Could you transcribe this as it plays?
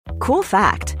Cool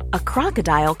fact, a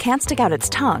crocodile can't stick out its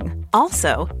tongue.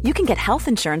 Also, you can get health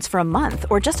insurance for a month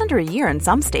or just under a year in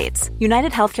some states.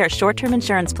 United Healthcare short-term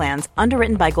insurance plans,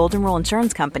 underwritten by Golden Rule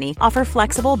Insurance Company, offer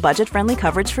flexible, budget-friendly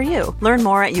coverage for you. Learn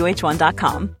more at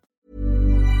uh1.com.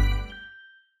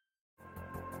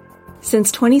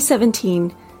 Since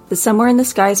 2017, the Somewhere in the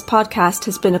Skies podcast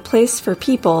has been a place for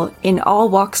people in all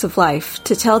walks of life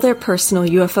to tell their personal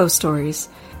UFO stories.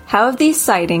 How have these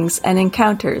sightings and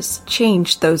encounters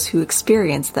changed those who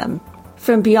experience them?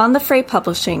 From Beyond the Fray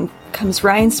Publishing comes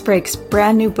Ryan Sprague's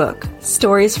brand new book,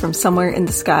 Stories from Somewhere in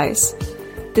the Skies.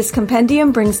 This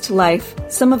compendium brings to life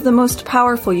some of the most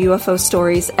powerful UFO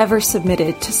stories ever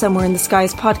submitted to Somewhere in the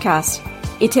Skies podcast.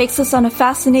 It takes us on a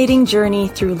fascinating journey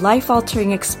through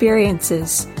life-altering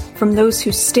experiences from those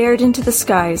who stared into the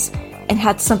skies and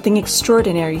had something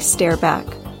extraordinary stare back.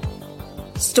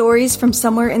 Stories from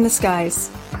Somewhere in the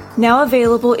Skies, now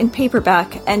available in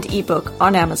paperback and ebook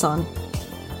on Amazon.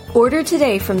 Order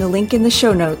today from the link in the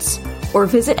show notes, or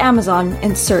visit Amazon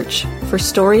and search for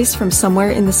Stories from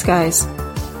Somewhere in the Skies.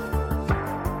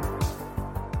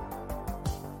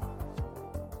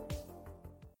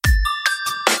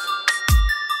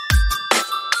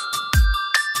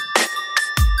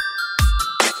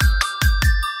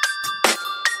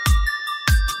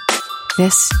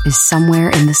 This is Somewhere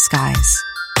in the Skies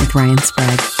with Ryan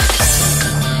Sprague.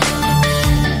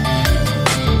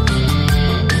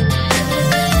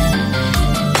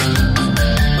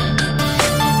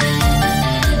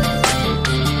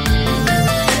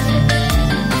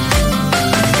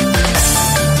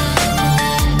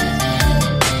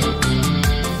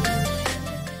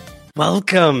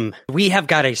 Welcome. We have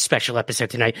got a special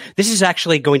episode tonight. This is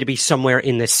actually going to be Somewhere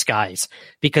in the Skies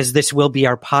because this will be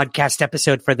our podcast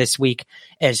episode for this week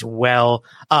as well.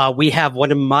 We have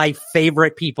one of my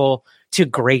favorite people to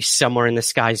grace Somewhere in the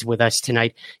Skies with us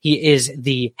tonight. He is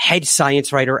the head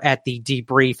science writer at The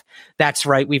Debrief. That's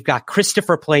right. We've got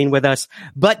Christopher Plain with us.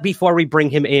 But before we bring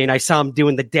him in, I saw him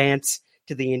doing the dance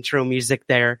to the intro music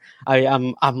there.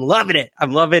 I'm loving it.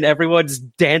 I'm loving everyone's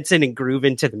dancing and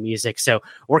grooving to the music. So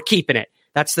we're keeping it.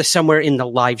 That's the Somewhere in the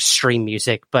live stream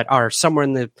music, but our Somewhere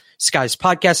in the Skies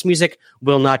podcast music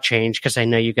will not change because I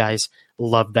know you guys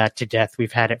love that to death.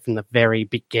 We've had it from the very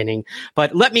beginning.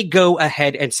 But let me go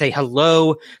ahead and say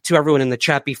hello to everyone in the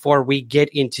chat before we get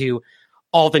into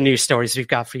all the news stories we've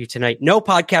got for you tonight. No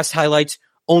podcast highlights,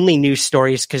 only news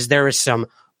stories because there is some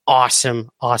awesome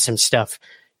stuff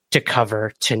to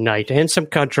cover tonight and some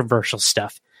controversial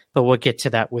stuff, but we'll get to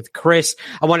that with Chris.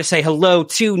 I want to say hello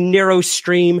to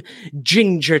NeuroStream,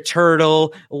 Ginger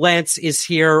Turtle, Lance is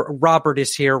here, Robert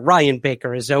is here, Ryan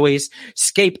Baker as always,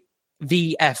 Scape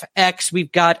VFX,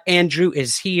 we've got Andrew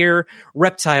is here,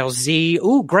 Reptile Z,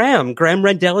 Graham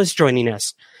Rendell is joining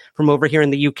us from over here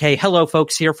in the UK. Hello,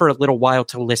 folks, here for a little while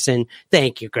to listen.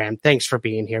 Thank you, Graham. Thanks for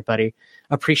being here, buddy.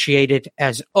 Appreciate it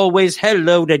as always.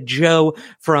 Hello to Joe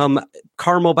from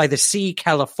Carmel by the Sea,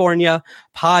 California.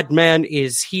 Podman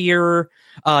is here.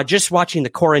 Just watching the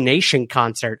coronation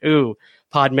concert.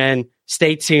 Podman,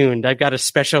 stay tuned. I've got a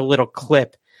special little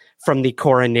clip from the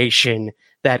coronation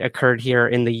that occurred here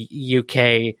in the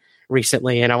UK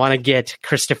recently, and I want to get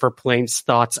Christopher Plain's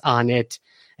thoughts on it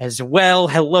as well.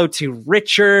 Hello to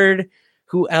Richard.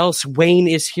 Who else? Wayne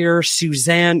is here.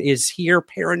 Suzanne is here.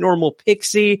 Paranormal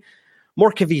Pixie.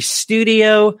 Morkavi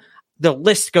Studio. The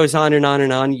list goes on and on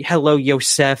and on. Hello,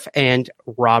 Yosef and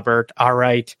Robert. All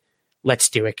right, let's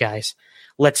do it, guys.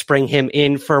 Let's bring him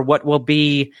in for what will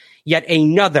be yet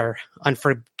another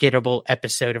unforgettable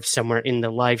episode of Somewhere in the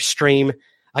Live Stream.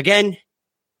 Again,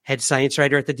 head science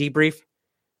writer at The Debrief,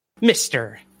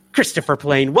 Mr. Christopher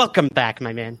Plain. Welcome back,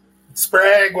 my man.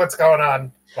 Sprague, what's going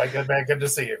on? My good man, good to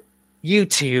see you. You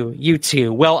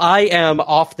too. Well, I am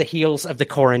off the heels of the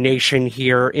coronation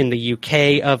here in the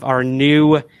UK of our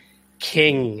new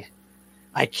king.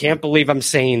 I can't believe I'm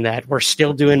saying that. We're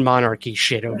still doing monarchy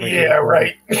shit over here. Yeah,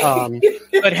 right.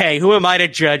 But hey, who am I to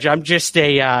judge? I'm just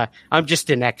an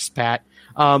expat.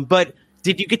 But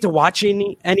did you get to watch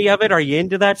any of it? Are you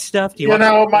into that stuff? Do you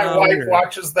my wife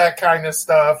watches that kind of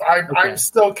stuff. I'm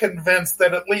still convinced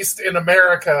that at least in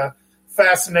America,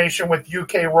 fascination with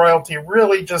UK royalty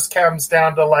really just comes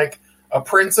down to like a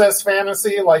princess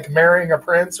fantasy, like marrying a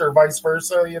prince or vice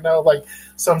versa, like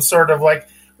some sort of like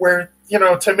where,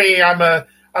 to me, I'm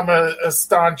a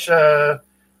staunch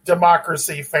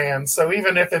democracy fan. So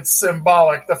even if it's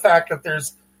symbolic, the fact that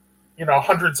there's,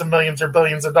 hundreds of millions or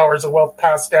billions of dollars of wealth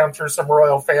passed down through some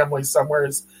royal family somewhere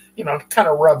is, kind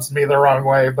of rubs me the wrong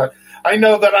way. But I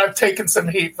know that I've taken some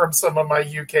heat from some of my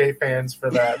UK fans for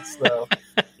that. So,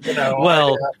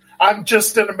 I'm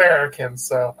just an American,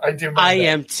 so I do. I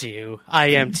am too.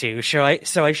 So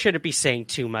I shouldn't be saying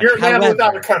too much. You're a man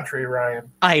without a country,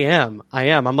 Ryan. I am.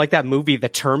 I'm like that movie, The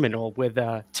Terminal, with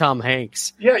Tom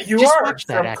Hanks. Yeah, you just are. Watched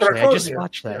that, actually. I just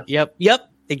watched that. Yeah. Yep.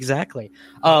 Exactly.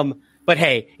 But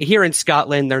hey, here in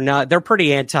Scotland, they're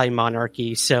pretty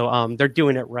anti-monarchy, so they're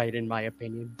doing it right, in my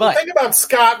opinion. But the thing about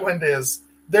Scotland is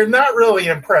they're not really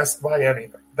impressed by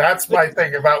anything. That's my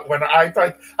thing about when I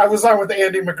was on with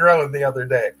Andy McGrillen the other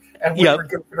day, and we were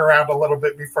goofing around a little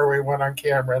bit before we went on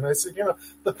camera. And I said,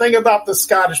 the thing about the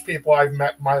Scottish people I've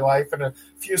met in my life and a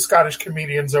few Scottish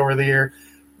comedians over the year,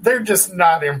 they're just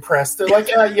not impressed. They're like,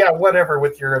 yeah, whatever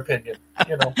with your opinion.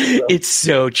 So. It's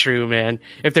so true, man.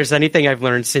 If there's anything I've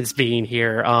learned since being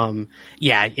here,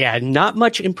 not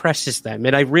much impresses them.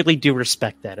 And I really do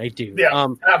respect that. I do. Yeah,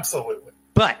 absolutely.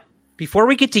 But before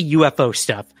we get to UFO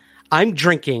stuff, I'm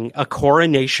drinking a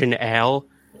Coronation Ale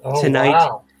tonight.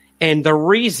 Wow. And the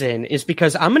reason is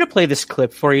because I'm going to play this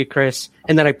clip for you, Chris,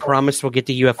 and then I promise we'll get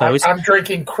to UFOs. I'm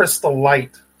drinking Crystal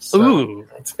Light. So.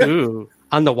 Ooh.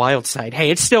 On the wild side. Hey,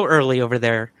 it's still early over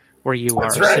there where you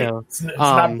That's are. Right. So, it's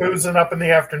not boozing up in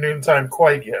the afternoon time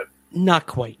quite yet. Not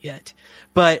quite yet.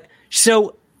 But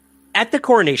so at the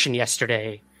coronation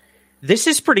yesterday, this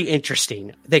is pretty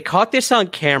interesting. They caught this on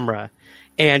camera,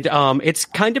 and it's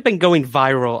kind of been going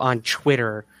viral on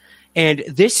Twitter. And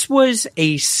this was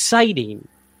a sighting,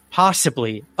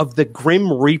 possibly, of the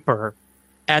Grim Reaper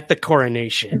at the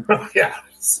coronation. Yeah.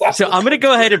 So I'm going to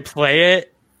go ahead and play it.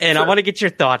 And sure. I want to get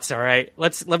your thoughts, all right?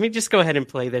 Let me just go ahead and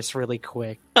play this really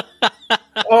quick.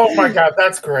 Oh my God,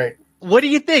 that's great. What do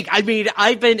you think? I mean,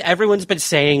 everyone's been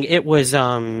saying it was,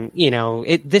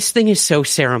 this thing is so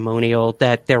ceremonial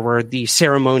that there were the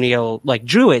ceremonial,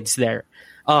 druids there.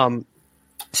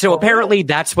 So apparently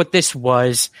that's what this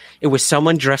was. It was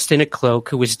someone dressed in a cloak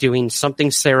who was doing something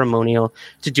ceremonial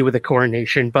to do with the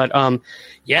coronation. But,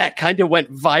 it kind of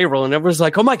went viral, and everyone's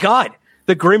like, oh my God.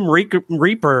 The Grim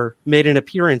Reaper made an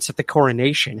appearance at the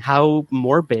coronation. How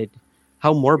morbid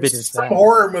is that? Some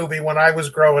horror movie when I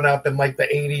was growing up in the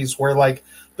 80s where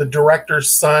the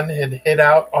director's son had hid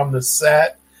out on the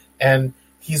set and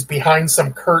he's behind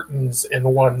some curtains in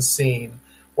one scene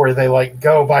where they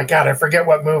go by, God, I forget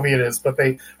what movie it is, but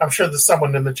I'm sure there's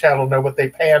someone in the chat will know what they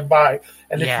pan by.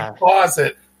 And if you pause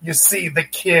it, you see the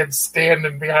kid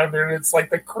standing behind there and it's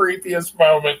the creepiest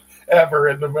moment ever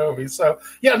in the movie. So,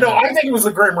 I think it was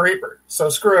the Grim Reaper. So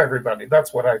screw everybody.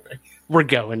 That's what I think. We're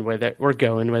going with it,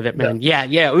 man. Yeah,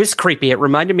 it was creepy. It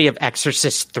reminded me of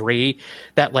Exorcist 3,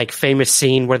 that famous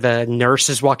scene where the nurse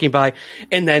is walking by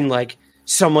and then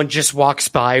someone just walks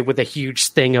by with a huge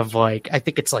thing of I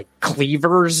think it's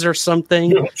cleavers or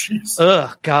something. Oh, jeez.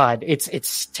 Ugh, God,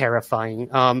 it's terrifying.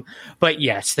 But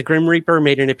yes, the Grim Reaper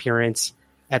made an appearance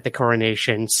at the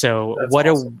coronation. So that's what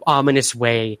awesome. A ominous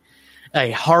way,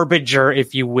 a harbinger,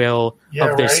 if you will,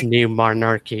 of this new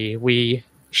monarchy. We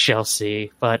shall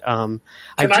see. But Can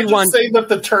I just say that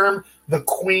the term the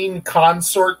queen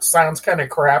consort sounds kind of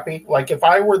crappy? If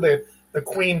I were the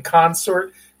queen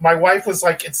consort, my wife was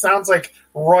it sounds like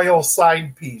royal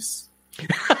side piece.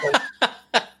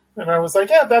 And I was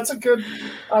that's a good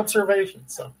observation.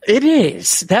 So it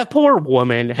is. That poor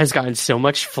woman has gotten so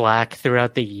much flack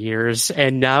throughout the years,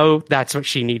 and now that's what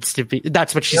she needs to be.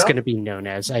 That's what she's going to be known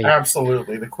as.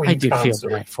 Absolutely, the queen. I do consort. feel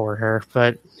bad for her,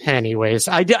 but anyways,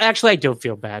 I don't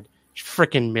feel bad.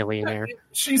 Freaking millionaire.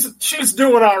 She's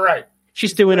doing all right.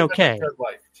 She's doing okay. Good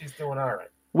life. She's doing all right.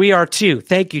 We are too.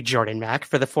 Thank you, Jordan Mack,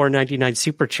 for the $4.99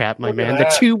 super chat, my man.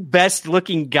 The two best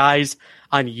looking guys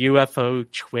on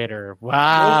UFO Twitter.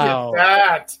 Wow. Look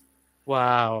at that.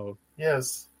 Wow.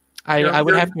 Yes. I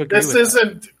would have to agree with that. This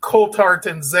isn't Coulthard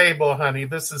and Zabel, honey.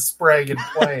 This is Sprague and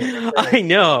Plain. Okay? I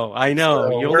know.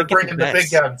 So we're bringing the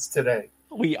big guns today.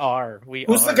 We are.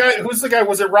 Who's the guy?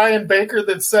 Was it Ryan Baker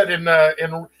that said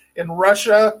in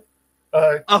Russia?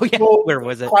 Where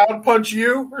was it? Cloud punch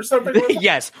you or something?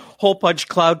 Yes, hole punch,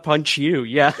 cloud punch you.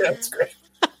 Yeah, that's great.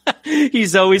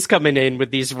 He's always coming in with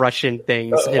these Russian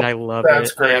things, and I love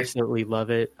it. Great. I absolutely love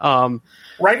it.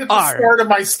 Right at the start of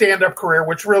my stand-up career,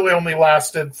 which really only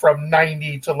lasted from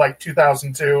 90 to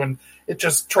 2002, and it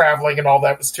just traveling and all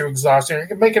that was too exhausting. I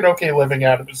could make an okay living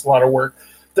out of it. It was a lot of work.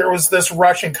 There was this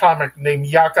Russian comic named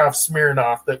Yakov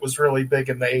Smirnov that was really big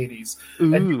in the 80s.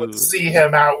 Ooh. And you would see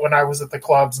him out when I was at the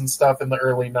clubs and stuff in the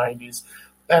early 90s.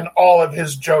 And all of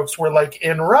his jokes were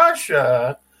in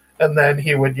Russia. And then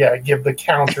he would, give the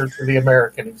counter to the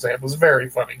American example. It was a very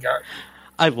funny guy.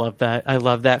 I love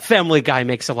that. Family Guy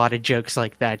makes a lot of jokes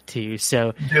like that, too.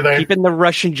 So keeping the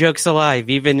Russian jokes alive,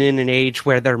 even in an age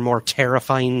where they're more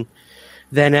terrifying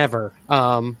than ever.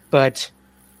 But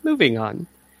moving on.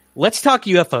 let's talk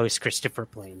UFOs, Christopher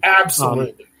Plain.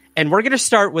 Absolutely. And we're going to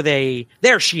start with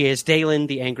there she is. Dalen,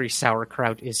 the angry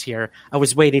sauerkraut, is here. I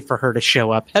was waiting for her to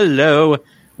show up. Hello.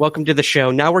 Welcome to the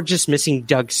show. Now we're just missing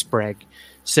Doug Sprague.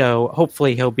 So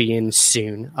hopefully he'll be in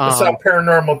soon. I saw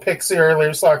Paranormal Pixie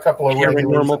earlier. Saw a couple of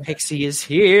Paranormal Pixie is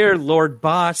here. Lord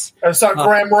Boss. I saw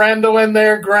Graham Randall in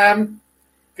there. Graham,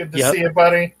 good to see you,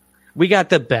 buddy. We got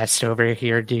the best over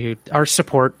here, dude. Our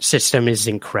support system is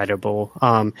incredible.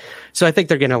 So I think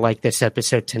they're going to like this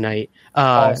episode tonight.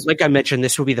 Awesome. Like I mentioned,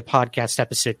 this will be the podcast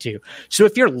episode too. So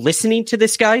if you're listening to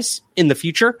this, guys, in the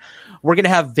future, we're going to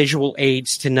have visual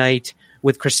aids tonight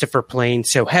with Christopher Plain.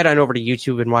 So head on over to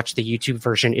YouTube and watch the YouTube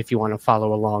version if you want to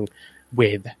follow along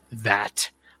with that.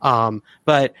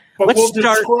 But we'll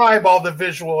describe all the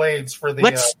visual aids for the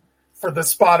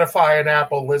Spotify and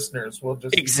Apple listeners. We'll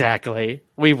just exactly.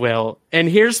 We will. And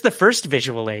here's the first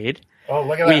visual aid. Oh,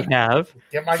 look at we that. have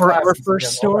for our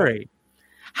first story.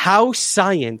 How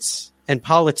science and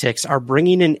politics are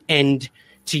bringing an end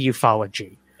to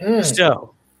ufology.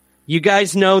 So, you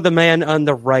guys know the man on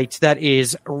the right that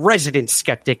is resident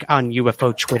skeptic on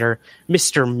UFO Twitter,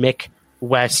 Mr. Mick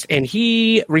West. And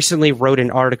he recently wrote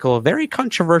an article, a very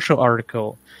controversial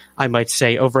article, I might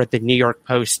say, over at the New York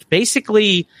Post,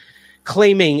 basically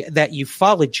claiming that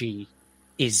ufology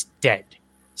is dead.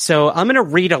 So I'm going to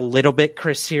read a little bit,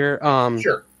 Chris, here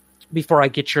sure. before I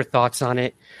get your thoughts on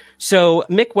it. So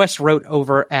Mick West wrote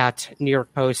over at New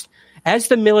York Post, as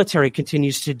the military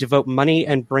continues to devote money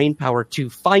and brain power to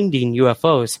finding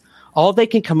UFOs, all they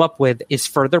can come up with is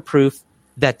further proof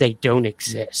that they don't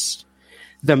exist.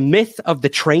 The myth of the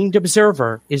trained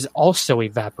observer is also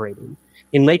evaporating.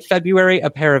 In late February,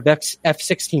 a pair of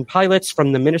F-16 pilots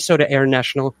from the Minnesota Air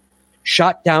National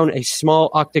shot down a small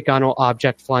octagonal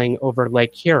object flying over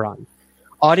Lake Huron.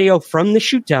 Audio from the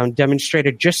shootdown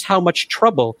demonstrated just how much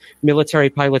trouble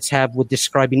military pilots have with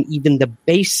describing even the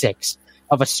basics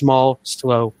of a small,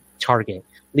 slow target,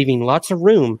 leaving lots of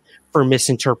room for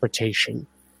misinterpretation.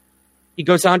 He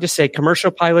goes on to say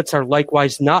commercial pilots are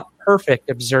likewise not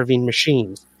perfect observing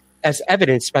machines, as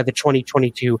evidenced by the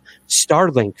 2022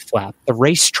 Starlink flap, the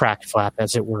racetrack flap,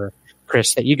 as it were,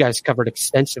 Chris, that you guys covered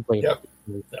extensively. Yep.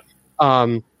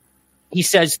 He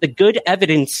says the good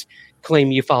evidence claim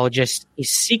ufologist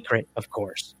is secret, of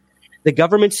course. The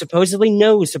government supposedly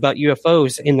knows about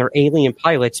UFOs and their alien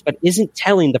pilots, but isn't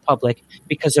telling the public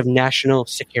because of national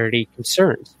security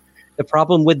concerns. The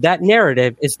problem with that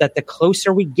narrative is that the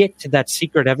closer we get to that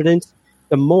secret evidence,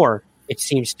 the more it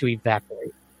seems to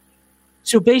evaporate.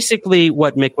 So basically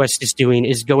what Mick West is doing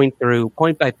is going through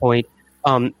point by point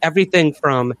everything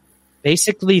from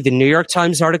basically the New York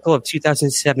Times article of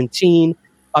 2017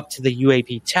 up to the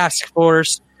UAP task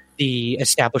force, the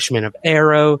establishment of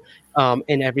AARO,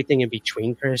 and everything in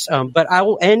between, Chris. But I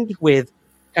will end with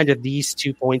kind of these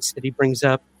 2 points that he brings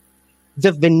up.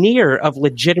 The veneer of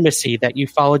legitimacy that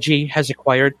ufology has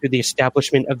acquired through the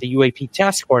establishment of the UAP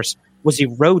task force was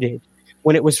eroded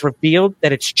when it was revealed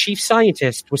that its chief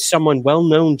scientist was someone well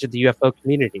known to the UFO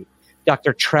community,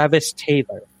 Dr. Travis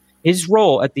Taylor. His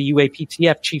role at the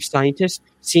UAPTF chief scientist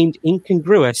seemed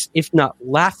incongruous, if not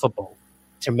laughable,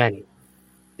 to many.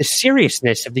 The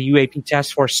seriousness of the UAP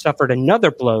task force suffered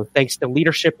another blow thanks to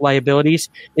leadership liabilities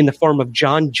in the form of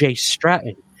John J.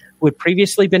 Stratton, who had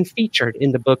previously been featured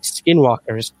in the book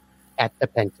Skinwalkers at the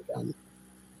Pentagon.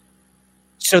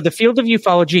 So the field of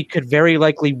ufology could very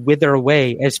likely wither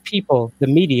away as people, the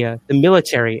media, the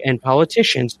military, and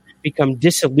politicians become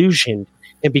disillusioned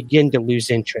and begin to lose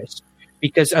interest.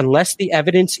 Because unless the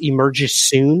evidence emerges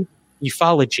soon,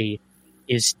 ufology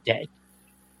is dead.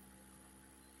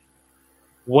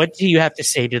 What do you have to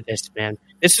say to this, man?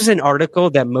 This is an article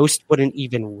that most wouldn't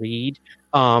even read.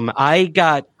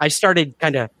 I started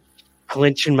kind of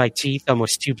clenching my teeth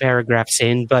almost 2 paragraphs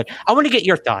in, but I want to get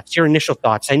your thoughts, your initial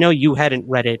thoughts. I know you hadn't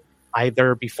read it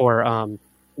either before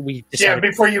we decided. Yeah,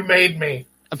 before you made me.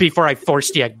 Before I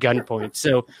forced you at gunpoint.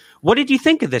 So what did you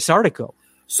think of this article?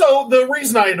 So the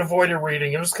reason I had avoided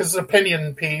reading it was because it's an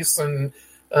opinion piece, and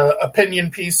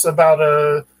opinion piece about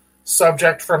a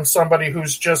subject from somebody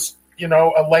who's just,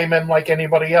 a layman like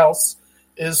anybody else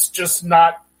is just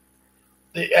not,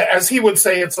 as he would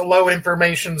say, it's a low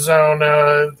information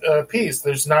zone piece.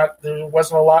 There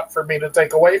wasn't a lot for me to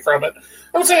take away from it.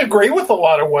 I would say I agree with a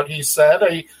lot of what he said.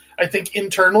 I think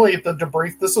internally at the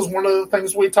debrief, this is one of the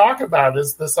things we talk about,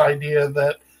 is this idea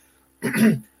that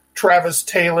Travis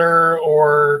Taylor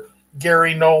or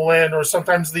Gary Nolan or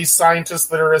sometimes these scientists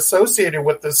that are associated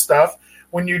with this stuff,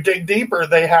 when you dig deeper,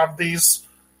 they have these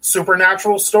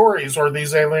supernatural stories or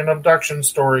these alien abduction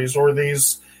stories or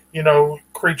these,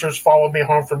 creatures follow me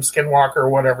home from Skinwalker or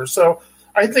whatever. So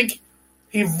I think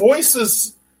he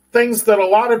voices things that a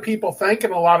lot of people think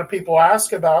and a lot of people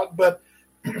ask about, but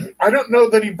I don't know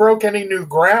that he broke any new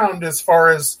ground as far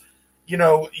as,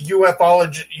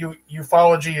 ufology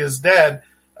is dead.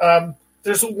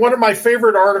 There's one of my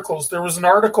favorite articles. There was an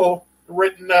article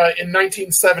written in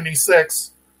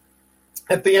 1976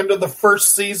 at the end of the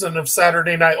first season of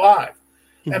Saturday Night Live.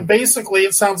 Mm-hmm. And basically,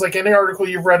 it sounds like any article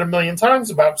you've read a million times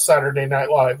about Saturday Night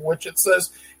Live, which it says,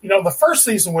 the first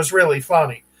season was really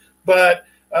funny, but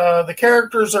the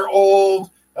characters are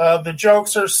old, the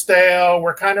jokes are stale,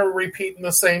 we're kind of repeating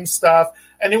the same stuff.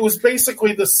 And it was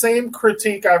basically the same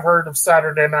critique I've heard of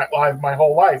Saturday Night Live my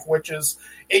whole life, which is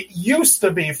it used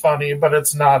to be funny, but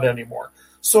it's not anymore.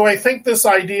 So I think this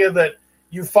idea that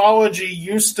ufology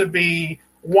used to be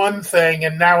one thing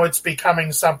and now it's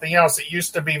becoming something else. It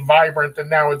used to be vibrant and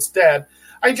now it's dead.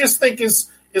 I just think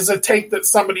is a take that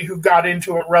somebody who got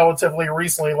into it relatively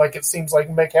recently, like it seems like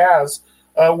Mick has,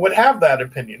 would have that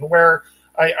opinion. Where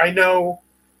I know,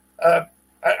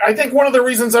 I think one of the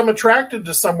reasons I'm attracted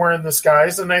to Somewhere in the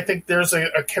Skies, and I think there's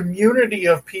a community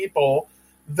of people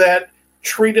that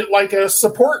treat it like a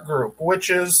support group, which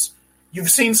is,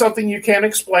 you've seen something you can't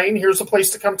explain, here's a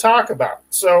place to come talk about.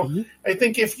 So mm-hmm. I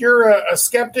think if you're a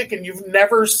skeptic and you've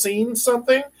never seen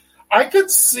something, I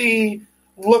could see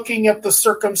looking at the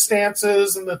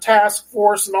circumstances and the task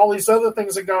force and all these other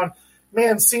things and going,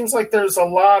 man, seems like there's a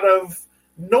lot of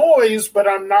noise, but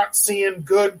I'm not seeing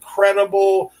good,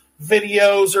 credible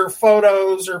videos or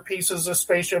photos or pieces of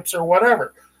spaceships or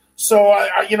whatever. So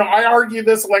I argue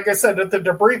this, like I said, at the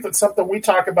debrief, it's something we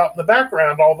talk about in the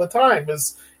background all the time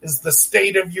is the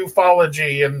state of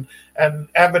ufology and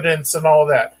evidence and all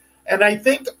that. And I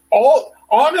think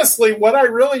honestly, what I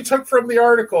really took from the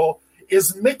article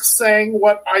is Mick saying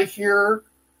what I hear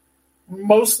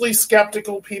mostly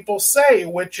skeptical people say,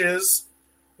 which is,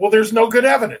 well, there's no good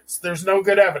evidence. There's no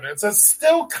good evidence. It's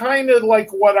still kind of like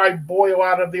what I boil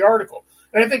out of the article.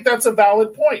 And I think that's a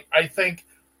valid point. I think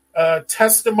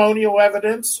testimonial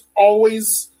evidence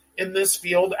always in this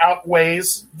field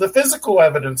outweighs the physical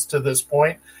evidence to this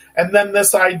point. And then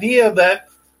this idea that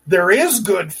there is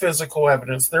good physical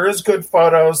evidence, there is good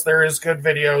photos, there is good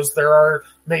videos, there are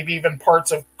maybe even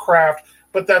parts of craft,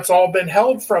 but that's all been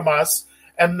held from us,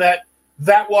 and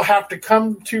that will have to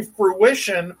come to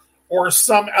fruition, or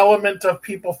some element of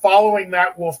people following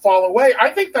that will fall away. I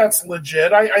think that's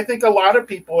legit. I think a lot of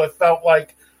people have felt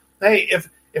like, hey,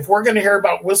 if we're going to hear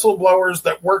about whistleblowers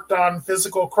that worked on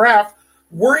physical craft,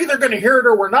 we're either going to hear it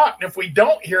or we're not. And if we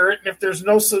don't hear it, and if there's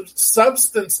no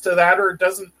substance to that, or it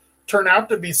doesn't turn out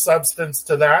to be substance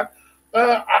to that,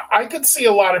 I could see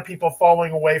a lot of people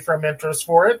falling away from interest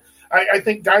for it. I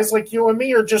think guys like you and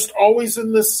me are just always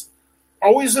in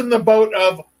the boat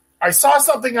of, I saw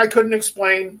something I couldn't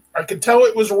explain. I could tell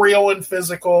it was real and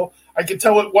physical. I could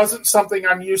tell it wasn't something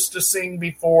I'm used to seeing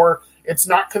before. It's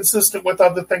not consistent with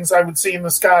other things I would see in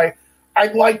the sky.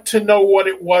 I'd like to know what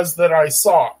it was that I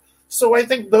saw. So I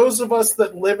think those of us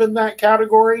that live in that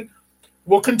category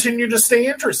will continue to stay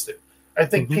interested. I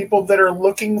think mm-hmm. people that are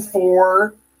looking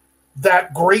for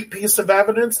that great piece of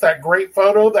evidence, that great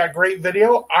photo, that great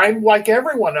video, I'm like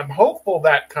everyone. I'm hopeful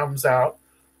that comes out.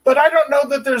 But I don't know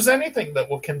that there's anything that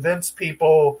will convince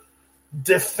people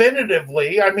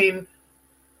definitively. I mean,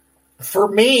 for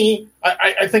me,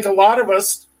 I think a lot of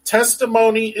us,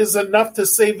 testimony is enough to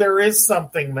say there is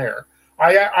something there.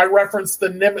 I reference the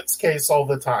Nimitz case all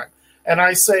the time. And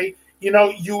I say,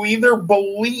 you either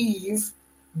believe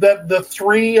that the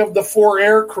 3 of the 4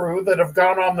 air crew that have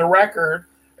gone on the record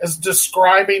as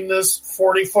describing this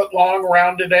 40-foot-long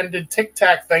rounded-ended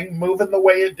tic-tac thing moving the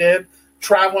way it did,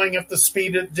 traveling at the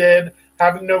speed it did,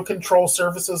 having no control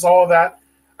surfaces, all of that.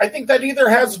 I think that either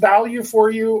has value for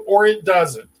you or it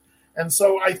doesn't. And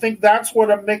so I think that's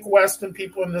what a Mick West and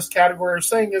people in this category are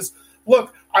saying is,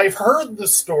 look, I've heard the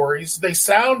stories. They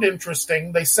sound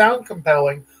interesting. They sound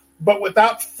compelling. But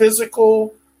without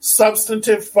physical,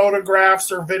 substantive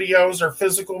photographs or videos or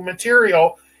physical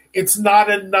material, it's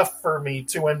not enough for me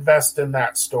to invest in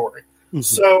that story. Mm-hmm.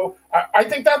 So I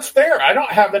think that's fair. I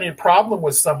don't have any problem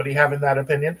with somebody having that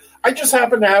opinion. I just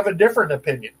happen to have a different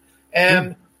opinion.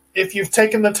 And if you've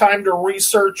taken the time to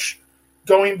research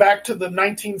going back to the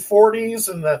 1940s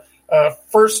and the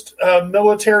first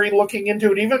military looking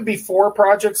into it, even before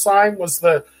Project Sign, was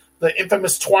the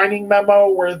infamous Twining memo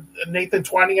where Nathan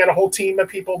Twining had a whole team of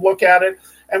people look at it.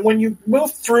 And when you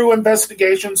move through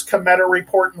investigations, Cometa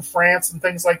report in France and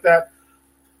things like that,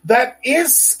 that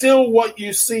is still what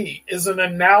you see, is an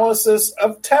analysis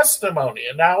of testimony,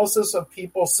 analysis of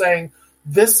people saying,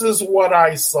 this is what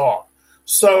I saw.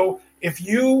 So if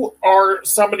you are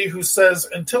somebody who says,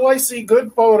 until I see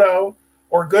good photo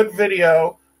or good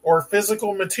video or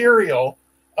physical material,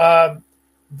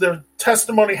 the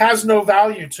testimony has no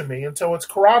value to me until it's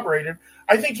corroborated.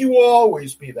 I think you will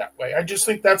always be that way. I just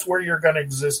think that's where you're going to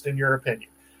exist in your opinion.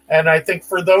 And I think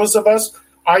for those of us,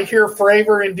 I hear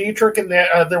Fravor and Dietrich, and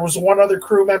there was one other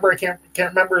crew member, I can't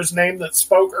remember his name, that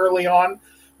spoke early on.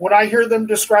 When I hear them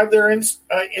describe their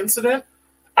incident,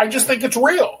 I just think it's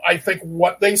real. I think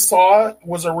what they saw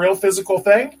was a real physical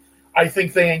thing. I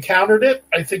think they encountered it.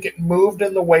 I think it moved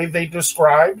in the way they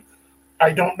described.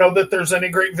 I don't know that there's any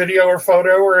great video or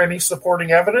photo or any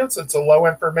supporting evidence. It's a low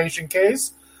information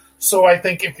case. So I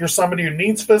think if you're somebody who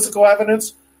needs physical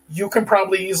evidence, you can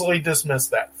probably easily dismiss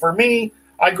that. For me,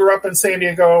 I grew up in San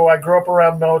Diego. I grew up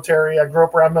around military. I grew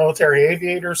up around military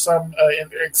aviators, some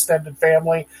extended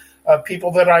family,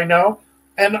 people that I know.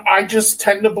 And I just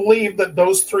tend to believe that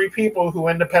those three people who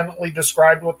independently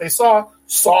described what they saw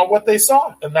what they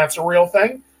saw. And that's a real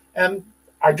thing. And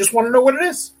I just want to know what it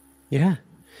is. Yeah,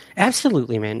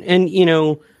 absolutely, man. And,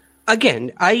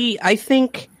 again, I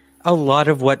think a lot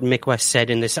of what Mick West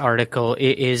said in this article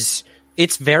it's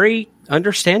very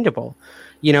understandable.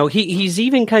 He's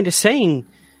even kind of saying,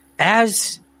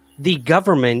 as the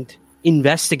government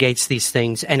investigates these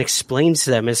things and explains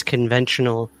them as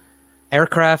conventional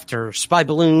aircraft or spy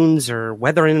balloons or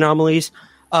weather anomalies,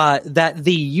 that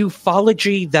the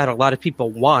ufology that a lot of people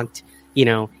want, ET,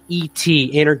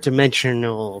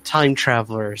 interdimensional, time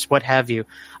travelers, what have you,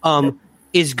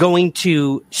 is going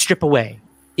to strip away,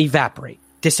 evaporate,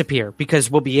 disappear, because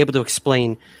we'll be able to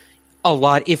explain a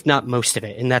lot, if not most of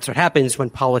it. And that's what happens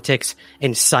when politics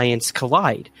and science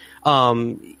collide.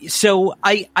 So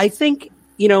I think,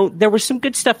 there was some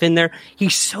good stuff in there.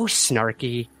 He's so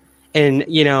snarky. And,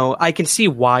 I can see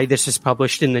why this was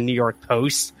published in the New York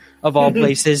Post, of all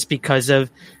places, because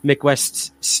of Mick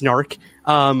West's snark.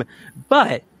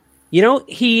 But,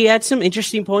 he had some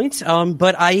interesting points.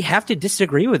 But I have to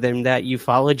disagree with him that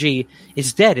ufology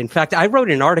is dead. In fact, I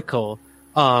wrote an article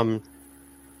a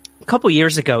couple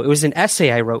years ago. It was an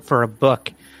essay I wrote for a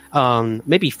book,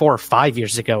 maybe 4 or 5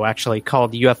 years ago, actually,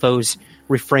 called UFOs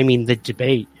Reframing the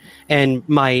Debate. And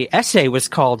my essay was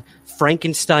called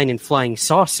Frankenstein and Flying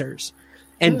Saucers.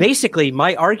 And basically,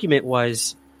 my argument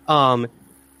was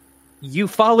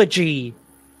ufology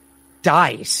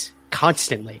dies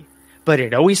constantly, but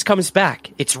it always comes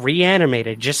back. It's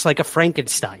reanimated, just like a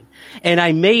Frankenstein. And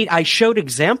I showed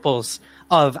examples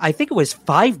of, I think it was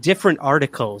 5 different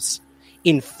articles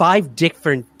in 5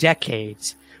 different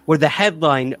decades where the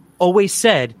headline always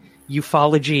said,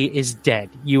 ufology is dead.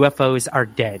 UFOs are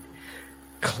dead.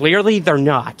 Clearly they're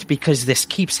not, because this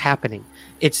keeps happening.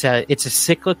 It's a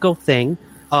cyclical thing.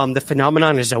 The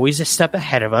phenomenon is always a step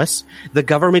ahead of us. The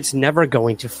government's never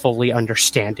going to fully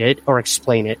understand it or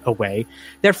explain it away.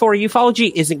 Therefore,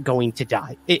 ufology isn't going to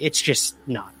die. It's just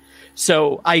not.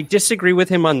 So I disagree with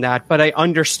him on that, but I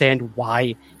understand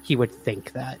why he would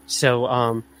think that.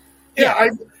 So, yeah.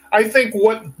 I think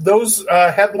what those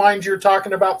headlines you're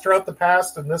talking about throughout the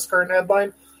past and this current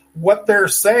headline, what they're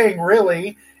saying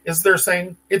really is they're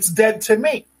saying it's dead to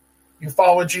me.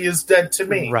 Ufology is dead to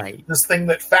me. Right. This thing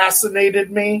that fascinated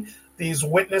me, these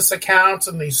witness accounts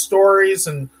and these stories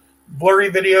and blurry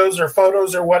videos or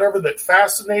photos or whatever that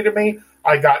fascinated me,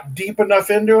 I got deep enough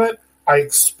into it. I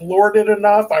explored it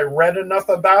enough. I read enough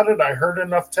about it. I heard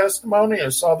enough testimony. I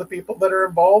saw the people that are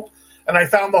involved. And I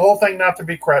found the whole thing not to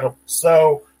be credible.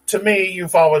 So to me,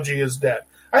 ufology is dead.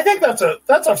 I think that's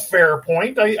a fair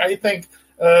point. I think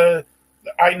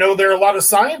I know there are a lot of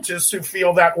scientists who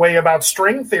feel that way about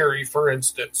string theory, for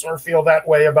instance, or feel that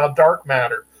way about dark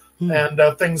matter and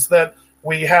things that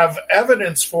we have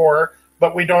evidence for,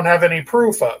 but we don't have any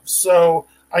proof of. So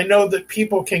I know that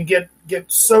people can get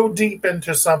so deep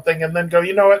into something and then go,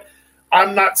 you know what?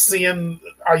 I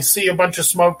see a bunch of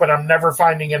smoke, but I'm never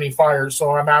finding any fire,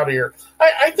 so I'm out of here.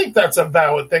 I think that's a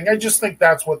valid thing. I just think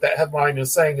that's what that headline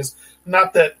is saying, is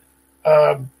not that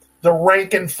the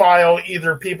rank and file,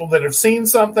 either people that have seen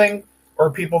something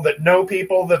or people that know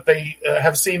people that they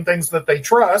have seen things that they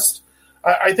trust.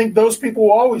 I think those people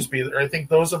will always be there. I think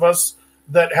those of us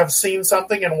that have seen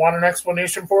something and want an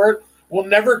explanation for it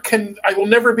I will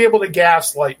never be able to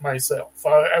gaslight myself.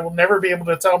 I will never be able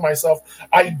to tell myself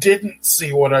I didn't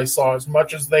see what I saw as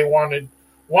much as they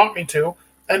want me to.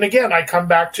 And again, I come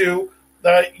back to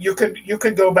you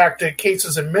could go back to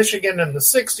cases in Michigan in the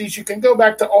 60s. You can go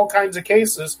back to all kinds of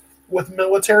cases with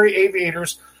military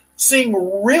aviators seeing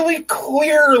really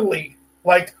clearly,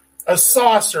 like a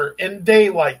saucer in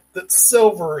daylight that's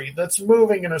silvery, that's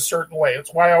moving in a certain way.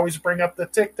 It's why I always bring up the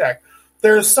Tic Tac.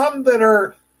 There's some that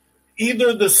are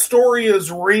either the story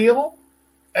is real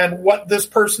and what this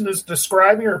person is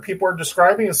describing or people are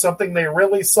describing is something they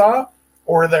really saw,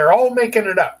 or they're all making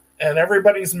it up. and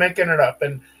everybody's making it up.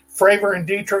 And Fravor and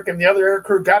Dietrich and the other air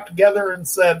crew got together and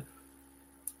said,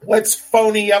 let's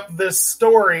phony up this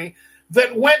story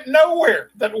that went nowhere,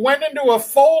 that went into a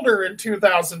folder in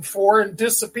 2004 and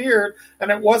disappeared.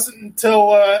 And it wasn't until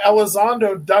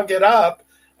Elizondo dug it up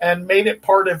and made it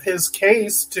part of his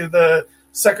case to the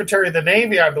Secretary of the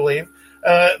Navy, I believe,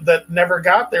 that never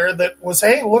got there, that was,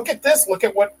 hey, look at this. Look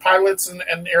at what pilots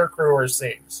and air crew are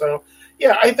seeing. So,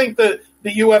 yeah, I think the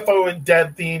UFO and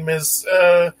dead theme is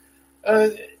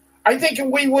I think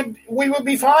we would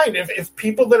be fine if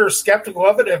people that are skeptical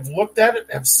of it have looked at it,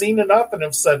 have seen enough, and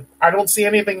have said, I don't see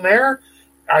anything there.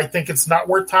 I think it's not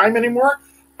worth time anymore.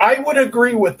 I would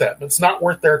agree with them. It's not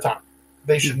worth their time.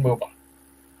 They should move on.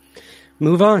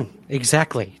 Move on.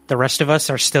 Exactly. The rest of us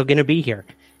are still going to be here.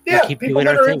 Yeah, people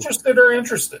that are interested are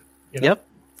interested. You know? Yep,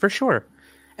 for sure.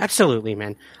 Absolutely,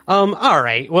 man. All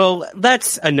right. Well,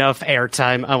 that's enough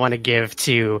airtime I want to give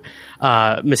to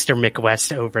Mr. Mick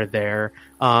West over there.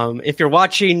 If you're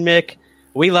watching, Mick,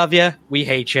 we love you. We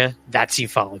hate you. That's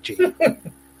ufology.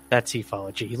 That's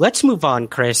ufology. Let's move on,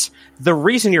 Chris. The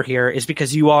reason you're here is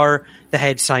because you are the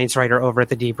head science writer over at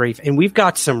The Debrief, and we've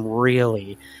got some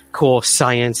really cool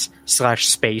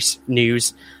science/space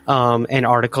news and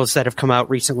articles that have come out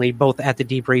recently, both at The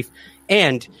Debrief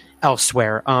and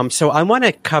elsewhere. So I want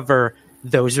to cover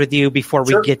those with you before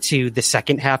we get to the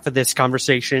second half of this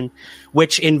conversation,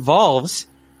 which involves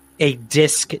a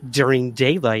disc during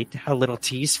daylight. A little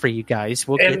tease for you guys.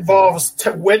 It involves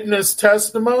witness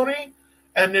testimony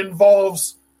and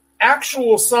involves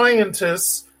actual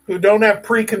scientists who don't have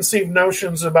preconceived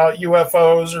notions about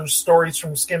UFOs or stories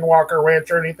from Skinwalker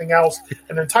Ranch or anything else.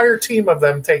 An entire team of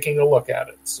them taking a look at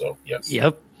it. So, yes.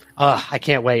 Yep. I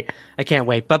can't wait. I can't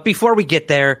wait. But before we get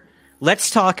there, let's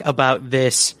talk about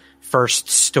this first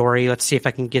story. Let's see if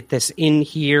I can get this in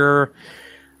here.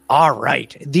 All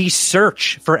right. The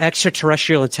search for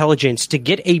extraterrestrial intelligence to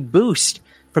get a boost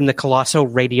from the colossal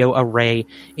radio array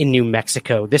in New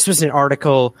Mexico. This was an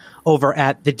article over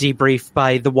at The Debrief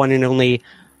by the one and only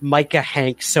Micah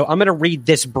Hanks. So I'm going to read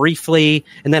this briefly,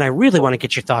 and then I really want to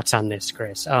get your thoughts on this,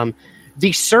 Chris.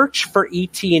 The search for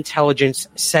ET intelligence,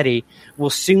 SETI, will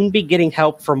soon be getting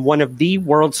help from one of the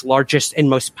world's largest and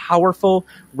most powerful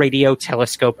radio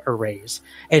telescope arrays,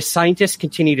 as scientists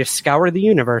continue to scour the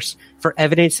universe for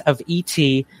evidence of ET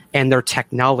and their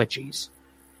technologies.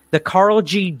 The Carl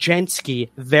G. Jansky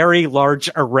Very Large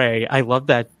Array. I love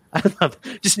that. I love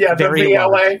just very the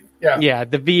VLA. Large. Yeah,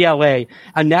 the VLA,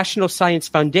 a National Science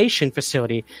Foundation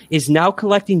facility, is now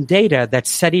collecting data that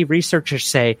SETI researchers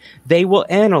say they will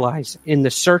analyze in the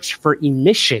search for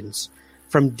emissions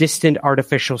from distant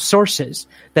artificial sources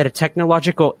that a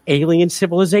technological alien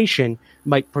civilization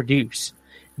might produce.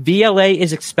 VLA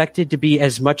is expected to be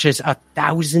as much as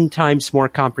 1,000 times more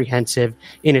comprehensive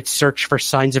in its search for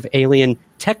signs of alien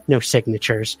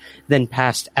technosignatures than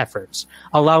past efforts,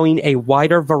 allowing a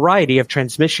wider variety of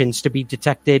transmissions to be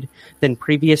detected than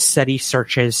previous SETI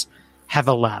searches have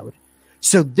allowed.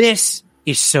 So this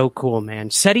is so cool,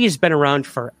 man. SETI has been around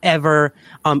forever.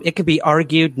 It could be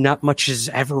argued not much has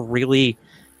ever really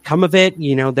come of it.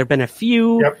 You know, there have been a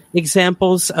few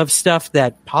examples of stuff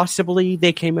that possibly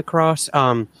they came across.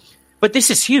 But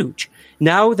this is huge.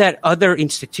 Now that other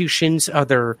institutions,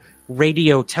 other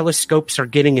radio telescopes are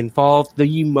getting involved,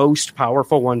 the most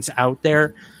powerful ones out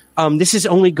there, this is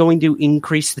only going to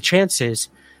increase the chances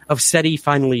of SETI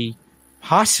finally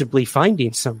possibly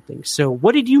finding something. So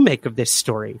what did you make of this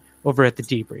story over at The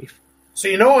Debrief? So,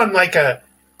 you know, on like a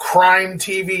crime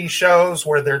TV shows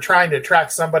where they're trying to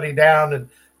track somebody down and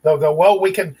they'll go, well,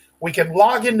 we can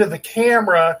log into the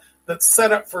camera that's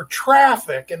set up for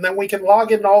traffic, and then we can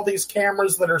log into all these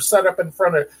cameras that are set up in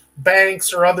front of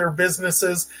banks or other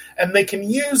businesses, and they can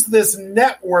use this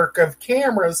network of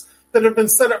cameras that have been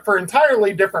set up for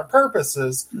entirely different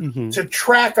purposes to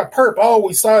track a perp. Oh,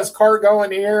 we saw his car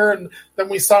going here, and then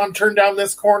we saw him turn down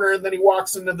this corner, and then he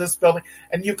walks into this building,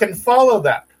 and you can follow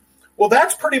that. Well,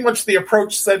 that's pretty much the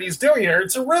approach that he's doing here.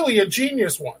 It's really a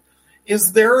genius one.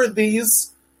 Is there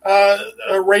these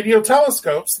radio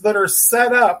telescopes that are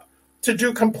set up to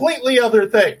do completely other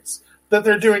things, that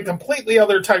they're doing completely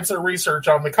other types of research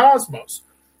on the cosmos.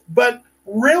 But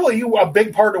really, a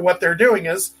big part of what they're doing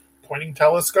is pointing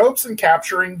telescopes and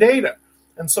capturing data.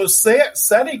 And so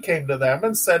SETI came to them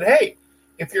and said, hey,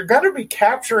 if you're going to be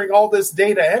capturing all this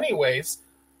data anyways,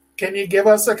 can you give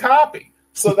us a copy?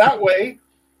 So that way,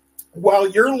 while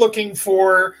you're looking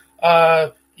for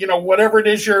whatever it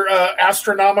is your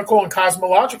astronomical and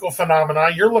cosmological phenomena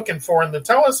you're looking for in the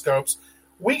telescopes,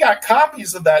 we got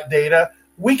copies of that data.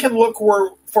 We can look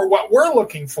for what we're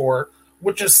looking for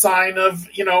which is sign of,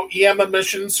 EM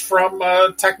emissions from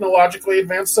technologically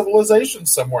advanced civilization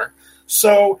somewhere.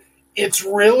 So it's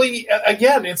really,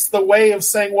 again, it's the way of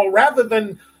saying, well, rather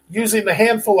than using the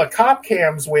handful of cop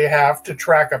cams we have to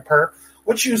track a perp,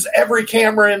 let's use every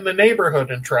camera in the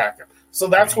neighborhood and track it. So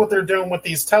that's what they're doing with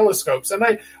these telescopes. And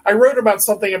I wrote about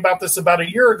something about this about a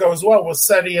year ago as well, with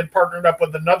SETI had partnered up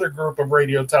with another group of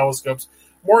radio telescopes,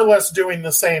 more or less doing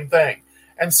the same thing.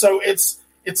 And so it's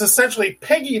essentially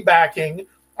piggybacking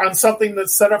on something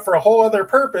that's set up for a whole other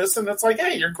purpose. And it's like,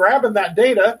 hey, you're grabbing that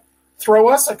data, throw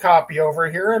us a copy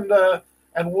over here,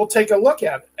 and we'll take a look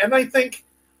at it. And I think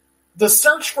the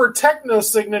search for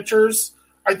techno-signatures,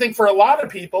 I think for a lot of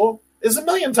people, is a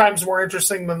million times more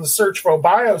interesting than the search for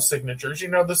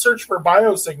biosignatures. The search for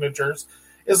biosignatures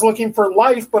is looking for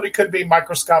life, but it could be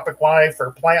microscopic life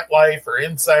or plant life or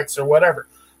insects or whatever.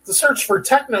 The search for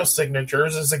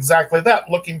techno-signatures is exactly that,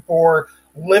 looking for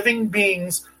living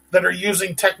beings that are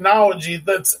using technology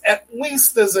that's at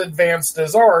least as advanced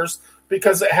as ours,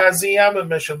 because it has EM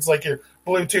emissions like your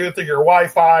Bluetooth or your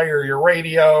Wi-Fi or your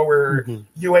radio or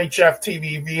UHF,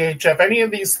 TV, VHF, any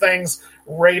of these things,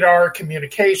 radar,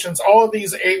 communications, all of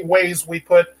these 8 ways we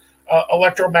put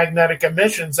electromagnetic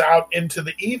emissions out into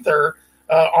the ether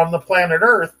on the planet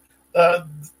Earth.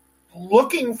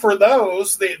 Looking for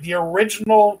those, the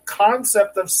original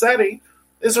concept of SETI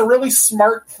is a really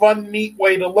smart, fun, neat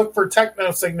way to look for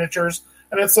techno-signatures,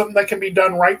 and it's something that can be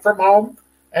done right from home.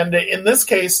 And in this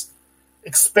case,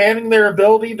 expanding their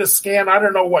ability to scan,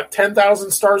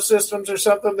 10,000 star systems or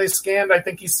something they scanned. I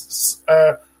think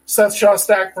Seth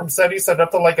Shostak from SETI said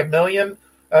up to like 1 million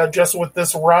just with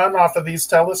this run off of these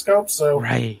telescopes. So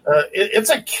it's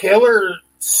a killer,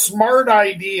 smart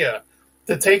idea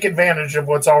to take advantage of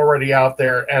what's already out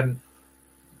there and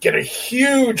get a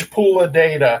huge pool of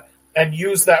data and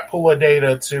use that pool of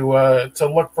data to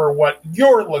look for what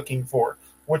you're looking for,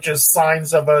 which is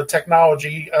signs of a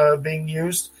technology being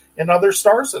used in other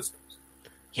star systems.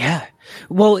 Yeah.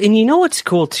 Well, and what's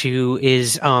cool too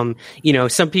is, some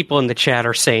people in the chat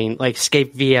are saying, like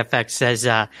Scape VFX says,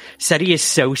 SETI is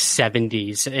so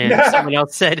 70s. And someone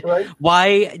else said,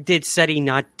 why did SETI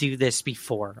not do this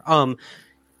before?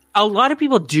 A lot of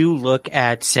people do look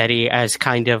at SETI as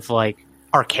kind of like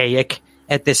archaic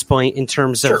at this point in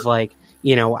terms of like,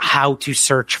 how to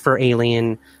search for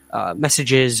alien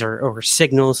messages or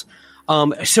signals.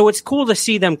 So it's cool to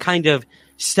see them kind of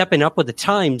stepping up with the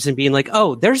times and being like,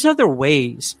 oh, there's other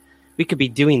ways we could be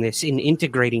doing this in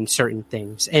integrating certain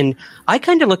things. And I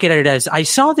kind of look at it as, I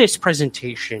saw this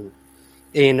presentation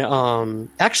in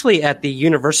actually at the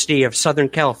University of Southern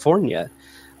California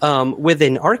with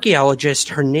an archaeologist.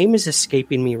 Her name is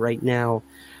escaping me right now,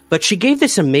 but she gave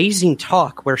this amazing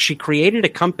talk where she created a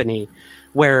company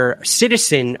where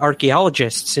citizen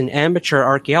archaeologists and amateur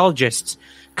archaeologists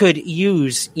could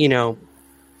use,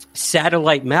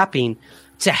 satellite mapping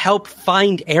to help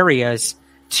find areas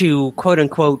to quote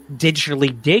unquote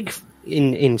digitally dig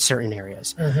in certain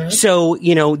areas. So,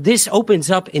 this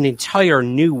opens up an entire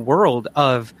new world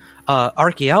of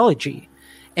archaeology.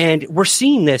 And we're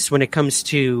seeing this when it comes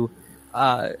to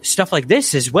stuff like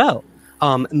this as well.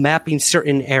 Mapping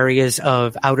certain areas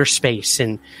of outer space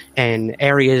and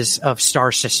areas of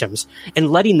star systems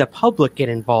and letting the public get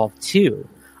involved too.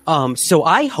 So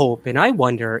I hope and I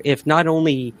wonder if not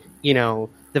only,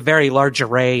 the Very Large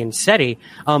Array and SETI,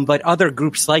 but other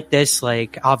groups like this,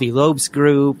 like Avi Loeb's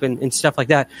group and stuff like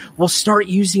that, will start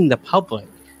using the public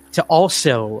to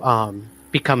also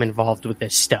become involved with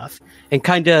this stuff and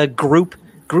kind of group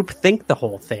think the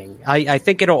whole thing. I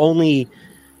think it'll only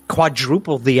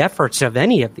quadruple the efforts of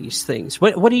any of these things.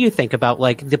 What do you think about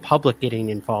like the public getting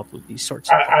involved with these sorts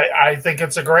of things? I think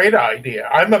it's a great idea.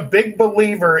 I'm a big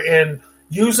believer in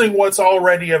using what's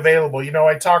already available.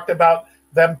 I talked about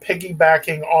them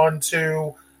piggybacking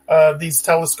onto these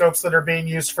telescopes that are being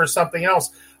used for something else.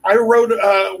 I wrote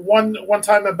one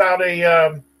time about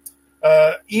a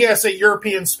ESA,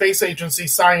 European Space Agency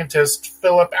scientist,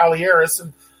 Philip Alieris,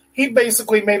 and he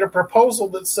basically made a proposal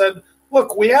that said,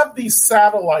 look, we have these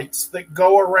satellites that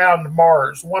go around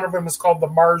Mars. One of them is called the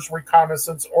Mars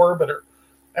Reconnaissance Orbiter.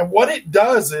 And what it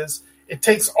does is it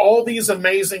takes all these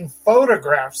amazing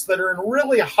photographs that are in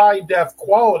really high-def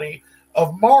quality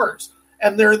of Mars.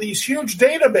 And there are these huge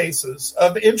databases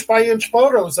of inch-by-inch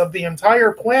photos of the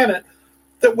entire planet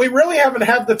that we really haven't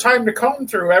had the time to comb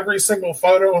through every single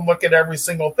photo and look at every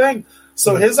single thing.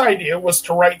 So his idea was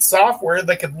to write software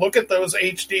that could look at those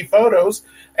HD photos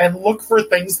and look for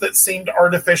things that seemed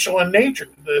artificial in nature.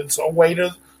 It's a way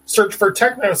to search for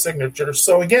techno-signatures.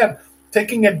 So again,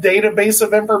 taking a database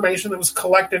of information that was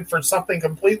collected for something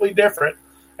completely different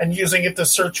and using it to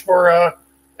search for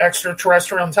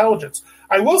extraterrestrial intelligence.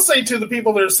 I will say to the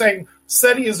people that are saying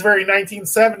SETI is very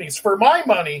 1970s, for my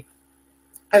money,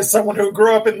 as someone who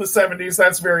grew up in the 70s,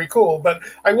 that's very cool. But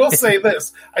I will say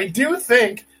this. I do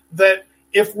think that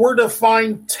if we're to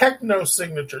find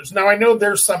techno-signatures, now I know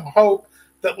there's some hope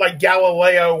that like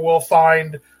Galileo will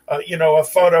find a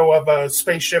photo of a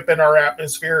spaceship in our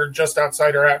atmosphere, just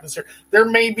outside our atmosphere. There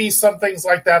may be some things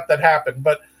like that happen,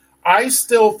 but I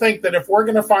still think that if we're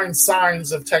going to find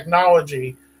signs of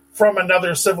technology from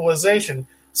another civilization,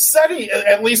 SETI,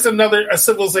 at least a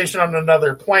civilization on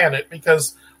another planet,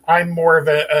 because I'm more of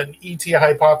an ET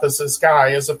hypothesis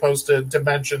guy as opposed to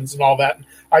dimensions and all that.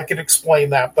 I could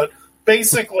explain that, but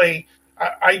basically,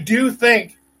 I do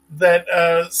think that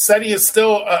SETI is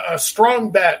still a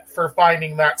strong bet for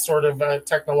finding that sort of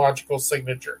technological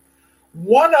signature.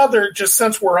 One other, just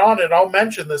since we're on it, I'll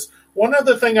mention this. One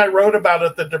other thing I wrote about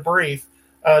at the debrief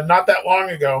not that long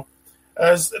ago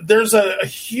is there's a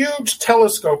huge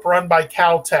telescope run by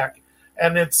Caltech,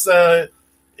 and it's the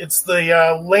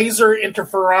Laser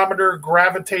Interferometer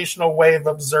Gravitational Wave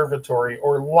Observatory,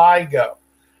 or LIGO.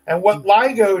 And what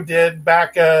LIGO did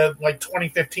back like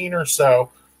 2015 or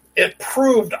so, it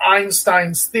proved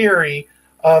Einstein's theory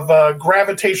of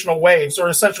gravitational waves, or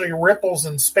essentially ripples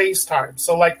in space-time.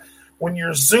 So like when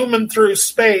you're zooming through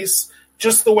space,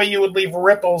 just the way you would leave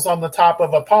ripples on the top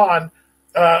of a pond,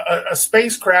 a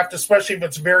spacecraft, especially if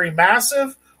it's very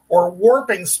massive, or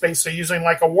warping space, so using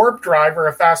like a warp drive or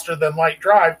a faster-than-light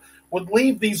drive, would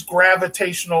leave these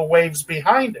gravitational waves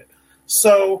behind it.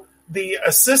 So the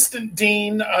assistant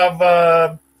dean of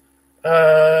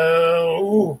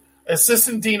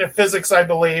physics, I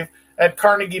believe, at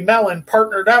Carnegie Mellon,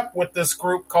 partnered up with this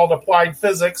group called Applied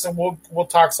Physics, and we'll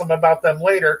talk some about them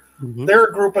later. Mm-hmm. They're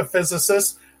a group of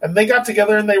physicists, and they got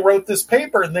together and they wrote this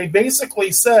paper, and they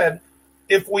basically said,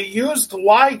 if we used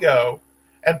LIGO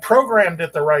and programmed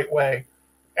it the right way,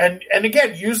 and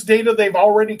again, use data they've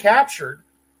already captured,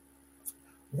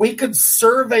 we could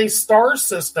survey star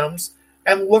systems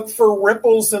and look for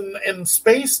ripples in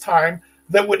space-time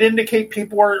that would indicate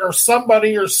people or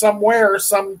somebody or somewhere,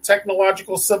 some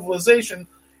technological civilization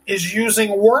is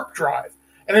using warp drive.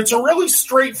 And it's a really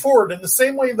straightforward, in the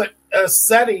same way that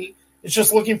SETI is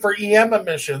just looking for EM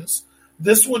emissions,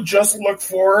 this would just look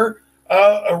for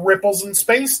ripples in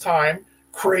space-time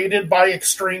created by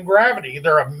extreme gravity.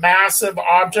 They're a massive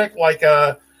object, like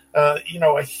a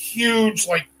huge,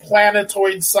 like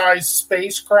planetoid-sized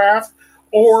spacecraft,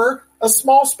 or a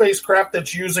small spacecraft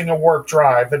that's using a warp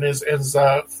drive and is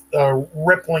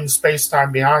rippling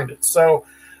space-time behind it. So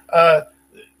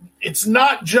it's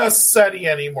not just SETI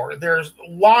anymore. There's a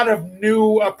lot of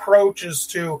new approaches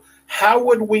to how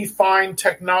would we find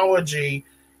technology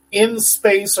in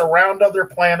space around other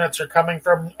planets or coming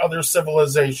from other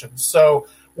civilizations. So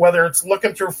whether it's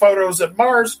looking through photos at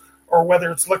Mars, or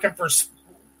whether it's looking for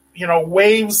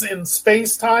waves in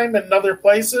space-time and other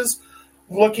places,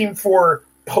 looking for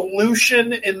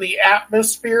pollution in the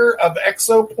atmosphere of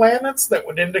exoplanets that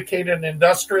would indicate an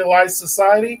industrialized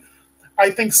society.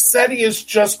 I think SETI is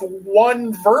just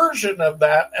one version of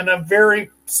that, and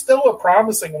still a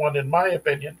promising one in my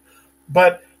opinion.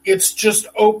 But it's just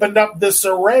opened up this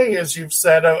array, as you've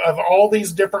said, of all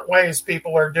these different ways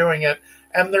people are doing it.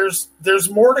 And there's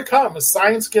more to come. As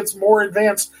science gets more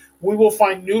advanced, we will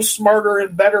find new, smarter,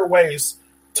 and better ways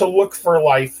to look for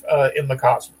life in the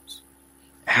cosmos.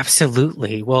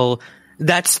 Absolutely. Well,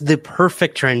 that's the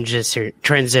perfect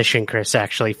transition, Chris,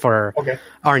 actually, for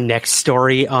our next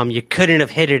story. You couldn't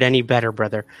have hit it any better,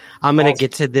 brother. I'm going to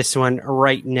get to this one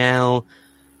right now.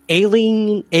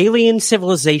 Alien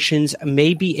civilizations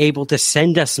may be able to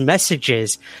send us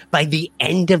messages by the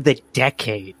end of the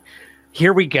decade.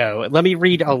 Here we go. Let me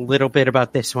read a little bit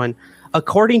about this one.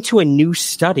 According to a new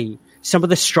study, some of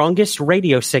the strongest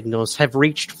radio signals have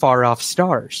reached far-off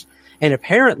stars. And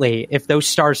apparently, if those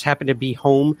stars happen to be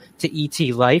home to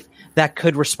ET life that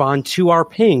could respond to our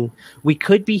ping, we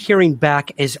could be hearing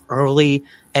back as early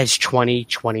as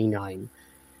 2029.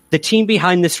 The team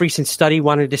behind this recent study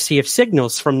wanted to see if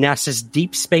signals from NASA's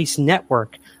Deep Space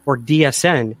Network, or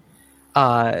DSN,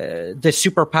 the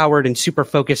superpowered and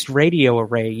super-focused radio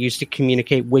array used to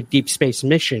communicate with deep space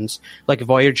missions like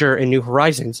Voyager and New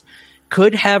Horizons,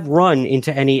 could have run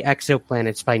into any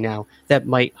exoplanets by now that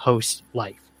might host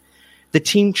life. The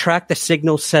team tracked the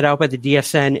signals set out by the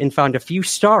DSN and found a few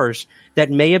stars that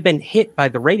may have been hit by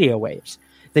the radio waves.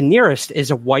 The nearest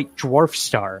is a white dwarf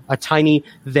star, a tiny,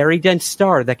 very dense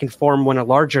star that can form when a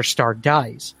larger star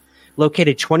dies,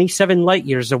 located 27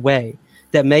 light-years away,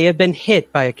 that may have been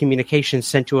hit by a communication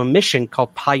sent to a mission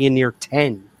called Pioneer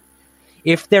 10.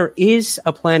 If there is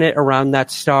a planet around that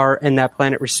star and that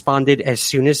planet responded as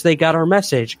soon as they got our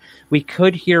message, we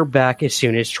could hear back as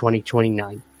soon as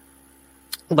 2029.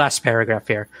 Last paragraph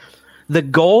here. The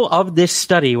goal of this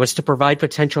study was to provide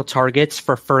potential targets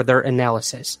for further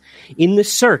analysis. In the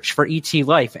search for ET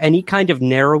life, any kind of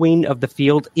narrowing of the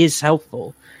field is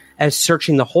helpful, as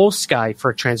searching the whole sky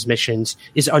for transmissions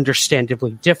is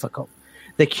understandably difficult.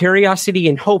 The curiosity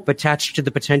and hope attached to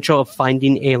the potential of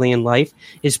finding alien life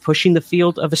is pushing the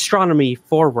field of astronomy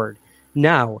forward,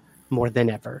 now more than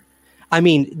ever. I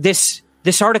mean, this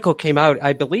article came out,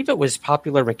 I believe it was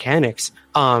Popular Mechanics,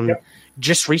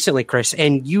 just recently, Chris,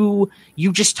 and you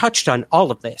just touched on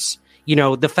all of this. You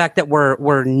know, the fact that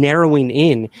we're narrowing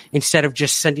in instead of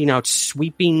just sending out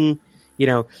sweeping,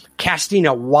 casting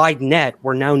a wide net,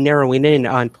 we're now narrowing in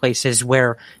on places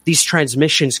where these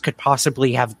transmissions could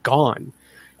possibly have gone.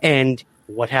 And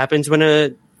what happens when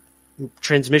a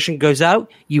transmission goes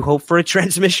out? You hope for a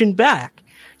transmission back.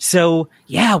 So,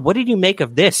 yeah, what did you make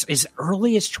of this as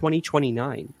early as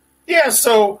 2029? Yeah,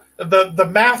 so the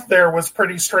math there was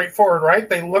pretty straightforward, right?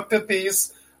 They looked at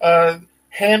these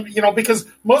because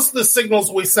most of the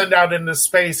signals we send out into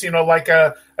space, like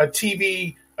a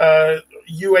TV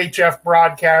UHF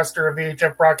broadcast or a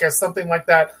VHF broadcast, something like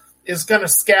that, is going to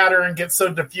scatter and get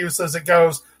so diffuse as it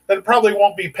goes that it probably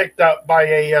won't be picked up by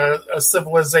a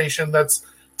civilization that's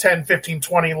 10, 15,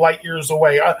 20 light years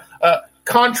away.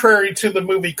 Contrary to the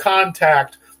movie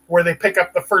Contact, where they pick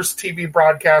up the first TV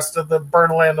broadcast of the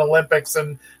Burnland Olympics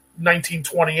in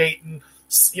 1928 and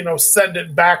send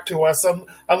it back to us,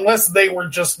 unless they were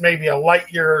just maybe a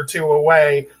light year or two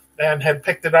away and had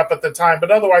picked it up at the time.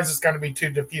 But otherwise, it's going to be too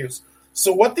diffuse.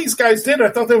 So what these guys did, I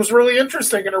thought that was really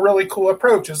interesting and a really cool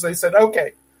approach, is they said,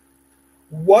 okay,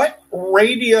 what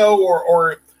radio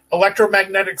or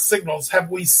electromagnetic signals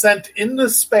have we sent into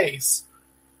space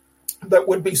that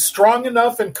would be strong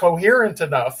enough and coherent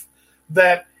enough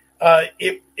that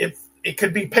it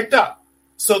could be picked up?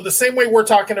 So the same way we're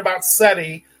talking about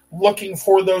SETI looking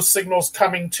for those signals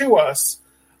coming to us,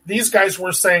 these guys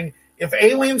were saying, if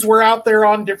aliens were out there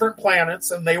on different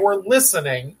planets and they were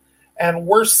listening, and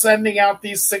we're sending out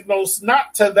these signals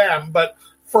not to them, but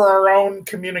for our own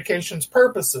communications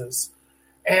purposes,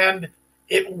 and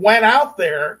it went out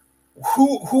there,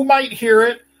 who might hear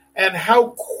it, and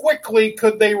how quickly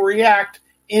could they react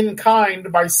in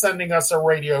kind by sending us a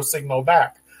radio signal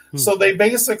back? So they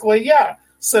basically,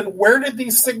 said, where did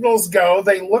these signals go?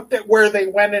 They looked at where they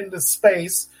went into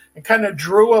space and kind of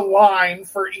drew a line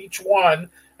for each one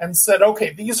and said,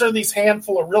 okay, these are these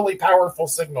handful of really powerful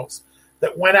signals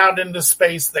that went out into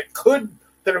space that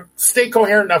stay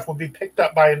coherent enough would be picked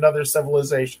up by another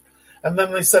civilization. And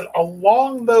then they said,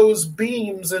 along those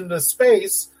beams into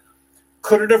space,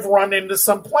 could it have run into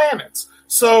some planets?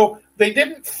 So they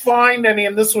didn't find any,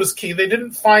 and this was key, they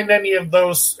didn't find any of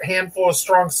those handful of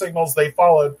strong signals they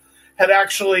followed had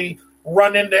actually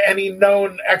run into any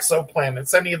known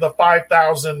exoplanets, any of the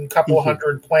 5,000, couple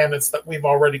hundred planets that we've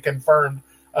already confirmed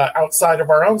outside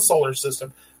of our own solar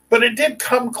system. But it did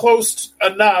come close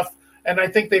enough, and I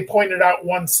think they pointed out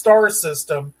one star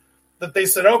system that they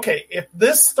said, okay, if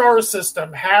this star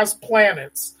system has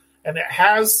planets and it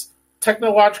has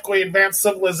technologically advanced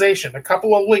civilization, a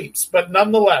couple of leaps, but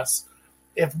nonetheless,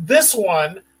 if this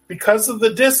one, because of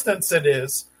the distance it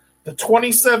is, the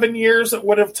 27 years it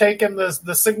would have taken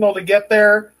the signal to get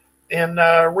there in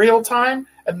real time,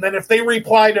 and then if they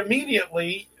replied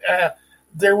immediately,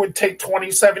 there would take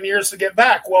 27 years to get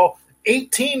back. Well,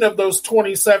 18 of those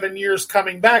 27 years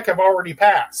coming back have already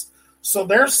passed. So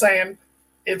they're saying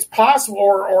it's possible,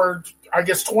 or I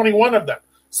guess 21 of them.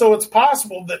 So it's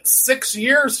possible that 6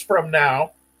 years from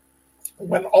now,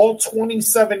 when all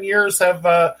 27 years have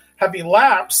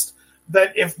elapsed,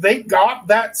 that if they got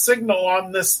that signal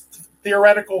on this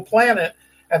theoretical planet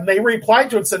and they replied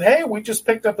to it and said, hey, we just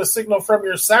picked up a signal from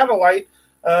your satellite,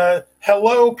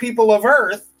 hello, people of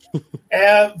Earth,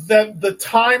 and that the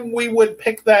time we would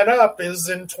pick that up is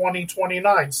in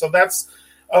 2029. So that's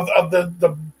of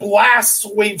the blasts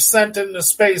we've sent into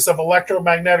space of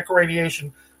electromagnetic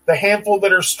radiation, the handful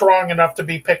that are strong enough to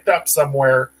be picked up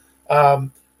somewhere.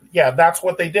 That's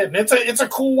what they did. And it's a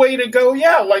cool way to go.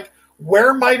 Yeah, like,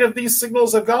 where might have these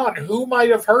signals have gone? Who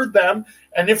might have heard them?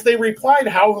 And if they replied,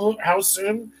 how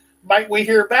soon might we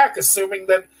hear back? Assuming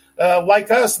that, like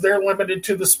us, they're limited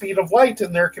to the speed of light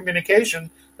in their communication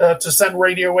to send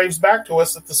radio waves back to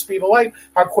us at the speed of light.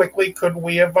 How quickly could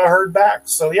we have heard back?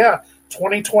 So,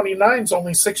 2029 is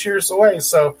only 6 years away.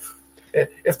 So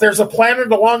if there's a planet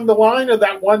along the line of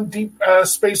that one deep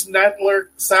space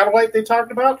network satellite they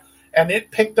talked about, and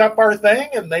it picked up our thing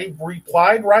and they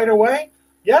replied right away,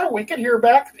 we could hear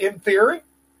back in theory.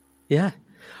 Yeah.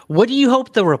 What do you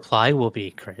hope the reply will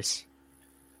be, Chris?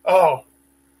 Oh,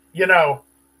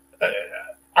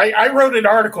 I wrote an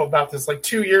article about this like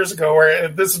 2 years ago, where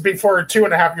this is before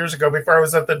 2.5 years ago, before I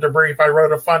was at the debrief. I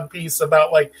wrote a fun piece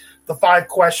about like the 5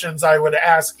 questions I would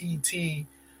ask ET.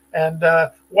 And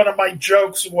one of my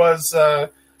jokes was,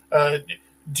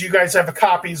 do you guys have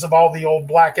copies of all the old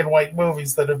black and white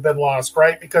movies that have been lost,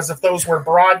 right? Because if those were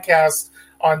broadcast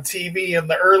on TV in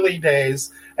the early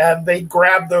days and they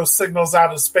grabbed those signals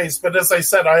out of space. But as I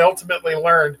said, I ultimately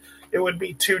learned it would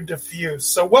be too diffuse.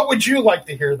 So what would you like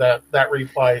to hear that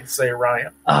reply say,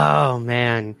 Ryan? Oh,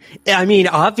 man. I mean,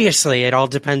 obviously, it all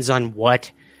depends on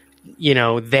what,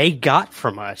 they got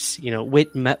from us.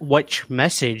 Which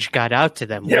message got out to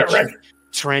them. Yeah, which right.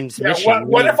 Transmission. Yeah,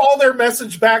 what if all their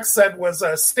message back said was,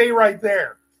 stay right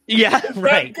there? Yeah, Is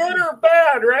right. that good or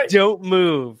bad, right? Don't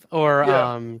move.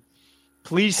 Or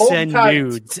please Hold send tight.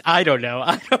 nudes. I don't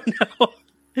know.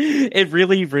 It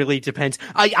really, really depends.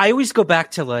 I always go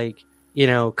back to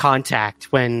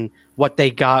Contact, when what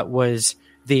they got was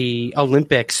the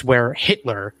Olympics where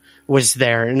Hitler was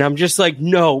there. And I'm just like,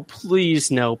 no, please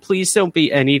don't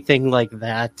be anything like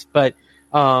that. But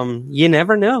you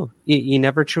never know. You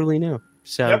never truly know.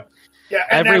 So yep. Yeah,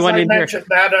 and everyone as I in mentioned,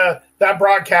 that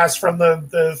broadcast from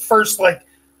the first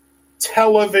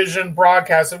television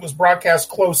broadcast, it was broadcast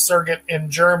closed circuit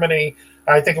in Germany.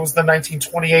 I think it was the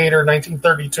 1928 or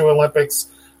 1932 Olympics,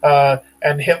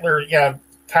 and Hitler,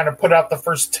 kind of put out the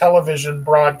first television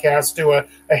broadcast to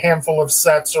a handful of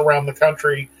sets around the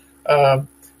country,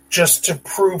 just to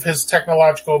prove his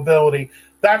technological ability.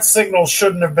 That signal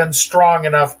shouldn't have been strong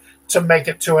enough to make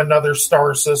it to another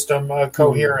star system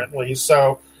coherently.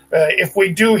 So if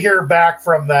we do hear back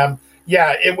from them,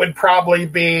 it would probably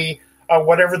be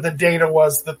whatever the data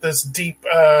was that this deep,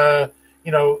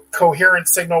 coherent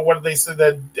signal. What did they say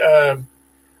that?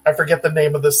 I forget the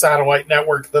name of the satellite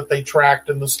network that they tracked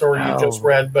in the story you just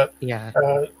read, but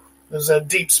there's a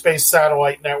deep space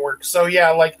satellite network. So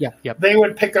they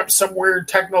would pick up some weird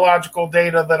technological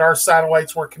data that our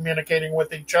satellites were communicating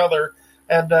with each other,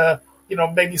 and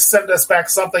maybe send us back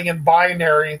something in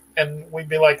binary, and we'd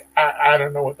be like, I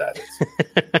don't know what that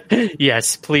is.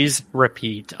 Yes, please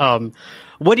repeat.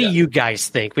 What do you guys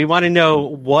think? We want to know,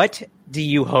 what do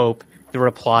you hope the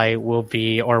reply will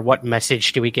be, or what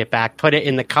message do we get back? Put it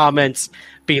in the comments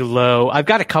below. I've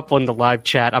got a couple in the live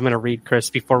chat I'm going to read, Chris,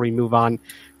 before we move on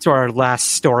to our last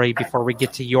story, before we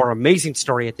get to your amazing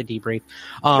story at the debrief.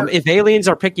 If aliens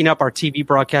are picking up our TV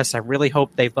broadcasts, I really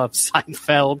hope they love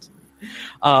Seinfeld.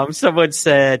 Someone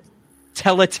said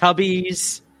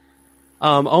Teletubbies.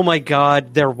 Oh my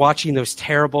God, they're watching those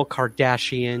terrible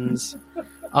Kardashians.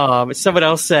 Someone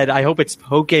else said, I hope it's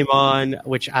Pokemon,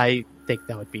 which I think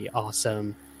that would be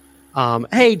awesome.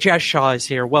 Hey, Jazz Shaw is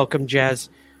here. Welcome, Jazz.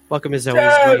 Welcome as always,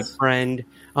 my friend.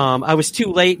 I was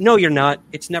too late. No, you're not.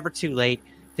 It's never too late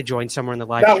to join somewhere in the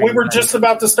live stream. We were just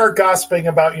about to start gossiping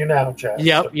about you now, Jazz.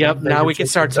 Yep. Now we can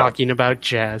start talking about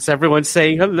Jazz. Everyone's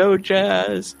saying, hello,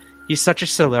 Jazz. He's such a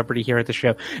celebrity here at the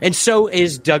show. And so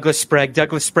is Douglas Sprague.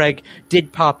 Douglas Sprague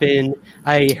did pop in.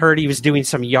 I heard he was doing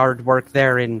some yard work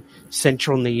there in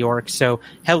central New York. So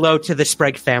hello to the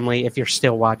Sprague family if you're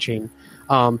still watching.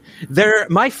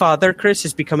 My father, Chris,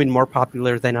 is becoming more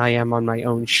popular than I am on my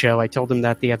own show. I told him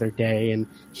that the other day, and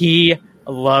he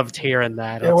loved hearing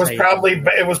that. It was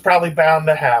probably bound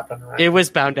to happen, right? It was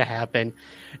bound to happen.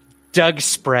 Doug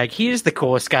Sprague, he is the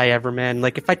coolest guy ever, man.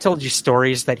 Like, if I told you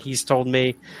stories that he's told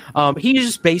me,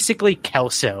 he's basically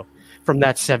Kelso from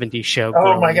that 70s show.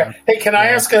 Oh, my God. Hey, can I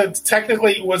ask,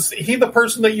 technically, was he the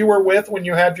person that you were with when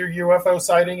you had your UFO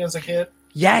sighting as a kid?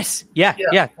 Yes. Yeah.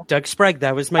 Doug Sprague,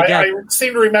 that was my dad. I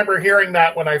seem to remember hearing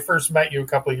that when I first met you a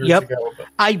couple of years ago. But.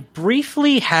 I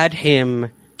briefly had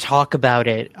him talk about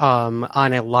it on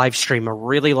a live stream a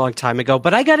really long time ago,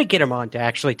 but I got to get him on to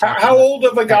actually talk. How old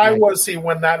of a guy was he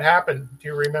when that happened? Do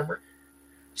you remember?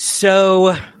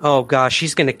 So, oh gosh,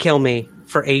 he's going to kill me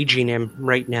for aging him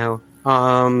right now.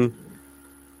 God,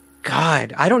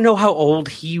 I don't know how old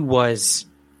he was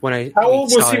when I. How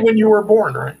old was he when you were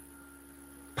born? Right.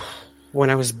 When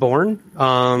I was born?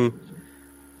 Oh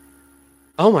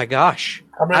my gosh.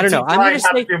 I don't know. I'm going to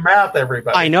say do math,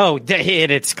 everybody. I know.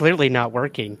 It's clearly not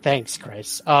working. Thanks,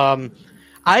 Chris. I'm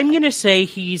going to say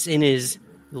he's in his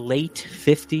late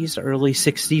 50s, early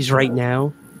 60s right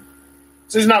now.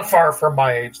 So he's not far from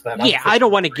my age then. Yeah, I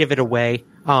don't want to give it away.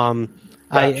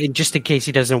 Just in case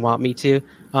he doesn't want me to.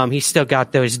 He's still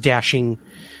got those dashing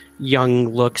young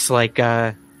looks like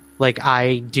I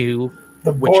do.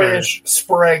 The boyish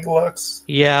Sprague looks.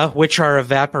 Yeah, which are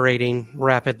evaporating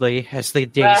rapidly as the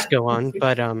days go on.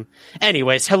 But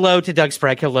anyways, hello to Doug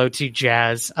Sprague. Hello to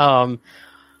Jazz.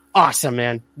 Awesome,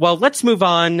 man. Well, let's move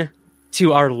on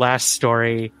to our last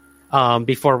story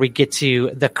before we get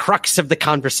to the crux of the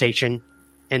conversation,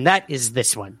 and that is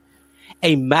this one.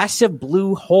 A massive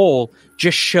blue hole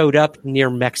just showed up near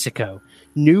Mexico.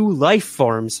 New life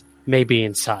forms may be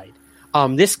inside.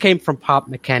 This came from Pop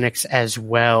Mechanics as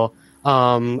well.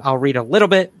 I'll read a little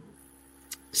bit.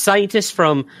 Scientists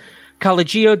from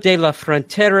Colegio de la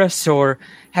Frontera Sur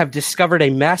have discovered a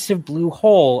massive blue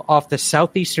hole off the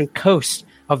southeastern coast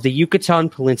of the Yucatan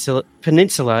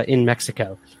Peninsula in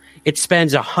Mexico. It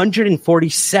spans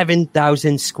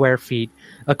 147,000 square feet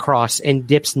across and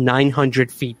dips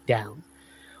 900 feet down.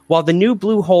 While the new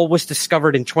blue hole was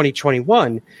discovered in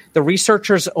 2021, the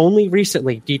researchers only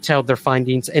recently detailed their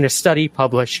findings in a study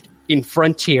published in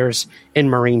Frontiers in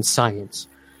Marine Science.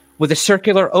 With a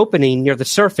circular opening near the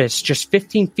surface just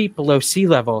 15 feet below sea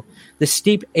level, the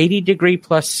steep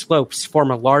 80-degree-plus slopes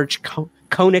form a large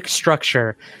conic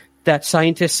structure that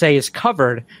scientists say is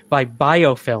covered by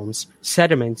biofilms,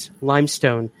 sediment,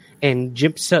 limestone, and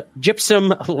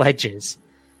gypsum ledges.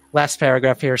 Last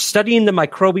paragraph here. Studying the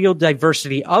microbial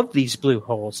diversity of these blue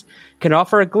holes can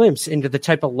offer a glimpse into the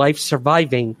type of life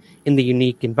surviving in the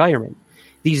unique environment.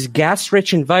 These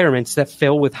gas-rich environments that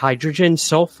fill with hydrogen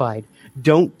sulfide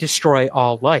don't destroy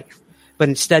all life, but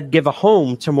instead give a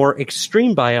home to more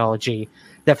extreme biology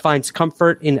that finds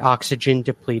comfort in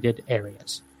oxygen-depleted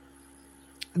areas.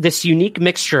 This unique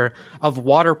mixture of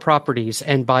water properties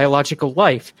and biological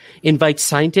life invites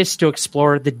scientists to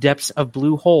explore the depths of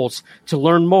blue holes to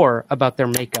learn more about their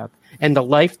makeup and the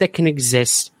life that can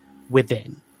exist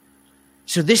within.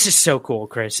 So this is so cool,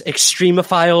 Chris.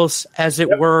 Extremophiles, as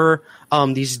it were,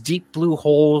 these deep blue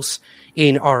holes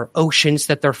in our oceans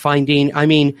that they're finding. I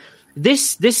mean,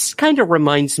 this kind of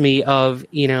reminds me of,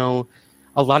 a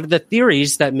lot of the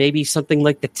theories that maybe something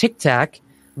like the Tic Tac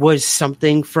was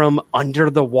something from under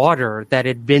the water that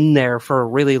had been there for a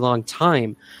really long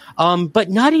time. But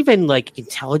not even like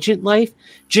intelligent life,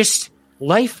 just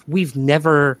life we've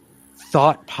never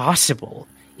thought possible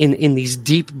in these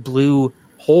deep blue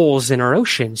holes in our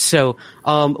oceans. So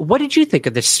what did you think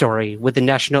of this story with the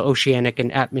National Oceanic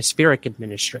and Atmospheric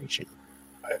Administration?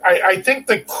 I think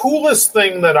the coolest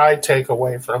thing that I take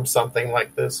away from something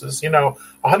like this is,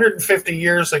 150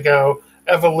 years ago,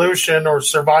 evolution or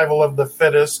survival of the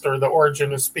fittest or the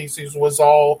origin of species was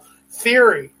all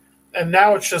theory. And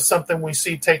now it's just something we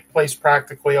see take place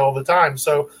practically all the time.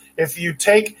 So if you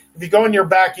go in your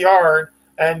backyard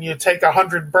and you take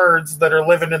 100 birds that are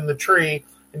living in the tree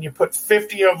and you put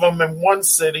 50 of them in one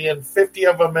city and 50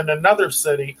 of them in another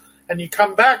city, and you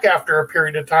come back after a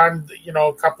period of time,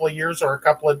 a couple of years or a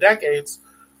couple of decades,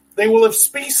 they will have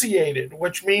speciated,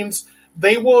 which means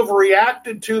they will have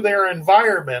reacted to their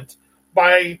environment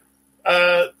by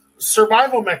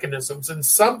survival mechanisms. And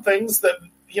some things that,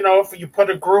 if you put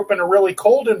a group in a really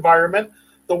cold environment,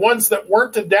 the ones that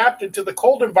weren't adapted to the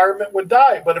cold environment would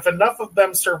die. But if enough of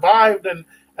them survived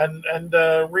and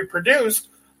reproduced,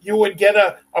 you would get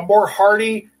a more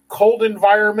hardy cold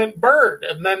environment bird.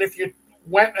 And then if you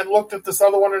went and looked at this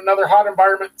other one in another hot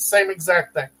environment, same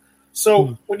exact thing.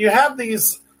 So when you have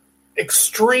these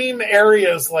extreme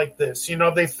areas like this,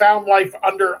 they found life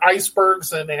under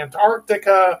icebergs in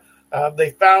Antarctica.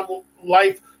 They found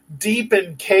life deep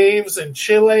in caves in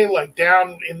Chile, like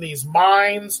down in these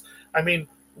mines. I mean,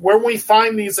 when we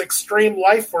find these extreme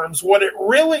life forms, what it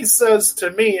really says to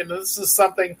me, and this is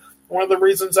one of the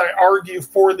reasons I argue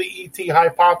for the ET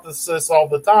hypothesis all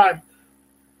the time,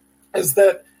 is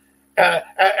that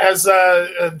as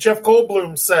Jeff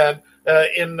Goldblum said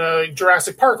in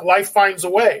Jurassic Park, life finds a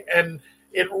way. And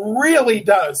it really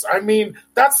does. I mean,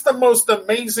 that's the most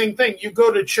amazing thing. You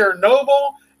go to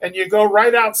Chernobyl and you go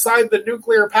right outside the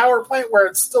nuclear power plant where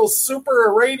it's still super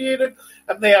irradiated,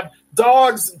 and they have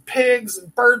dogs and pigs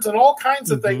and birds and all kinds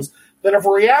of things that have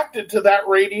reacted to that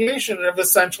radiation and have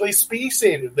essentially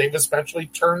speciated. They've essentially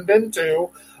turned into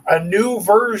a new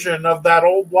version of that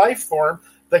old life form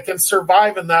that can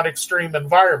survive in that extreme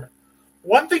environment.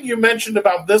 One thing you mentioned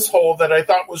about this hole that I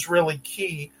thought was really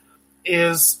key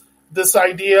is this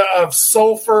idea of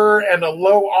sulfur and a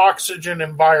low oxygen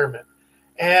environment.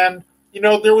 And,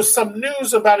 there was some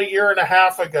news about a year and a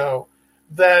half ago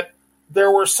that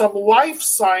there were some life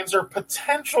signs or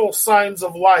potential signs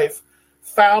of life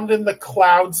found in the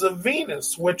clouds of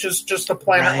Venus, which is just a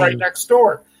planet right next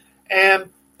door. And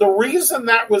the reason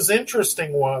that was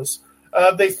interesting was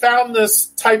they found this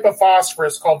type of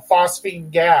phosphorus called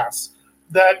phosphine gas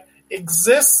that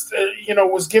exists,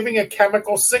 was giving a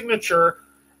chemical signature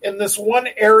in this one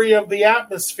area of the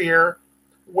atmosphere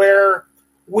where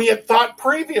we had thought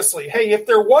previously, hey, if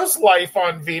there was life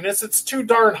on Venus, it's too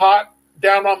darn hot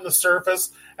down on the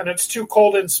surface, and it's too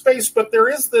cold in space. But there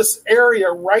is this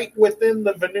area right within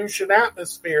the Venusian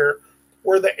atmosphere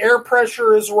where the air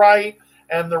pressure is right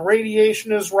and the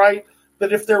radiation is right,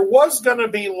 that if there was going to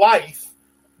be life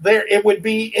there, it would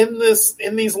be in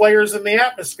these layers in the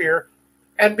atmosphere.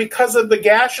 And because of the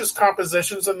gaseous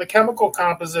compositions and the chemical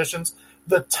compositions,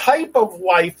 the type of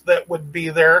life that would be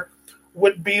there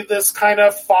would be this kind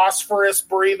of phosphorus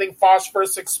breathing,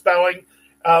 phosphorus expelling,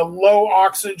 low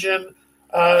oxygen,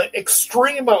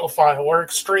 extremophile or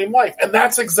extreme life. And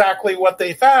that's exactly what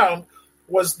they found,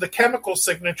 was the chemical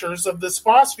signatures of this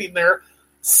phosphine there,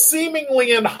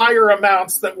 seemingly in higher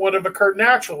amounts that would have occurred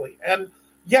naturally. And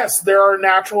yes, there are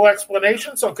natural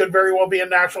explanations, so it could very well be a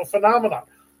natural phenomenon.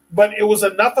 But it was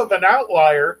enough of an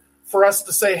outlier for us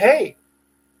to say, hey,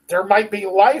 there might be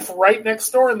life right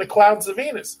next door in the clouds of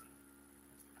Venus.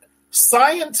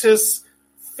 Scientists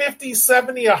 50,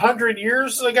 70, 100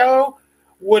 years ago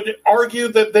would argue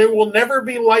that there will never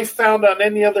be life found on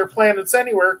any other planets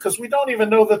anywhere because we don't even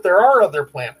know that there are other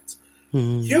planets.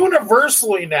 Mm-hmm.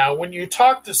 Universally now, when you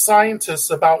talk to scientists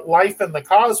about life in the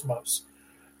cosmos,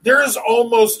 there is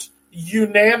almost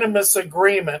unanimous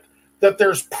agreement that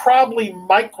there's probably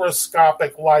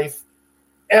microscopic life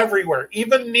everywhere.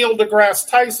 Even Neil deGrasse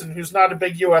Tyson, who's not a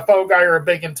big UFO guy or a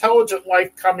big intelligent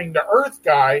life coming to Earth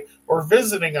guy or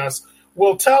visiting us,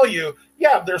 will tell you,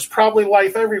 yeah, there's probably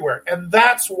life everywhere. And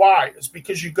that's why, is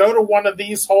because you go to one of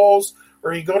these holes,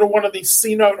 or you go to one of these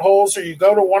C-note holes, or you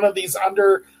go to one of these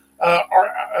under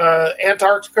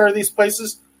Antarctica or these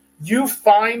places, you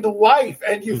find life,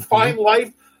 and you find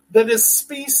life that is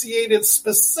speciated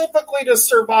specifically to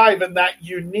survive in that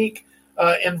unique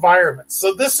environment.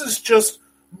 So this is just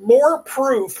more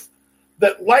proof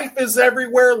that life is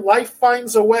everywhere, life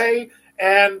finds a way,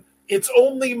 and it's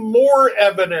only more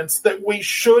evidence that we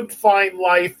should find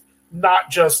life not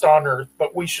just on Earth,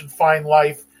 but we should find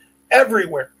life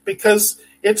everywhere. Because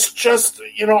it's just,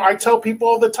 I tell people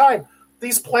all the time,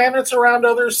 these planets around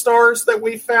other stars that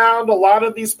we found, a lot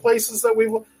of these places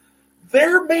that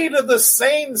they're made of the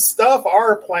same stuff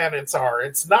our planets are.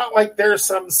 It's not like there's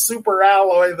some super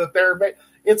alloy that they're made.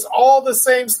 It's all the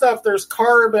same stuff. There's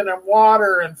carbon and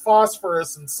water and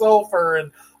phosphorus and sulfur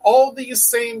and all these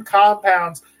same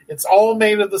compounds. It's all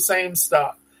made of the same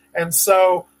stuff. And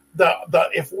so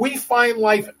if we find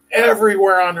life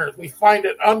everywhere on Earth, we find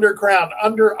it underground,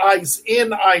 under ice,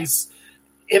 in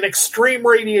extreme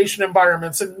radiation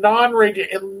environments, in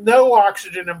in no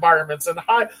oxygen environments, and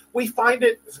high, we find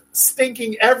it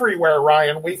stinking everywhere,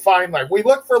 Ryan. We find life. We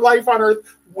look for life on Earth,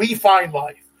 we find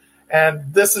life.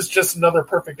 And this is just another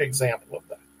perfect example of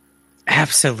that.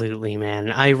 Absolutely,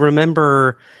 man. I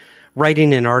remember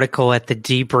writing an article at the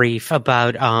Debrief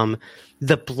about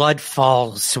the blood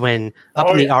falls when up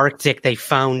in the Arctic they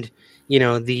found,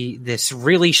 this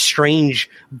really strange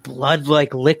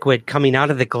blood-like liquid coming out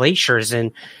of the glaciers,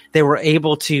 and they were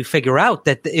able to figure out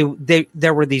that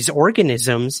there were these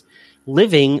organisms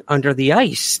living under the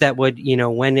ice that would,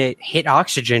 when it hit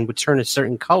oxygen, would turn a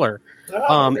certain color.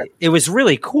 It was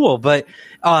really cool, but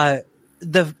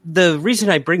the reason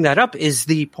I bring that up is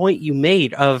the point you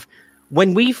made of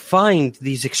when we find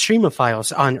these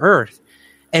extremophiles on Earth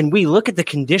and we look at the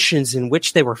conditions in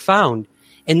which they were found,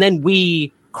 and then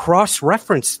we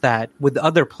cross-reference that with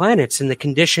other planets and the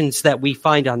conditions that we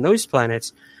find on those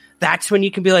planets, that's when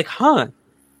you can be like,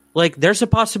 there's a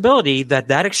possibility that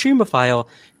extremophile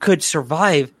could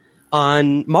survive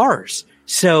on Mars.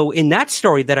 So in that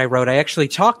story that I wrote, I actually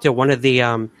talked to one of the,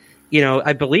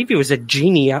 I believe he was a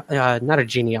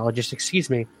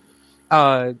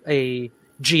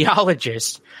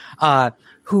geologist,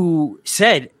 who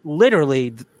said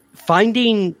literally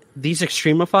finding these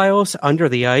extremophiles under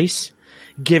the ice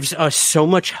gives us so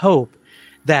much hope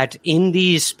that in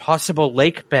these possible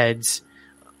lake beds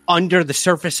under the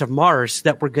surface of Mars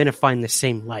that we're going to find the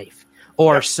same life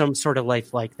or some sort of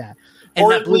life like that. And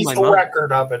or at least a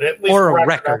record of it. At least or a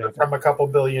record of it from a couple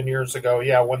billion years ago.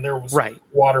 Yeah, when there was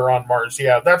water on Mars.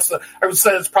 Yeah, I would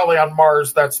say it's probably on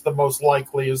Mars. That's the most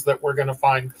likely, is that we're going to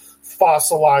find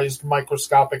fossilized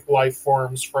microscopic life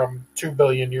forms from 2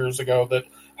 billion years ago that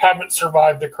haven't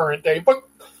survived the current day. But,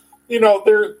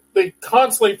 they're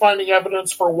constantly finding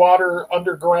evidence for water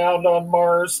underground on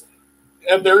Mars.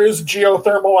 And there is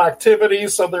geothermal activity,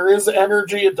 so there is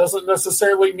energy. It doesn't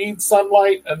necessarily need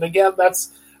sunlight. And again,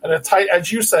 that's... And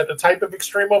as you said, a type of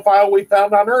extremophile we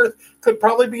found on Earth could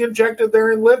probably be injected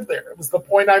there and live there. It was the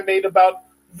point I made about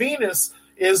Venus,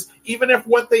 is even if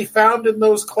what they found in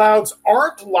those clouds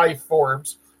aren't life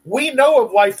forms, we know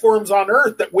of life forms on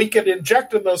Earth that we could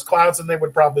inject in those clouds and they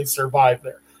would probably survive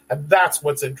there. And that's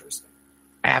what's interesting.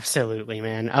 Absolutely,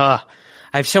 man.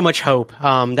 I have so much hope.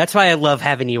 That's why I love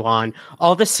having you on.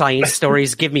 All the science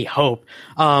stories give me hope,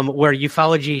 where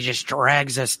ufology just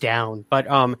drags us down. But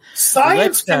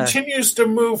science continues to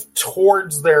move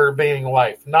towards there being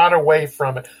life, not away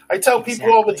from it. I tell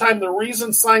people all the time, the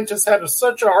reason scientists had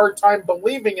such a hard time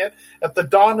believing it at the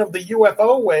dawn of the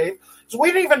UFO wave is we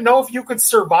didn't even know if you could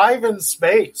survive in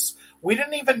space. We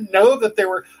didn't even know that there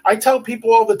were. I tell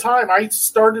people all the time, I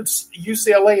started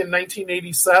UCLA in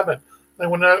 1987. And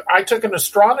when I took an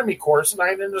astronomy course, and I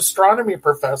had an astronomy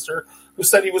professor who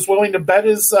said he was willing to bet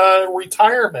his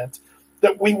retirement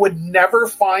that we would never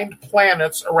find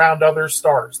planets around other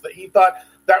stars, that he thought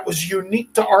that was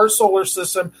unique to our solar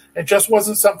system and just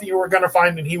wasn't something you were going to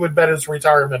find, and he would bet his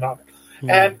retirement on it.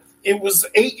 And it was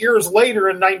 8 years later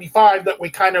in 95 that we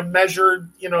kind of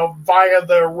measured, via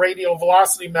the radial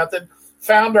velocity method,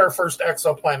 found our first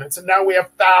exoplanets. And now we have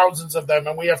thousands of them,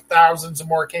 and we have thousands of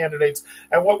more candidates.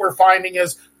 And what we're finding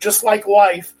is, just like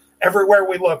life, everywhere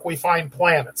we look, we find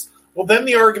planets. Well, then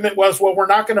the argument was, well, we're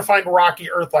not going to find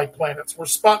rocky Earth-like planets. We're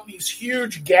spotting these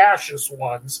huge gaseous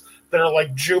ones that are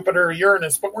like Jupiter,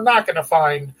 Uranus, but we're not going to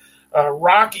find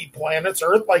rocky planets,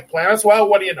 Earth-like planets. Well,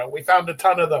 what do you know? We found a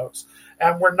ton of those.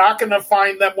 And we're not going to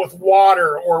find them with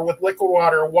water or with liquid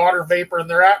water or water vapor in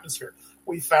their atmosphere.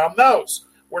 We found those.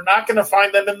 We're not going to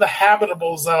find them in the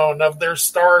habitable zone of their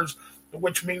stars,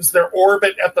 which means their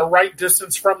orbit at the right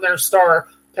distance from their star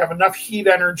to have enough heat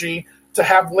energy to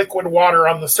have liquid water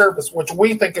on the surface, which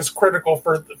we think is critical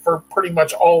for pretty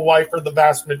much all life, or the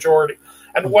vast majority.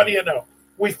 And what do you know?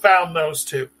 We found those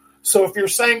too. So if you're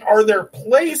saying, are there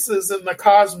places in the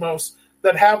cosmos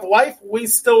that have life? We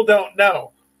still don't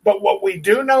know. But what we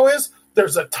do know is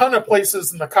there's a ton of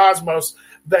places in the cosmos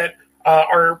that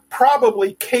are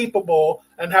probably capable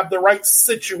and have the right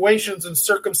situations and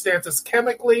circumstances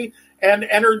chemically and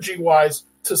energy-wise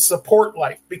to support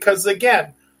life. Because,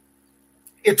 again,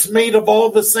 it's made of all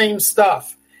the same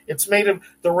stuff. It's made of,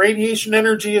 the radiation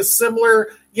energy is similar.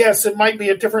 Yes, it might be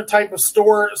a different type of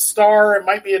star. It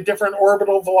might be a different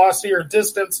orbital velocity or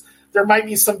distance. There might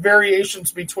be some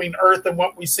variations between Earth and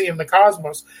what we see in the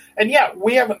cosmos. And yeah,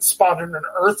 we haven't spotted an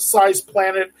Earth-sized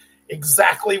planet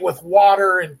exactly with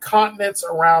water and continents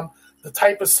around the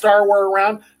type of star we're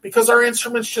around, because our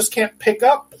instruments just can't pick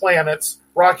up planets,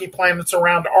 rocky planets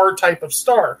around our type of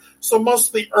star. So most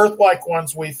of the Earth-like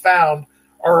ones we found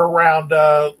are around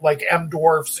like M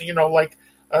dwarfs, like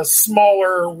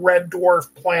smaller red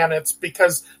dwarf planets,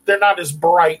 because they're not as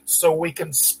bright, so we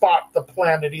can spot the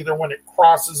planet either when it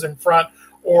crosses in front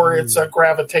or it's a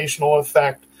gravitational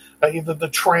effect, either the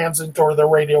transit or the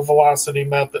radial velocity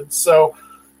method. So,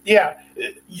 yeah,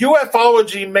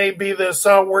 ufology may be this,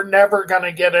 we're never going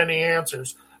to get any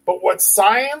answers. But what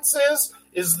science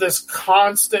is this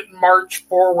constant march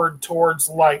forward towards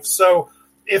life. So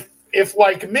if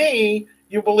like me,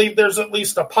 you believe there's at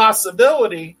least a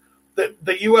possibility that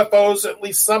the UFOs, at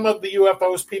least some of the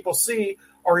UFOs people see,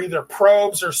 are either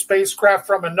probes or spacecraft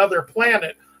from another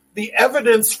planet, the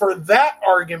evidence for that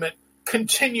argument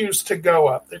continues to go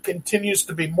up. There continues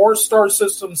to be more star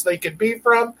systems they could be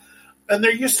from. And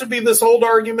there used to be this old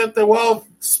argument that, well,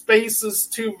 space is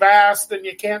too vast and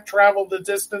you can't travel the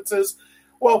distances.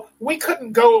 Well, we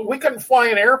couldn't fly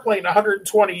an airplane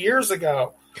 120 years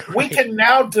ago. Right. We can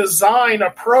now design a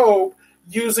probe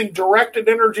using directed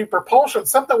energy propulsion,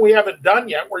 something we haven't done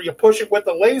yet, where you push it with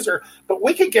a laser, but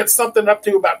we could get something up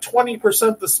to about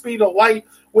 20% the speed of light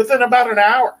within about an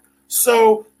hour.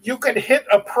 So you could hit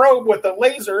a probe with a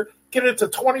laser, get it to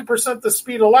 20% the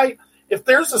speed of light. If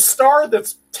there's a star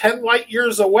that's 10 light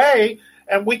years away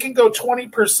and we can go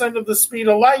 20% of the speed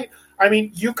of light, I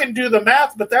mean, you can do the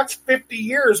math, but that's 50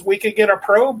 years we could get a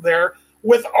probe there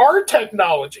with our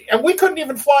technology. And we couldn't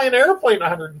even fly an airplane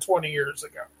 120 years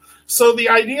ago. So the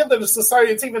idea that a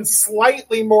society that's even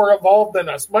slightly more evolved than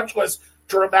us, much less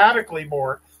dramatically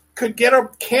more, can't get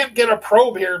a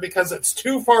probe here because it's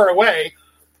too far away,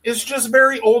 is just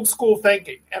very old school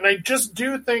thinking. And I just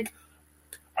do think,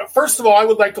 first of all, I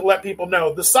would like to let people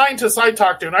know, the scientists I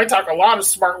talk to, and I talk a lot of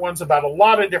smart ones about a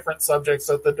lot of different subjects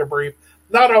at the debrief,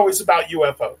 not always about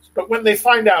UFOs. But when they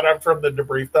find out I'm from the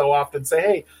debrief, they'll often say,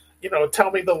 hey,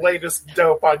 tell me the latest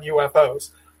dope on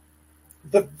UFOs.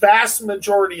 The vast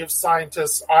majority of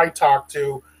scientists I talk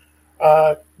to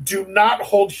do not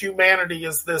hold humanity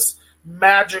as this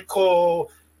magical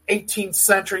 18th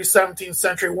century, 17th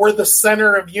century, we're the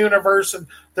center of universe and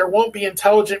there won't be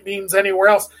intelligent beings anywhere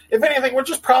else. If anything, we're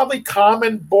just probably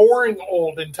common, boring,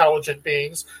 old intelligent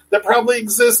beings that probably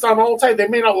exist on all time. They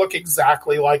may not look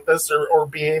exactly like this or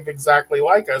behave exactly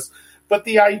like us, but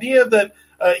the idea that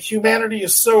humanity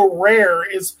is so rare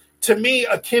is to me,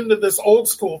 akin to this old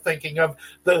school thinking of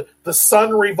the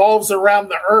sun revolves around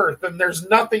the earth and there's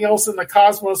nothing else in the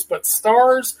cosmos but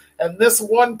stars and this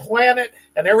one planet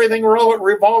and everything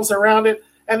revolves around it.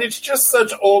 And it's just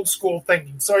such old school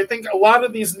thinking. So I think a lot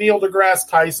of these Neil deGrasse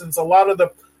Tysons, a lot of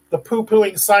the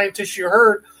poo-pooing scientists you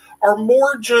heard are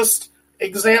more just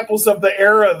examples of the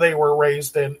era they were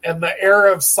raised in and the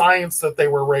era of science that they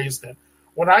were raised in.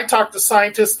 When I talk to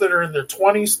scientists that are in their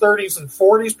 20s, 30s, and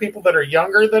 40s, people that are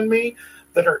younger than me,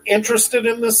 that are interested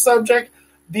in this subject,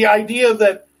 the idea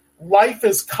that life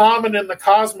is common in the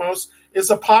cosmos is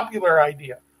a popular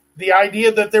idea. The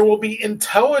idea that there will be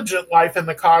intelligent life in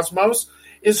the cosmos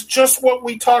is just what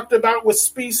we talked about with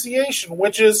speciation,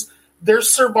 which is there's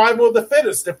survival of the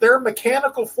fittest. If there are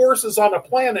mechanical forces on a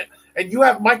planet and you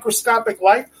have microscopic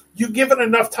life, you give it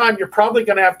enough time, you're probably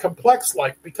going to have complex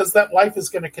life because that life is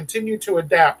going to continue to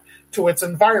adapt to its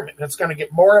environment. And it's going to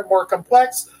get more and more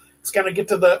complex. It's going to get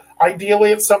to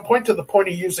ideally at some point, to the point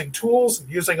of using tools and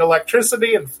using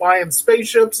electricity and flying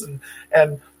spaceships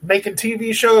and making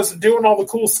TV shows and doing all the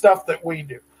cool stuff that we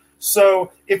do.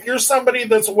 So if you're somebody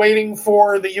that's waiting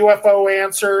for the UFO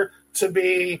answer to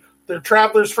be they're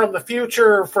travelers from the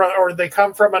future or they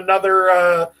come from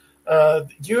another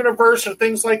universe or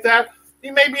things like that,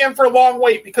 you may be in for a long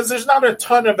wait because there's not a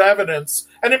ton of evidence,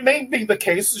 and it may be the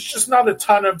case, it's just not a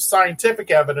ton of scientific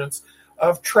evidence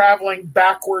of traveling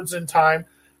backwards in time.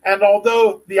 And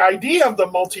although the idea of the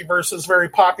multiverse is very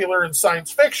popular in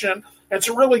science fiction, it's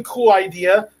a really cool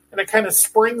idea, and it kind of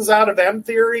springs out of M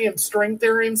theory and string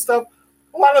theory and stuff,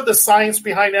 a lot of the science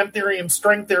behind M theory and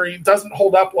string theory doesn't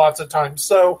hold up lots of times.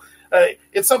 So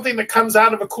it's something that comes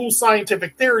out of a cool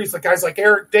scientific theories that guys like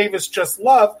Eric Davis just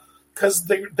love, because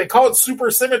they call it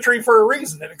supersymmetry for a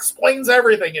reason. It explains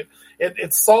everything.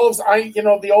 It solves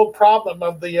the old problem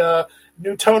of the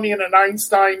Newtonian and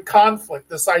Einstein conflict.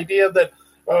 This idea that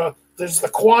there's the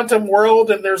quantum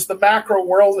world and there's the macro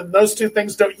world, and those two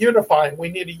things don't unify. We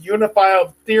need a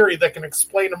unified theory that can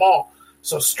explain them all.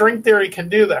 So string theory can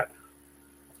do that.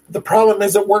 The problem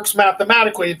is it works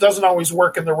mathematically. It doesn't always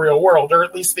work in the real world, or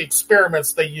at least the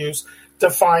experiments they use to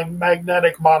find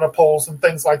magnetic monopoles and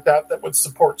things like that would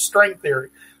support string theory.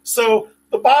 So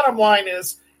the bottom line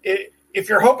is, if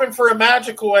you're hoping for a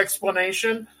magical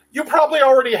explanation, you probably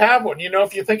already have one.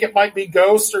 If you think it might be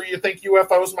ghosts or you think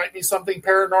UFOs might be something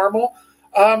paranormal,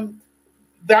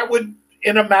 that would,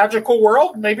 in a magical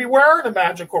world, maybe we're in a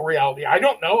magical reality. I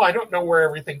don't know. I don't know where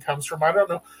everything comes from. I don't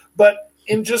know. But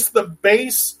in just the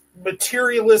base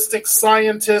materialistic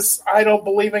scientists, I don't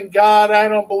believe in God, I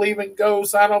don't believe in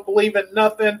ghosts, I don't believe in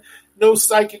nothing, no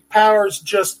psychic powers,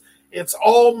 just it's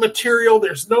all material,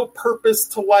 there's no purpose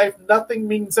to life, nothing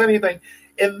means anything.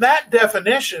 In that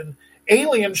definition,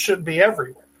 aliens should be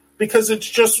everywhere, because it's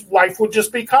just, life would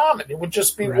just be common. It would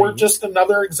just be, right. We're just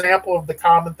another example of the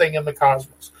common thing in the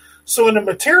cosmos. So in a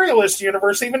materialist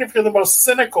universe, even if you're the most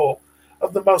cynical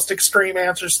of the most extreme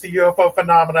answers to UFO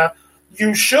phenomena,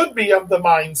 you should be of the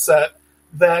mindset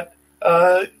that,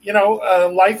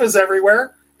 life is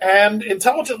everywhere and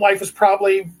intelligent life is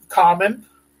probably common,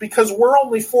 because we're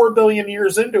only 4 billion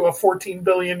years into a 14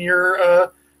 billion year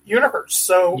universe.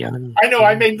 So yeah. I know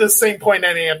I made the same point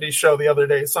on Andy's show the other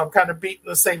day, so I'm kind of beating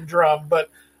the same drum. But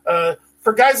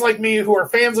for guys like me who are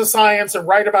fans of science and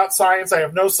write about science, I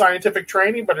have no scientific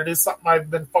training, but it is something I've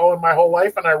been following my whole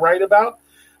life and I write about.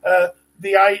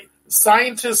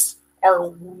 Scientists are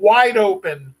wide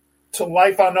open to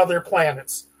life on other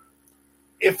planets.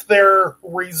 If they're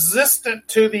resistant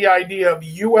to the idea of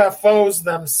UFOs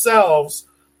themselves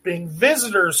being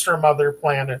visitors from other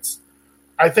planets,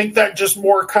 I think that just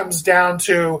more comes down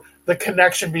to the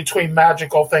connection between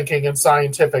magical thinking and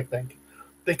scientific thinking.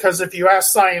 Because if you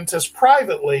ask scientists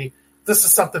privately, this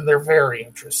is something they're very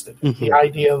interested in. Mm-hmm. The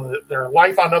idea that there are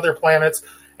life on other planets,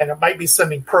 and it might be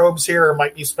sending probes here, or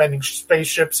might be sending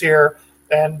spaceships here.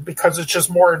 And because it's just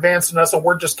more advanced than us, and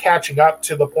we're just catching up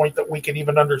to the point that we can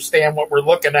even understand what we're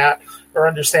looking at or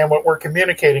understand what we're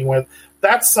communicating with,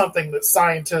 that's something that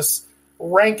scientists,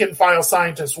 rank and file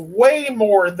scientists, way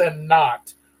more than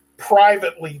not,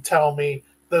 privately tell me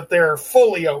that they're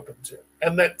fully open to,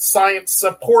 and that science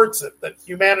supports it, that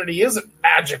humanity isn't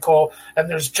magical and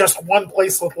there's just one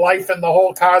place with life in the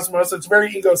whole cosmos. It's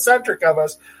very egocentric of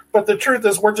us, but the truth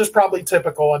is we're just probably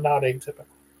typical and not atypical.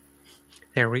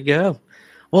 There we go.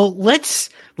 Well, let's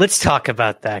talk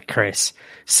about that, Chris.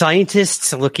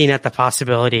 Scientists looking at the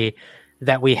possibility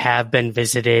that we have been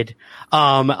visited.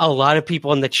 A lot of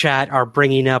people in the chat are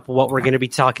bringing up what we're going to be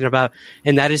talking about,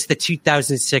 and that is the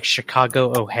 2006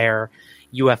 Chicago O'Hare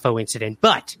UFO incident.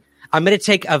 But I'm going to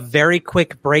take a very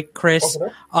quick break, Chris.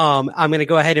 Okay. I'm going to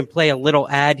go ahead and play a little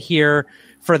ad here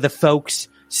for the folks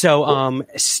So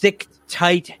stick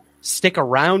tight, stick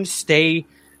around, stay,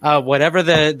 whatever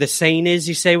the saying is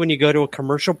you say when you go to a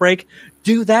commercial break,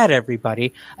 do that,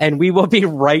 everybody. And we will be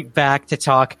right back to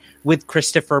talk with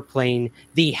Christopher Plain,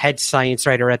 the head science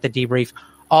writer at The Debrief,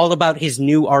 all about his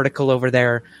new article over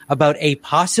there about a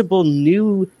possible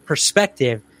new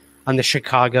perspective on the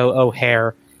Chicago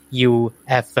O'Hare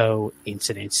UFO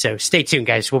incident. So stay tuned,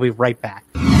 guys. We'll be right back.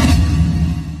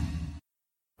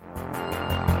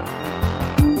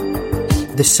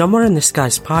 The Somewhere in the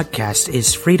Skies podcast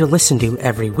is free to listen to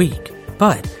every week.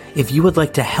 But if you would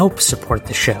like to help support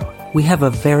the show, we have a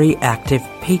very active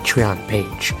Patreon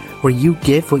page where you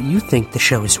give what you think the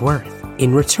show is worth.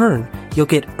 In return, you'll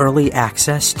get early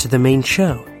access to the main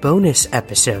show, bonus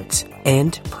episodes,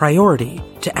 and priority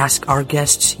to ask our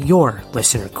guests your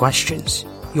listener questions.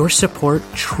 Your support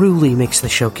truly makes the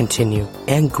show continue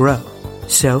and grow.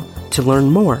 So, to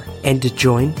learn more and to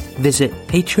join, visit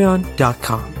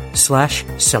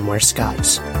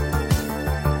patreon.com/somewhereskies.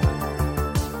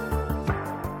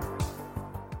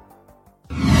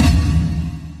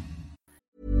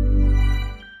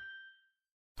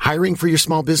 Hiring for your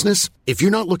small business? If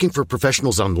you're not looking for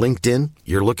professionals on LinkedIn,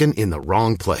 you're looking in the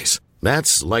wrong place.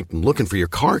 That's like looking for your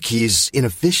car keys in a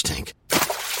fish tank.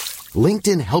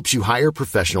 LinkedIn helps you hire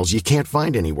professionals you can't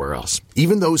find anywhere else,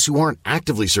 even those who aren't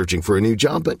actively searching for a new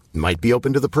job but might be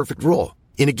open to the perfect role.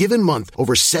 In a given month,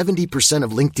 over 70%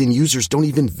 of LinkedIn users don't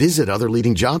even visit other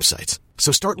leading job sites.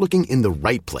 So start looking in the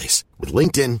right place. With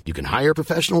LinkedIn, you can hire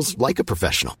professionals like a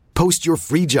professional. Post your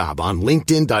free job on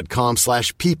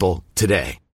linkedin.com/people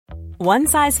today. One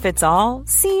size fits all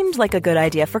seemed like a good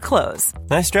idea for clothes.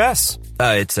 Nice dress.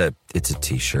 It's a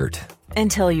t-shirt.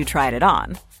 Until you tried it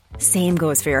on. Same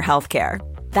goes for your healthcare.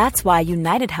 That's why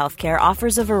United Healthcare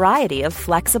offers a variety of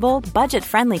flexible,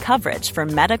 budget-friendly coverage for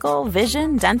medical,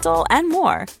 vision, dental, and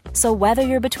more. So whether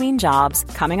you're between jobs,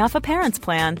 coming off a parent's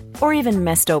plan, or even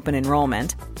missed open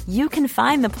enrollment, you can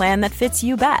find the plan that fits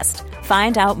you best.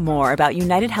 Find out more about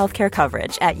United Healthcare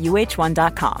coverage at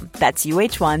uh1.com. That's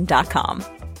uh1.com.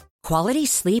 Quality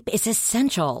sleep is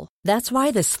essential. That's why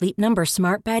the Sleep Number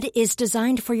Smart Bed is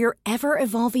designed for your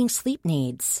ever-evolving sleep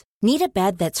needs. Need a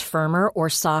bed that's firmer or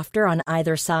softer on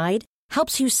either side?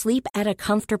 Helps you sleep at a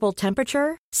comfortable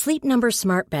temperature? Sleep Number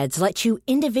Smart Beds let you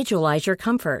individualize your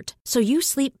comfort, so you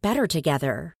sleep better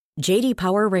together. J.D.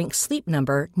 Power ranks Sleep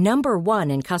Number number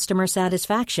 1 in customer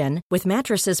satisfaction with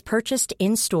mattresses purchased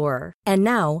in-store. And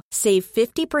now, save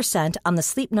 50% on the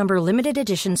Sleep Number Limited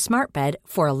Edition Smart Bed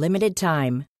for a limited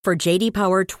time. For J.D.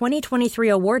 Power 2023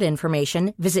 award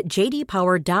information, visit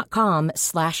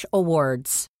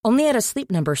jdpower.com/awards. Only at a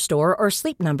Sleep Number store or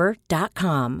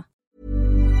sleepnumber.com.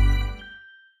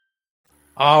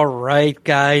 All right,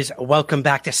 guys, welcome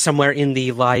back to Somewhere in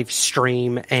the Live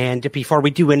Stream. And before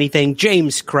we do anything,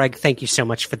 James Craig, thank you so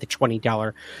much for the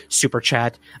 $20 super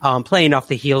chat. Playing off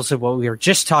the heels of what we were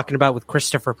just talking about with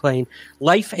Christopher Plain,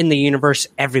 life in the universe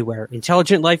everywhere.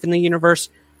 Intelligent life in the universe,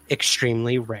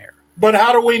 extremely rare. But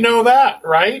how do we know that,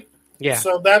 right? Yeah.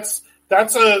 So that's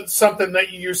something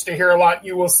that you used to hear a lot.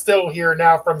 You will still hear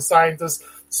now from scientists,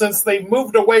 since they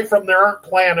moved away from there aren't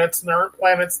planets, and there aren't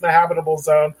planets in the habitable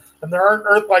zone, and there aren't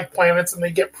Earth-like planets, and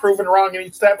they get proven wrong in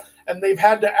each step, and they've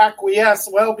had to acquiesce,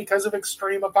 well, because of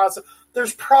extreme opposite.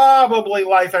 There's probably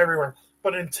life everywhere,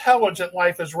 but intelligent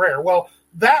life is rare. Well,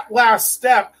 that last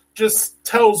step just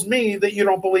tells me that you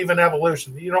don't believe in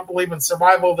evolution. You don't believe in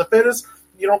survival of the fittest.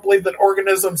 You don't believe that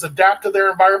organisms adapt to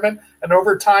their environment and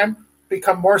over time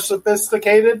become more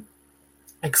sophisticated,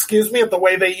 at the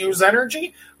way they use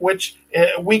energy, which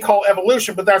we call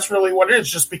evolution, but that's really what it is,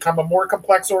 just become a more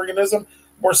complex organism,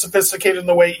 more sophisticated in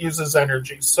the way it uses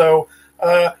energy. So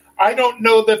I don't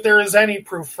know that there is any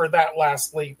proof for that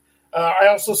last leap. I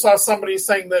also saw somebody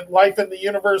saying that life in the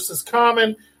universe is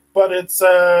common, but it's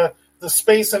the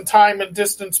space and time and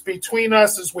distance between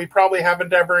us as we probably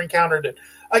haven't ever encountered it.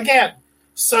 Again,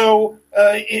 so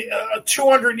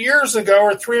 200 years ago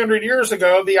or 300 years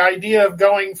ago, the idea of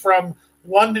going from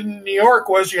London to New York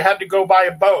was you had to go by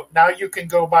a boat. Now you can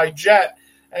go by jet,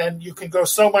 and you can go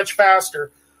so much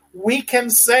faster. We can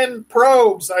send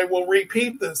probes, I will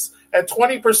repeat this, at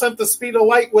 20% the speed of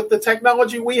light with the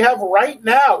technology we have right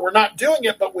now. We're not doing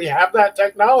it, but we have that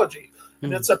technology,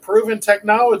 and it's a proven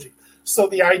technology. So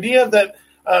the idea that,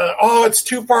 it's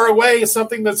too far away,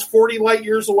 something that's 40 light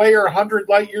years away or 100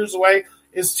 light years away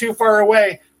is too far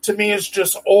away, to me is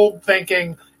just old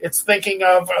thinking. It's thinking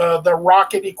of the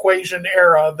rocket equation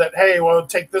era that, hey, well, it'll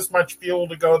take this much fuel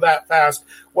to go that fast.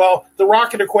 Well, the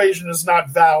rocket equation is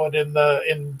not valid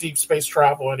in deep space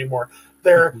travel anymore.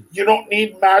 You don't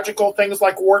need magical things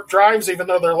like warp drives, even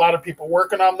though there are a lot of people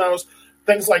working on those.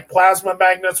 things like plasma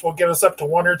magnets will get us up to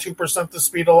 1 or 2% the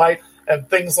speed of light, and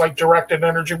things like directed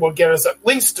energy will get us at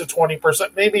least to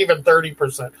 20%, maybe even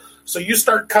 30%. So you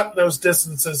start cutting those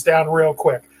distances down real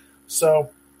quick.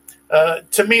 So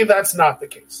to me, that's not the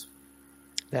case.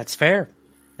 That's fair.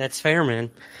 That's fair,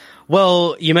 man.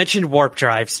 Well, you mentioned warp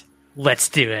drives. Let's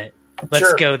do it.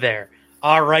 Let's go there.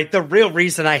 All right. The real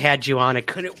reason I had you on, I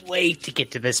couldn't wait to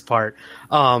get to this part.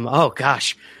 Oh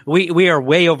gosh, we are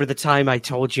way over the time I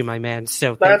told you, my man.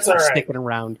 So thanks for sticking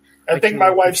around. I think my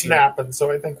wife's napping,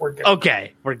 so I think we're good.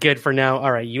 Okay, we're good for now.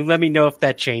 All right, you let me know if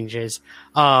that changes.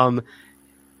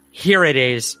 Here it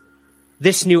is.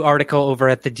 This new article over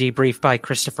at the Debrief by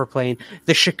Christopher Plain,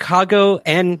 the Chicago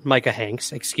and Micah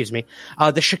Hanks,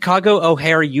 the Chicago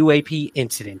O'Hare UAP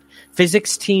incident.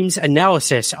 Physics team's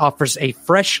analysis offers a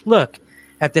fresh look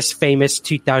at this famous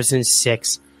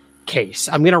 2006 case.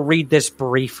 I'm going to read this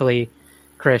briefly,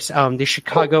 Chris. The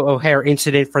Chicago O'Hare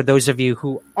incident, for those of you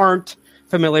who aren't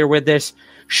familiar with this,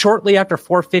 shortly after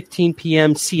 4:15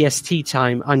 p.m. CST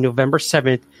time on November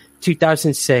 7th,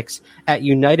 2006, at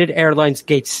United Airlines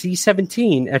Gate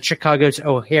C-17 at Chicago's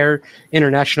O'Hare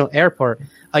International Airport,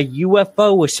 a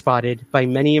UFO was spotted by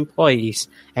many employees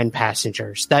and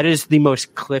passengers. That is the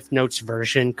most Cliff Notes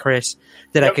version, Chris,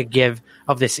 that I could give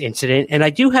of this incident. And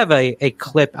I do have a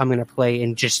clip I'm going to play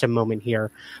in just a moment here.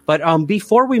 But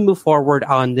before we move forward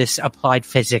on this applied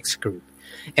physics group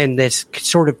and this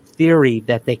sort of theory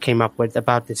that they came up with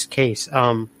about this case,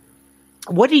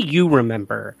 what do you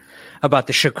remember about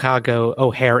the Chicago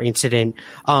O'Hare incident?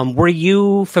 Were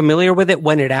you familiar with it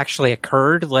when it actually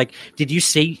occurred? Like, did you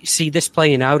see this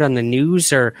playing out on the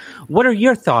news, or what are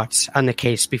your thoughts on the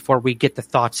case before we get the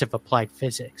thoughts of applied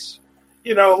physics?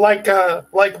 You know, like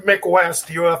Mick West,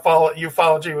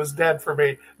 ufology was dead for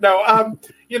me. No,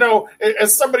 you know,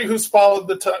 as somebody who's followed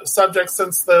the subject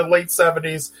since the late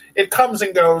 70s, it comes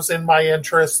and goes in my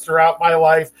interest throughout my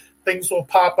life. Things will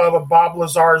pop up. Bob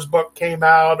Lazar's book came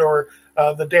out, or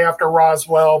The Day After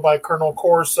Roswell by Colonel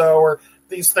Corso, or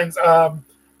these things,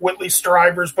 Whitley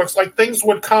Strieber's books. Like, things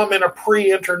would come in a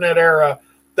pre-internet era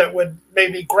that would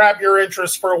maybe grab your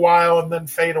interest for a while and then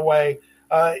fade away.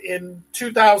 In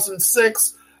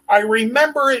 2006, I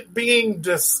remember it being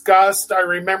discussed. I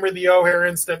remember the O'Hare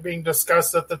incident being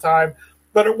discussed at the time,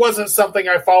 but it wasn't something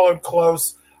I followed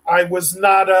close. I wasn't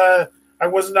on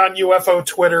UFO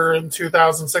Twitter in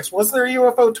 2006. Was there a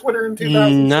UFO Twitter in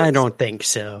 2006? I don't think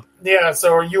so. Yeah,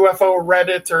 so a UFO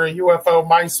Reddit or a UFO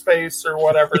MySpace or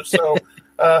whatever. So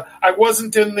I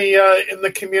wasn't in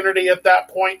the community at that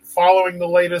point following the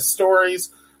latest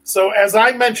stories. So as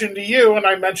I mentioned to you, and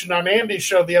I mentioned on Andy's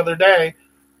show the other day,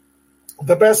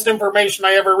 the best information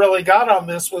I ever really got on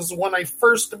this was when I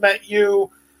first met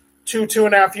you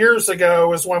 2.5 years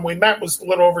ago. Is when we met, was a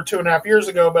little over 2.5 years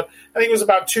ago, but I think it was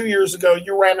about 2 years ago.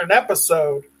 You ran an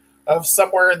episode of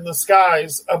Somewhere in the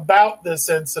Skies about this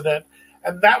incident,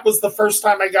 and that was the first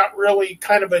time I got really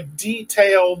kind of a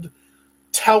detailed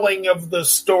telling of the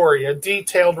story, a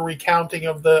detailed recounting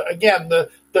of the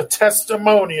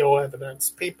testimonial evidence,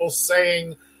 people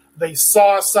saying they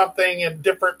saw something, and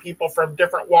different people from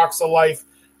different walks of life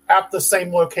at the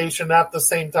same location at the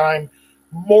same time,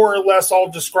 more or less all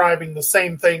describing the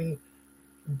same thing,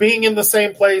 being in the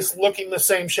same place, looking the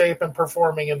same shape, and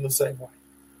performing in the same way.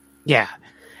 Yeah.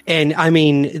 And I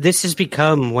mean, this has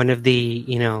become one of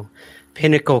the,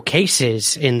 pinnacle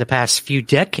cases in the past few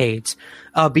decades,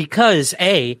 because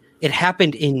it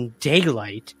happened in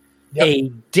daylight.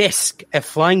 Yep. A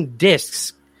flying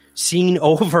disc seen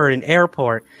over an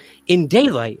airport in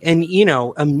daylight. And,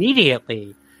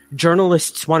 immediately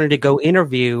journalists wanted to go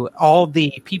interview all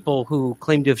the people who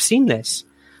claimed to have seen this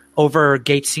over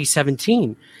Gate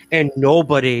C-17, and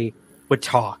nobody would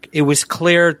talk. It was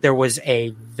clear there was a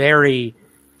very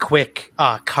quick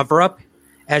cover-up,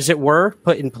 as it were,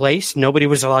 put in place. Nobody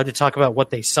was allowed to talk about what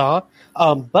they saw.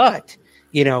 But,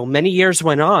 many years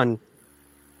went on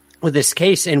with this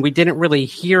case, and we didn't really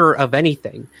hear of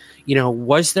anything.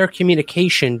 Was there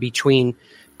communication between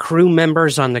crew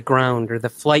members on the ground or the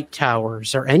flight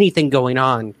towers or anything going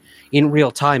on in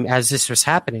real time as this was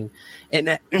happening?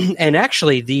 And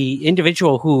actually, the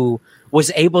individual who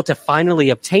was able to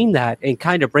finally obtain that and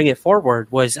kind of bring it forward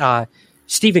was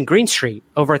Stephen Greenstreet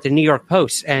over at the New York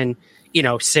Post. And,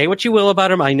 say what you will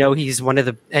about him. I know he's one of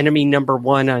the enemy number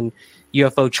one on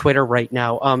UFO Twitter right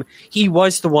now. He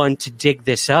was the one to dig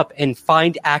this up and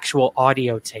find actual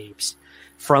audio tapes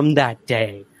from that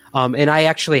day. And I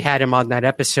actually had him on that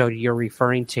episode you're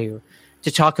referring to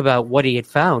talk about what he had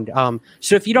found.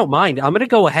 So if you don't mind, I'm going to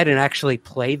go ahead and actually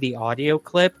play the audio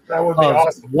clip that would be of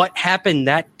awesome. What happened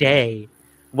that day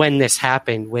when this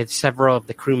happened with several of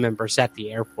the crew members at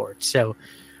the airport. So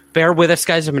bear with us,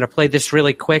 guys. I'm going to play this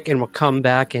really quick, and we'll come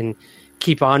back and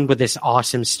keep on with this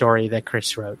awesome story that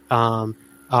Chris wrote. All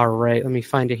right, let me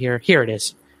find it here. Here it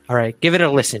is. All right, give it a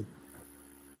listen.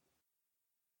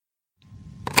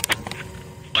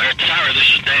 Tower, this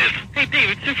is Dave. Hey, Dave,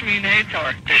 it's Sue from United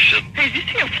Tower. Hey, Sue. Hey, did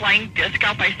you see a flying disc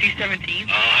out by C-17? Don't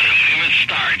even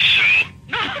start, Sue.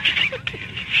 No,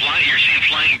 You're seeing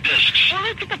flying discs. well,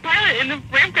 that's what the pilot and the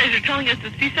ramp guys are telling us. The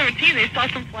C-17, they saw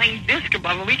some flying disc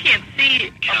above it. We can't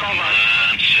see Come above us.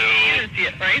 on, You Sue. didn't see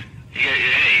it, right?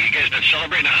 Hey, you guys been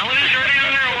celebrating the holidays already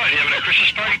over there or what? You having a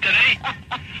Christmas party today?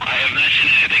 I have not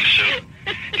seen anything, Sue.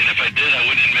 And if I did, I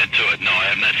wouldn't admit to it. No,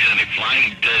 I have not seen any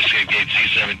flying discs at Gate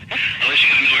C-17. Unless you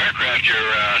got a new aircraft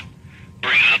you're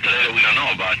bringing out today that we don't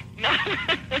know about.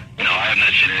 No, I have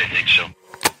not seen anything, Sue.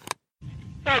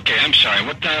 Okay, I'm sorry.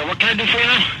 What can I do for you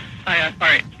now? All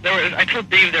right. I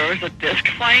told Dave there was a disc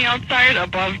flying outside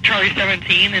above Charlie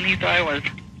 17, and he thought I was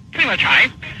pretty much high.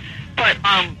 But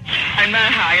I'm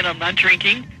not high, and I'm not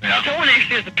drinking. Yeah. Someone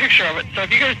actually has a picture of it, so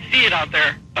if you guys see it out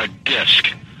there. A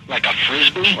disc? Like a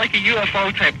frisbee? Like a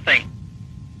UFO type thing.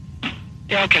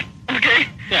 Yeah, okay. Okay?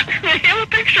 Yeah. They have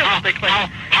a picture of it. How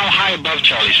high above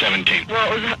Charlie 17?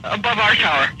 Well, it was above our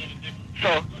tower.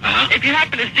 So, if you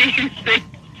happen to see anything...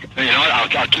 You know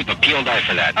what? I'll keep a peeled eye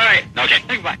for that. All right. Okay.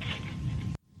 Thanks, bye.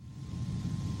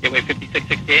 Gateway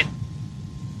 5668.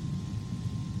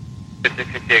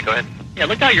 5668, go ahead. Yeah,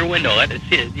 look out your window. Do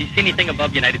you see anything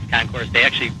above United's concourse? They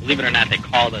actually, believe it or not, they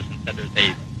called us and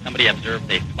said somebody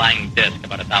observed a flying disc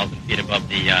about 1,000 feet above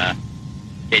the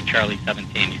Gate Charlie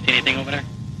 17. You see anything over there?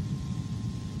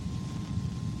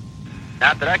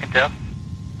 Not that I can tell.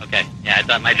 Okay. Yeah, I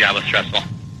thought my job was stressful.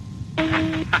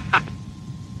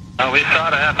 We saw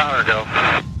it a half hour ago.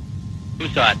 Who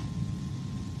saw it?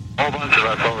 A whole bunch of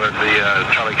us over at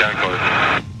the Charlie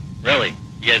Concourse. Really?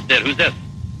 You guys did? Who's this?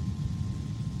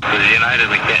 The United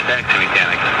taxi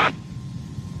mechanics.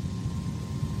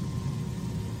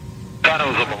 Thought it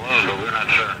was a balloon, but we're not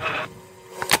sure.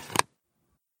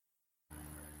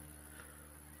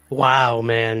 Wow,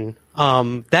 man.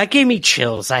 That gave me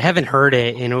chills. I haven't heard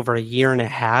it in over a year and a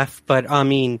half, but I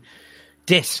mean,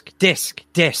 disc.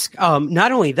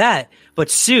 Not only that, but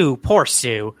Sue, poor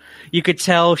Sue, you could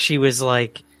tell she was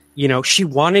like, she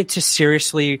wanted to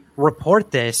seriously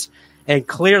report this, and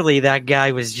clearly that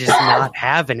guy was just not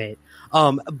having it.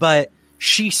 But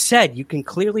she said, you can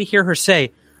clearly hear her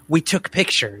say, we took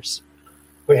pictures.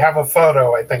 We have a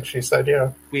photo, I think she said,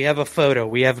 yeah. We have a photo.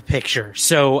 We have a picture.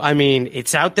 So, I mean,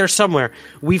 it's out there somewhere.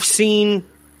 We've seen,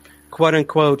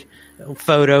 quote-unquote,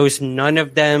 photos. None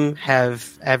of them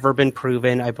have ever been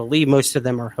proven. I believe most of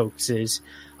them are hoaxes.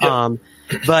 Yep.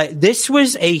 But this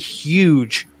was a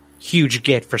huge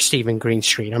get for Stephen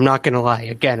Greenstreet. I'm not going to lie.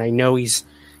 Again, I know he's,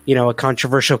 a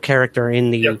controversial character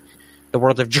in the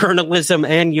world of journalism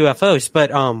and UFOs.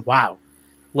 But, wow.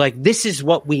 Like, this is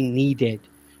what we needed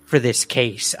for this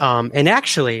case. And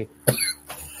actually,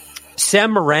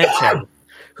 Sam Moranto,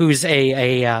 who's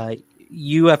a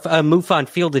MUFON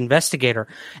field investigator,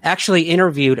 actually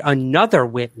interviewed another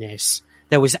witness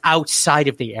that was outside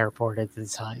of the airport at the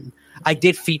time. I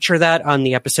did feature that on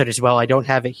the episode as well. I don't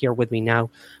have it here with me now.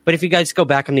 But if you guys go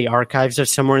back in the archives of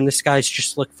Somewhere in the Skies,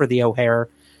 just look for the O'Hare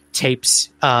tapes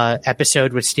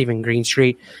episode with Stephen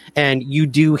Greenstreet, and you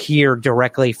do hear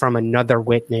directly from another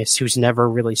witness who's never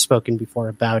really spoken before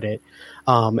about it.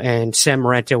 And Sam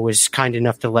Moranto was kind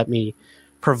enough to let me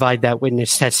provide that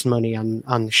witness testimony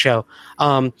on the show.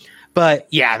 But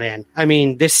yeah, man, I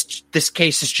mean, this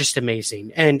case is just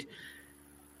amazing. And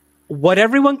what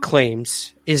everyone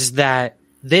claims is that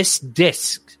this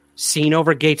disc seen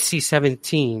over Gate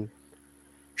C-17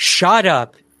 shot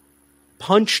up,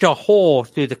 punched a hole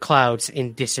through the clouds,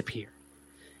 and disappeared.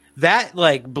 That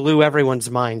blew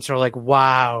everyone's minds. They're like,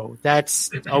 wow,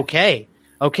 that's okay.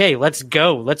 Okay, let's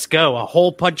go. A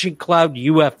hole punching cloud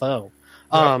UFO.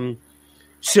 Right.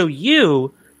 So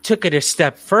you took it a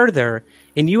step further,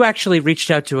 and you actually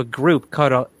reached out to a group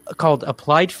called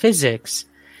Applied Physics,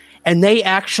 and they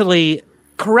actually,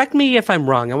 correct me if I'm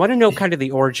wrong, I want to know kind of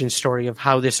the origin story of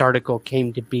how this article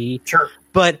came to be. Sure.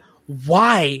 But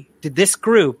why did this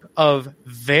group of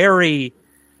very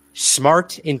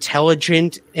smart,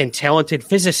 intelligent, and talented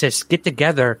physicists get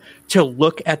together to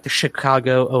look at the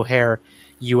Chicago O'Hare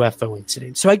UFO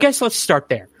incident? So I guess let's start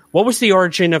there. What was the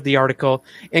origin of the article,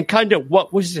 and kind of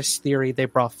what was this theory they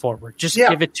brought forward? Just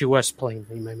give it to us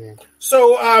plainly, my man.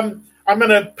 So I'm going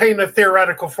to paint a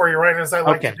theoretical for you, right, as I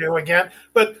like to do again.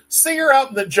 But say you're out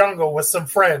in the jungle with some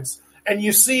friends, and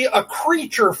you see a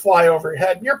creature fly over your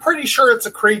head, and you're pretty sure it's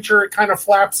a creature. It kind of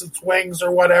flaps its wings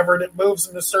or whatever, and it moves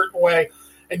in a certain way.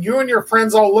 and you and your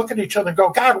friends all look at each other and go,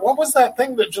 God, what was that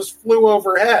thing that just flew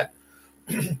overhead?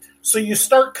 So you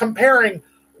start comparing,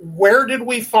 where did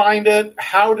we find it?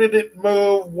 How did it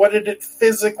move? What did it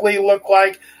physically look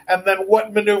like? And then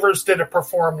what maneuvers did it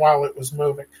perform while it was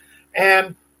moving?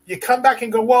 And you come back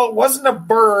and go, well, it wasn't a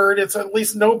bird. It's at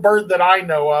least no bird that I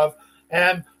know of.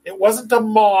 And it wasn't a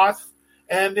moth.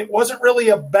 And it wasn't really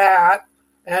a bat.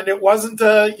 And it wasn't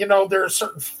there are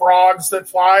certain frogs that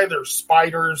fly. There's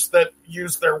spiders that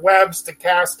use their webs to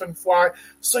cast and fly.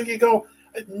 So you go,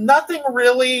 nothing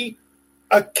really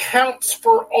accounts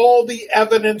for all the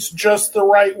evidence just the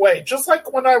right way. Just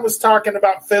like when I was talking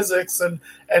about physics and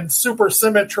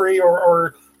supersymmetry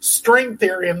or string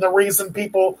theory, and the reason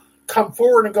people come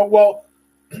forward and go, well,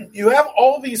 you have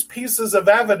all these pieces of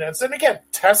evidence, and again,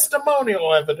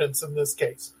 testimonial evidence in this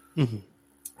case. Mm-hmm.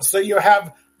 So you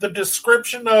have the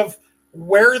description of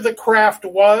where the craft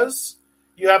was,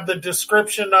 you have the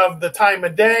description of the time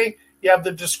of day, you have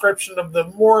the description of the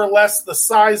more or less the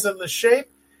size and the shape,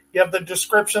 you have the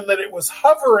description that it was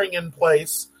hovering in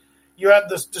place, you have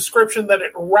this description that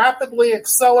it rapidly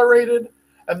accelerated,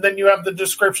 and then you have the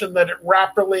description that it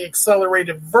rapidly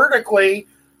accelerated vertically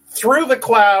through the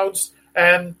clouds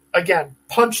and, again,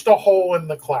 punched a hole in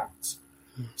the clouds.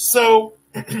 So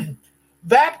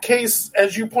that case,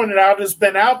 as you pointed out, has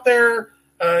been out there.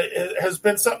 It has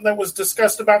been something that was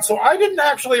discussed about. So I didn't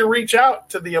actually reach out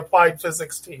to the applied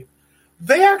physics team.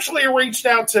 They actually reached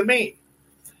out to me.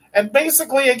 And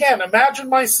basically, again, imagine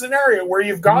my scenario where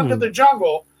you've gone to the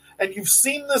jungle and you've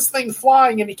seen this thing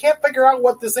flying and you can't figure out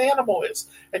what this animal is.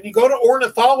 And you go to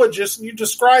ornithologists and you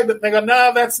describe it and they go,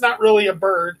 no, that's not really a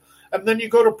bird. And then you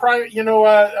go to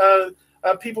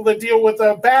people that deal with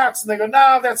bats and they go,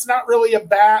 no, that's not really a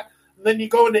bat. And then you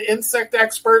go into insect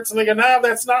experts and they go, no,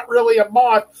 that's not really a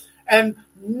moth. And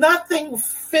nothing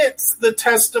fits the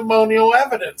testimonial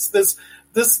evidence.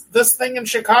 This thing in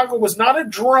Chicago was not a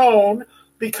drone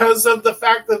because of the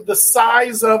fact that the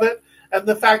size of it and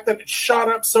the fact that it shot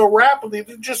up so rapidly.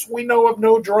 We know of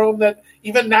no drone that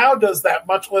even now does that,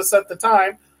 much less at the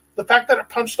time. The fact that it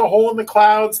punched a hole in the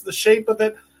clouds, the shape of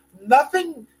it,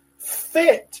 nothing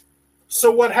fit. So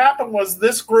what happened was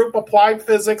this group, Applied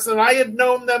Physics, and I had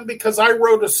known them because I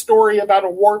wrote a story about a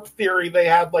warp theory they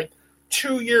had like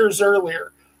 2 years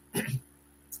earlier.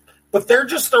 But they're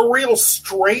just a real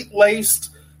straight-laced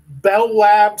Bell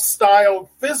Labs style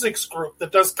physics group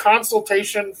that does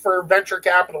consultation for venture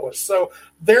capitalists. So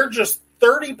they're just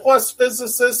 30 plus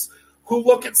physicists who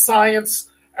look at science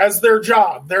as their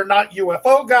job. They're not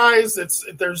UFO guys.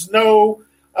 There's no,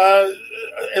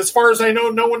 as far as I know,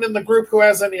 no one in the group who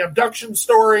has any abduction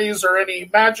stories or any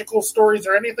magical stories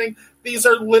or anything. These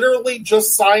are literally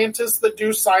just scientists that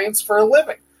do science for a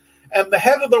living. And the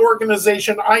head of the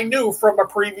organization I knew from a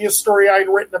previous story I'd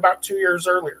written about 2 years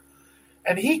earlier.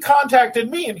 And he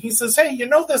contacted me and he says, hey,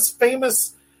 this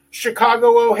famous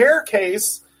Chicago O'Hare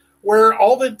case where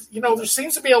there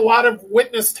seems to be a lot of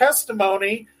witness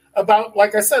testimony about,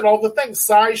 like I said, all the things,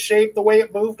 size, shape, the way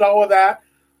it moved, all of that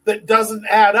doesn't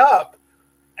add up.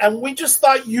 And we just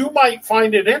thought you might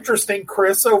find it interesting,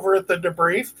 Chris, over at the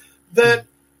Debrief, that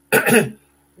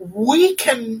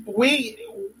we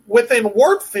within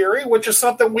warp theory, which is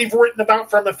something we've written about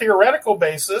from a theoretical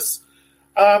basis,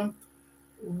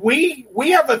 we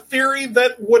have a theory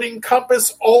that would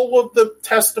encompass all of the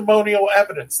testimonial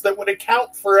evidence, that would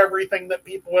account for everything that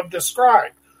people have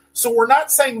described. So we're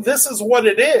not saying this is what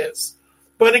it is.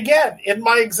 But again, in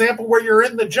my example where you're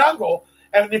in the jungle,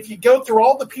 and if you go through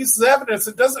all the pieces of evidence,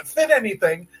 it doesn't fit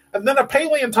anything, and then a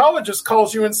paleontologist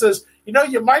calls you and says,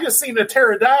 you might have seen a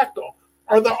pterodactyl.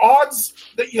 Are the odds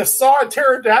that you saw a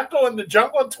pterodactyl in the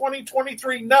jungle in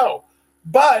 2023? No.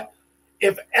 But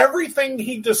if everything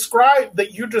you describe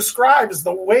is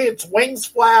the way its wings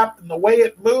flapped and the way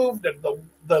it moved and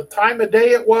the time of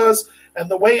day it was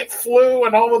and the way it flew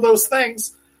and all of those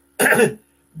things,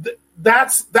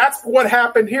 that's what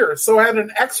happened here. So I had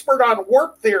an expert on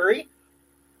warp theory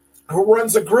who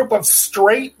runs a group of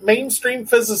straight mainstream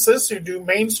physicists who do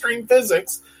mainstream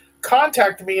physics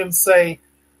contact me and say,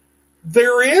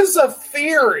 there is a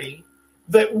theory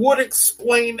that would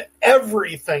explain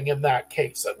everything in that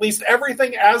case, at least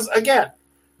everything as, again,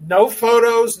 no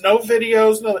photos, no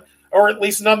videos, or at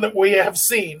least none that we have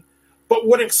seen, but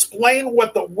would explain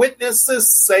what the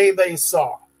witnesses say they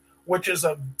saw, which is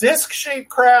a disc-shaped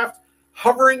craft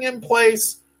hovering in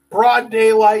place, broad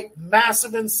daylight,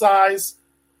 massive in size,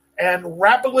 and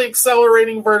rapidly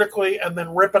accelerating vertically and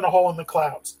then ripping a hole in the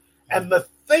clouds. And the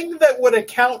thing that would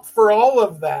account for all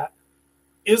of that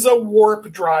is a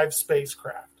warp drive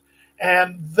spacecraft.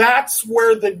 And that's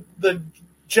where the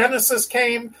genesis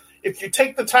came. if you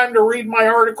take the time to read my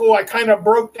article, I kind of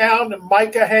broke down, and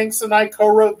Micah Hanks and I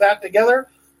co-wrote that together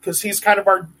because he's kind of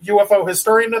our UFO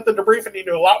historian at the debrief, and he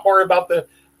knew a lot more about the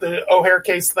O'Hare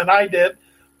case than I did.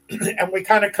 And we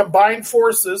kind of combined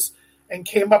forces and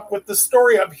came up with the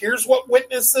story of here's what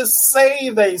witnesses say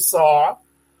they saw,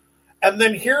 and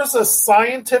then here's a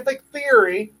scientific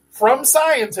theory from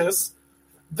scientists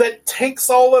that takes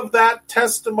all of that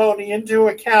testimony into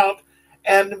account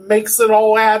and makes it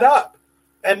all add up.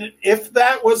 And if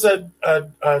that was a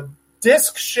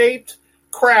disc-shaped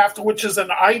craft, which is an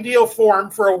ideal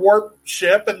form for a warp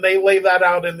ship, and they lay that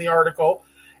out in the article,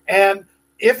 and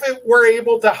if it were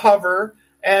able to hover,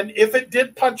 and if it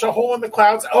did punch a hole in the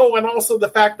clouds, and also the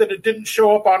fact that it didn't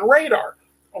show up on radar.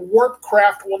 A warp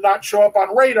craft will not show up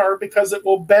on radar because it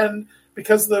will bend,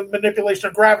 because the manipulation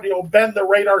of gravity will bend the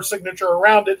radar signature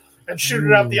around it and shoot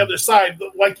it out the other side.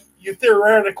 Like you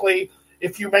theoretically,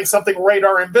 if you make something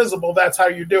radar invisible, that's how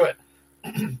you do it.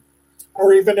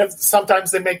 Or even if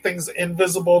sometimes they make things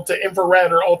invisible to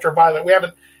infrared or ultraviolet. We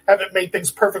haven't made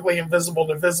things perfectly invisible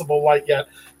to visible light yet,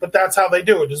 but that's how they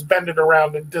do it, is bend it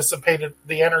around and dissipate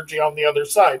the energy on the other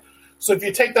side. So if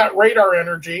you take that radar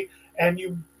energy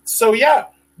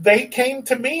they came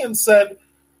to me and said,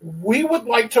 we would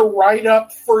like to write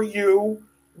up for you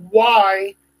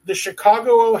why the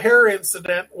Chicago O'Hare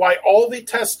incident, why all the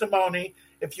testimony,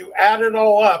 if you add it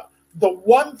all up, the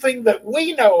one thing that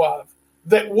we know of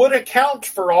that would account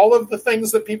for all of the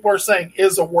things that people are saying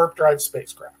is a warp drive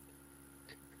spacecraft.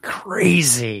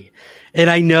 Crazy. And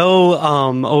I know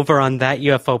over on that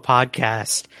UFO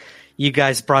podcast, you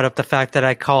guys brought up the fact that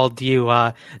I called you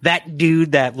that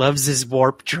dude that loves his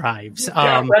warp drives.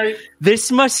 Right.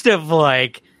 This must have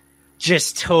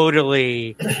just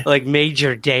totally made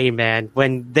your day, man,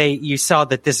 when you saw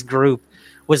that this group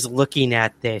was looking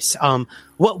at this.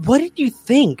 What did you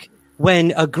think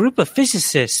when a group of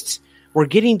physicists were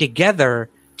getting together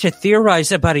to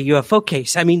theorize about a UFO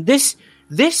case? I mean, this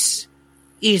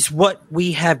is what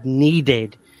we have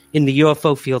needed in the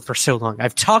UFO field for so long.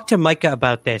 I've talked to Micah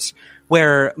about this,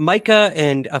 where Micah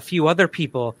and a few other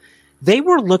people, they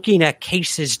were looking at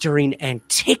cases during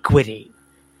antiquity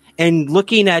and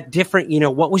looking at different,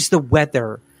 what was the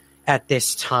weather at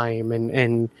this time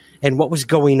and what was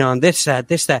going on, this,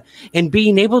 that, and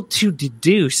being able to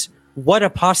deduce what a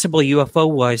possible UFO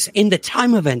was in the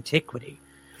time of antiquity.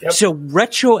 Yep. So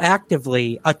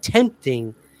retroactively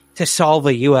attempting to solve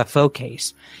a UFO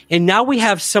case. And now we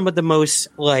have some of the most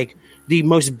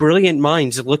brilliant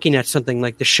minds looking at something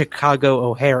like the Chicago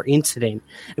O'Hare incident,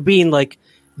 being like,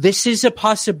 this is a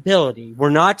possibility. We're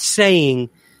not saying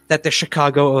that the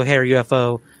Chicago O'Hare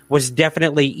UFO was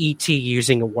definitely ET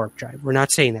using a warp drive. We're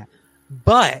not saying that.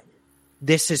 But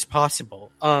this is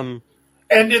possible. And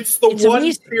it's one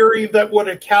amazing theory that would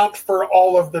account for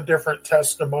all of the different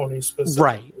testimonies specifically.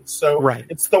 Right. So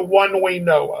it's the one we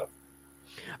know of.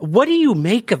 What do you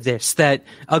make of this, that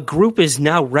a group is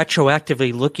now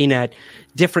retroactively looking at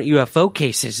different UFO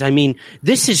cases? I mean,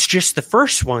 this is just the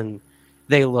first one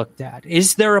they looked at.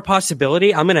 Is there a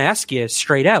possibility? I'm going to ask you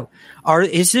straight out.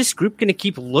 Is this group going to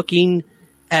keep looking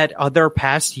at other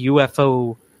past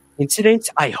UFO incidents?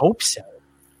 I hope so.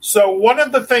 So one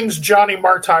of the things Johnny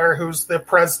Martyr, who's the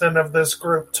president of this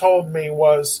group, told me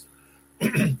was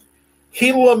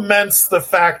he laments the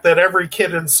fact that every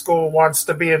kid in school wants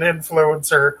to be an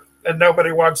influencer and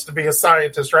nobody wants to be a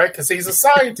scientist, right? Because he's a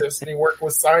scientist and he worked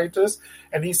with scientists.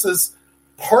 And he says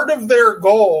part of their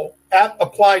goal at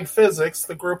Applied Physics,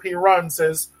 the group he runs,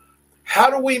 is how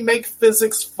do we make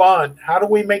physics fun? How do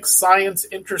we make science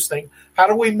interesting? How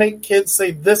do we make kids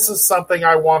say, this is something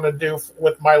I want to do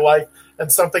with my life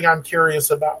and something I'm curious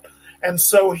about? And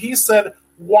so he said,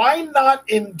 why not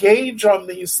engage on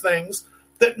these things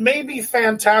that may be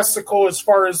fantastical as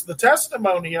far as the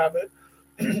testimony of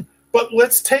it, but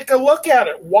let's take a look at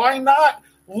it. Why not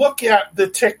look at the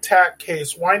Tic Tac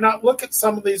case? Why not look at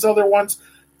some of these other ones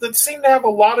that seem to have a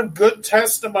lot of good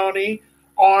testimony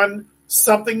on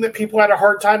something that people had a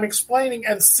hard time explaining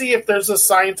and see if there's a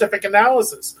scientific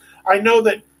analysis? I know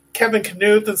that Kevin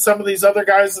Knuth and some of these other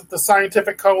guys at the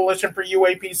Scientific Coalition for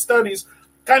UAP Studies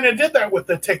kind of did that with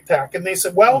the Tic Tac. And they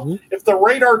said, well, if the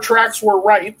radar tracks were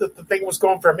right, that the thing was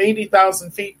going from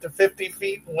 80,000 feet to 50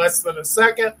 feet in less than a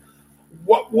second,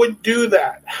 what would do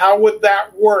that? How would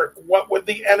that work? What would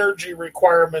the energy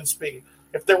requirements be?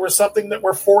 If there was something that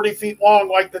were 40 feet long,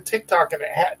 like the Tic Tac, and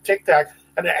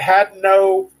it had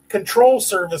no control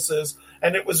surfaces,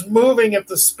 and it was moving at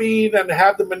the speed and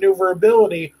had the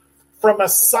maneuverability, from a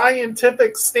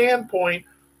scientific standpoint,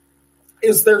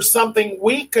 is there something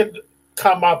we could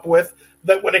come up with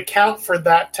that would account for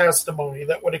that testimony,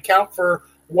 that would account for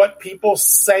what people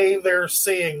say they're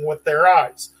seeing with their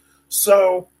eyes.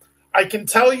 So I can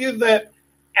tell you that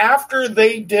after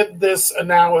they did this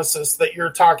analysis that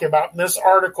you're talking about, and this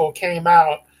article came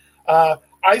out,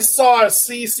 I saw a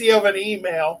CC of an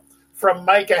email from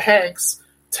Micah Hanks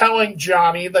telling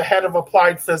Johnny, the head of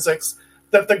applied physics,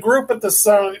 that the group at the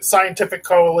Scientific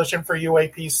Coalition for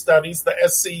UAP Studies, the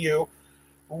SCU,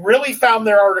 really found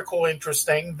their article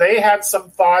interesting. They had some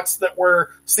thoughts that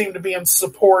seemed to be in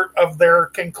support of their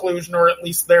conclusion, or at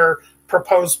least their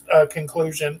proposed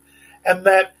conclusion, and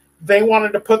that they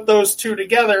wanted to put those two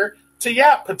together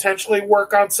to, potentially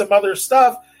work on some other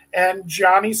stuff. And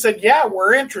Johnny said,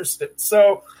 we're interested.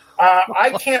 So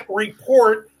I can't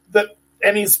report that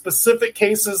any specific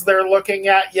cases they're looking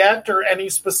at yet or any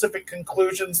specific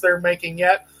conclusions they're making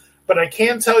yet. But I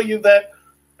can tell you that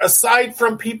aside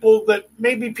from people that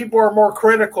maybe people are more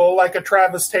critical, like a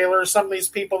Travis Taylor, or some of these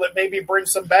people that maybe bring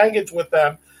some baggage with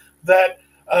them, that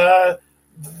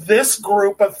this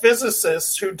group of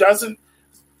physicists who doesn't,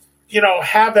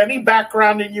 have any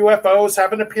background in UFOs,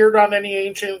 haven't appeared on any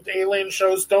ancient alien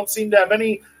shows, don't seem to have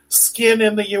any skin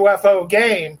in the UFO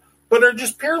game, but are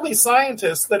just purely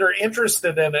scientists that are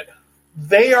interested in it.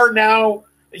 They are now,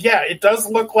 it does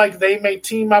look like they may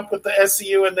team up with the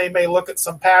SCU and they may look at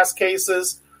some past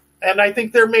cases. And I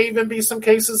think there may even be some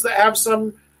cases that have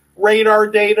some radar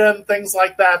data and things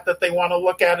like that they want to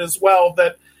look at as well,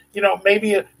 that,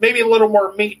 maybe a little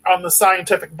more meat on the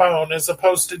scientific bone as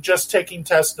opposed to just taking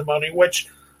testimony, which,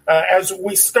 as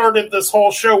we started this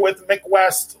whole show with Mick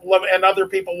West and other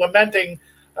people lamenting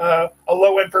a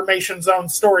low information zone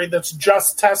story that's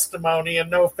just testimony and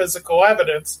no physical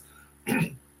evidence.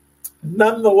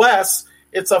 Nonetheless,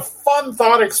 it's a fun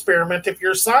thought experiment if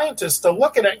you're a scientist to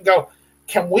look at it and go,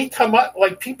 can we come up,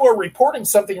 like people are reporting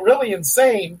something really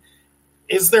insane.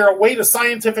 Is there a way to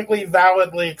scientifically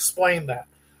validly explain that?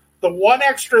 The one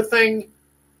extra thing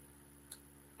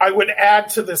I would add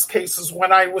to this case is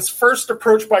when I was first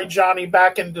approached by Johnny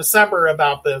back in December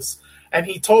about this, and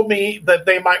he told me that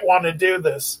they might want to do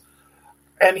this,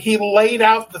 and he laid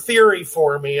out the theory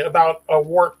for me about a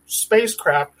warped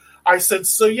spacecraft. I said,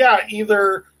 so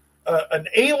either an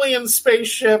alien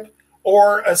spaceship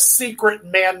or a secret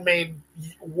man-made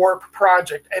warp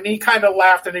project. And he kind of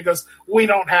laughed and he goes, we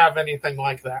don't have anything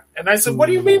like that. And I said, what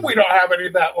do you mean we don't have any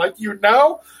of that? Like,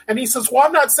 And he says, well,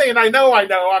 I'm not saying I know.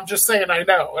 I'm just saying I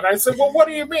know. And I said, well, what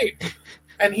do you mean?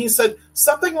 And he said,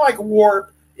 something like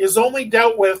warp is only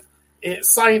dealt with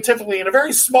scientifically in a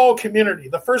very small community.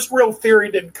 The first real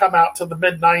theory didn't come out till the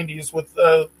mid-90s with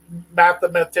a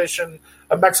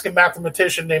Mexican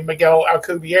mathematician named Miguel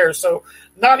Alcubierre. So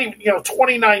not even,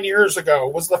 29 years ago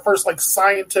was the first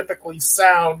scientifically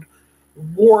sound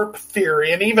warp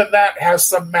theory. And even that has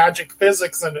some magic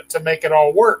physics in it to make it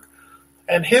all work.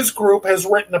 And his group has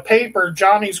written a paper,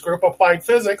 Johnny's group, Applied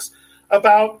Physics,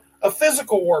 about a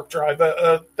physical warp drive,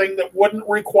 a thing that wouldn't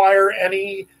require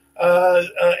any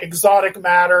exotic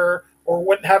matter or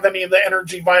wouldn't have any of the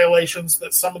energy violations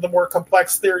that some of the more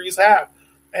complex theories have.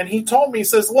 And he told me, he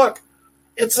says, look,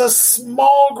 it's a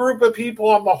small group of people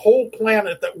on the whole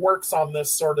planet that works on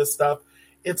this sort of stuff.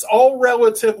 It's all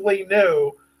relatively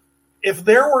new. If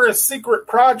there were a secret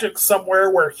project somewhere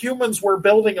where humans were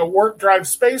building a warp drive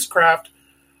spacecraft,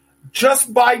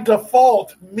 just by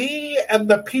default, me and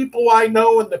the people I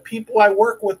know and the people I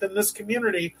work with in this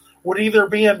community would either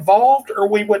be involved or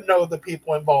we would know the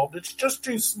people involved. It's just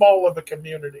too small of a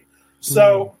community.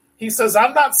 So he says,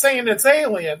 I'm not saying it's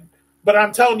alien, but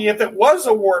I'm telling you, if it was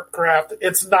a warp craft,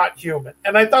 it's not human.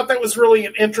 And I thought that was really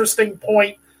an interesting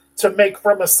point to make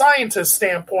from a scientist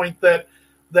standpoint that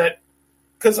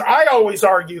because I always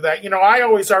argue that,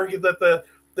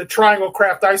 the triangle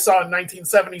craft I saw in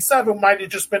 1977 might have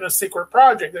just been a secret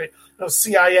project,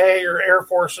 CIA or Air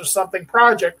Force or something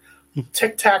project.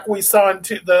 Tic Tac we saw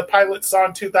the pilot saw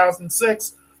in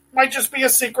 2006 might just be a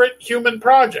secret human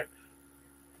project.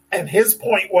 And his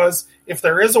point was, if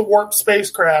there is a warp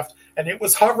spacecraft and it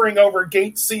was hovering over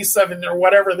gate C7 or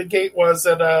whatever the gate was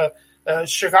at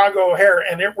Chicago O'Hare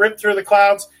and it ripped through the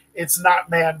clouds, it's not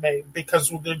man-made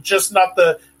because there's just not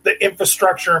the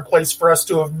infrastructure in place for us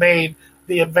to have made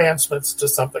the advancements to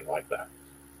something like that.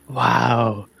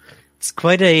 Wow. It's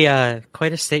quite a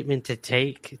statement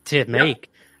to make.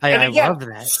 I love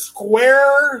that.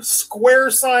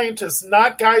 Square scientists,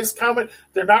 not guys coming.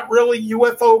 They're not really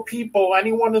UFO people.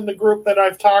 Anyone in the group that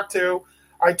I've talked to,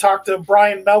 I talked to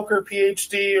Brian Melker,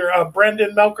 PhD, or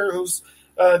Brendan Melker, who's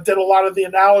did a lot of the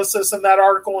analysis in that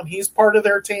article, and he's part of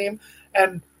their team.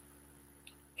 And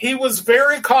he was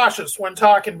very cautious when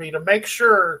talking to me to make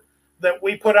sure that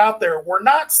we put out there, we're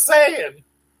not saying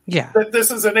that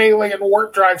this is an alien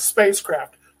warp drive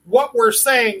spacecraft. what we're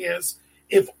saying is,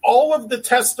 if all of the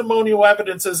testimonial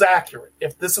evidence is accurate,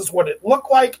 if this is what it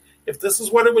looked like, if this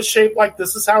is what it was shaped like,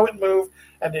 this is how it moved,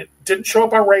 and it didn't show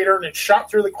up on radar, and it shot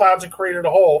through the clouds and created a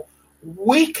hole,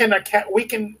 we can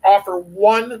offer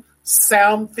one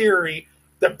sound theory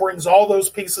that brings all those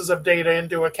pieces of data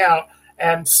into account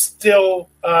and still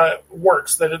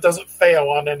works, that it doesn't fail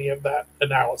on any of that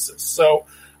analysis. So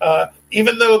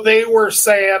even though they were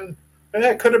saying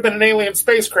it could have been an alien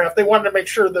spacecraft, they wanted to make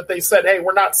sure that they said, hey,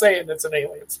 we're not saying it's an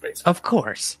alien spacecraft. Of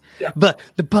course. Yeah. But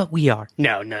we are.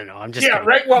 No, I'm just kidding.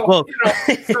 Right. Well,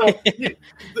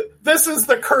 this is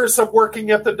the curse of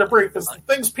working at the debrief, is the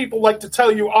things people like to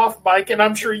tell you off mic, and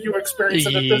I'm sure you experience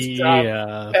it at this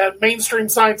job. And mainstream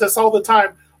scientists all the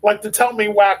time like to tell me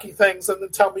wacky things and then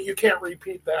tell me you can't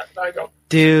repeat that. And I go,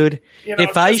 dude,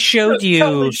 if I showed you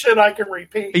tell me shit I can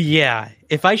repeat. Yeah.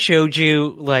 If I showed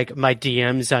you like my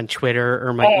DMs on Twitter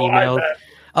or my email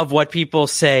of what people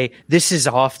say, this is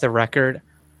off the record,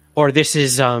 or this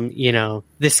is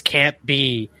this can't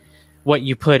be what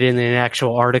you put in an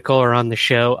actual article or on the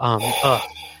show. Oh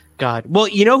God. Well,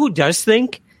 you know who does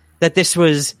think that this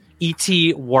was ET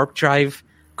warp drive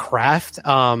craft?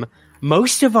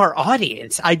 Most of our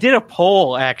audience. I did a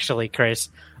poll, actually, Chris,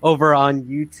 over on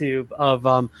YouTube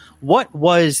of what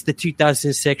was the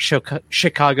 2006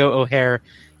 Chicago O'Hare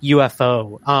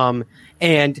UFO.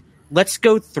 And let's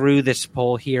go through this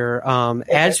poll here.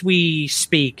 As we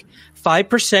speak,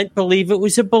 5% believe it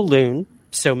was a balloon.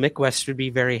 So Mick West would be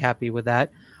very happy with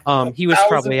that. He was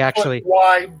probably actually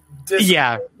wide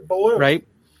balloon. Right.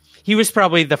 He was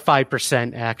probably the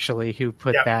 5% actually who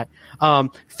put that.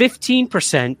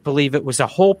 15% believe it was a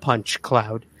hole punch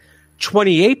cloud.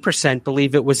 28%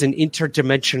 believe it was an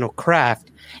interdimensional craft,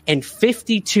 and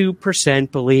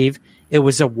 52% believe it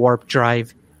was a warp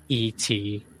drive ET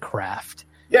craft.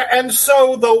 Yeah, and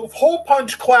so the hole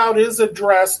punch cloud is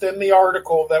addressed in the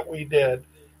article that we did.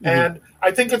 Mm-hmm. And I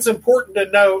think it's important to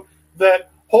note that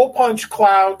hole punch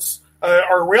clouds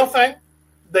are a real thing.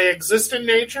 They exist in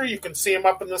nature. You can see them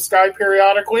up in the sky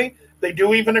periodically. They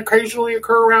do even occasionally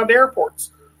occur around airports.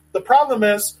 The problem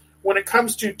is when it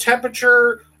comes to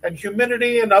temperature and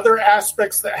humidity and other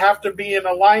aspects that have to be in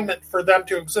alignment for them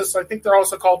to exist. I think they're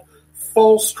also called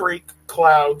full streak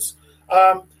clouds.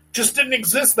 Just didn't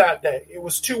exist that day. It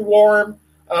was too warm.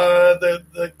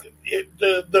 The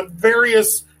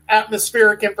various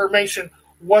atmospheric information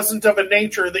wasn't of a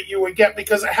nature that you would get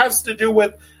because it has to do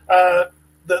with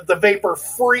the vapor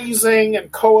freezing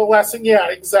and coalescing.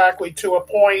 Yeah, exactly, to a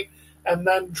point, and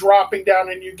then dropping down,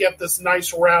 and you get this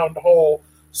nice round hole.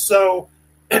 So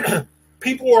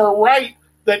people are right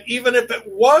that even if it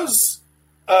was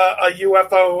a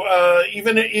UFO,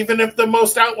 even if the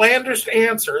most outlandish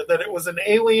answer that it was an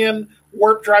alien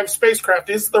warp drive spacecraft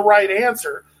is the right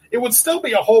answer, it would still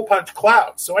be a hole punch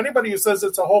cloud. So anybody who says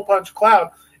it's a hole punch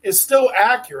cloud is still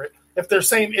accurate. If they're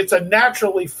saying it's a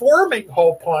naturally forming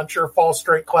hole punch or fall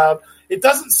straight cloud, it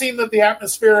doesn't seem that the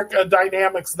atmospheric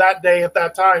dynamics that day at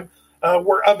that time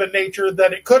were of a nature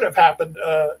that it could have happened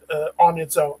on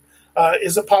its own.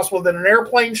 Is it possible that an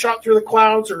airplane shot through the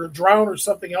clouds or a drone or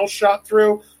something else shot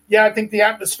through? Yeah, I think the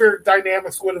atmospheric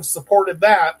dynamics would have supported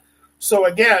that. So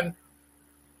again,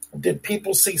 did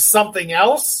people see something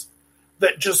else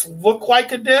that just looked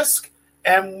like a disc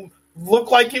and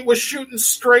looked like it was shooting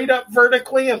straight up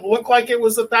vertically and looked like it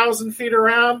was 1,000 feet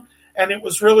around and it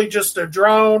was really just a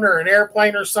drone or an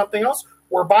airplane or something else?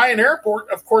 Or by an airport,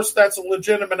 of course, that's a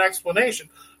legitimate explanation.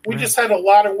 We just had a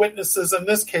lot of witnesses in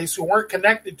this case who weren't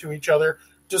connected to each other,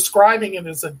 describing it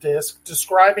as a disc,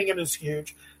 describing it as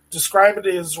huge, describing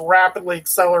it as rapidly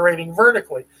accelerating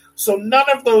vertically. So none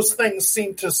of those things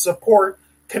seem to support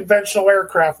conventional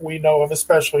aircraft we know of,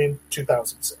 especially in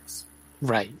 2006.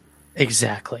 Right.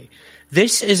 Exactly.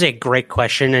 This is a great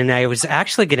question, and I was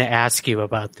actually going to ask you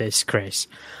about this, Chris.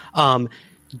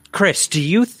 Chris, do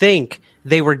you think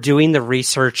they were doing the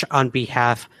research on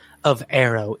behalf of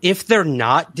Arrow? If they're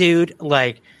not, dude,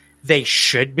 like, they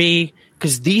should be,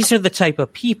 because these are the type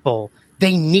of people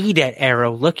they need at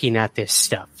Arrow looking at this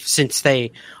stuff, since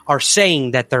they are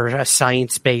saying that they're a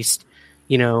science-based,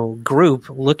 group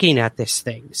looking at this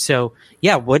thing. So,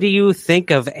 yeah, what do you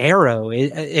think of Arrow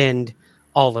and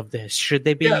all of this? Should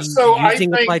they be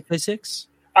using applied physics?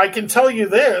 I can tell you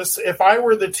this. If I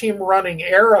were the team running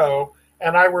Arrow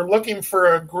and I were looking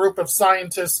for a group of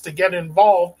scientists to get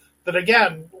involved that,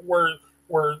 again, were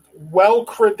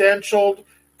well-credentialed,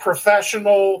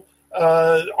 professional,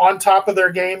 on top of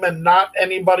their game, and not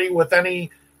anybody with any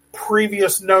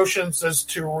previous notions as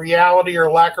to reality or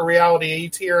lack of reality,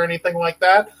 ET or anything like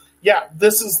that, yeah,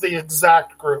 this is the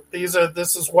exact group.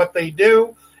 This is what they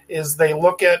do, is they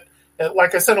look at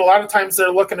like I said, a lot of times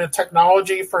they're looking at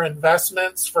technology for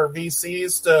investments for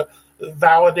VCs to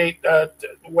validate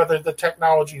whether the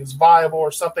technology is viable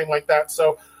or something like that.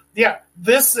 So, yeah,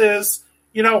 this is,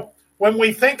 when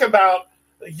we think about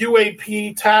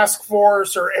UAP Task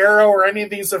Force or AARO or any of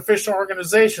these official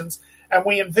organizations, and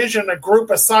we envision a group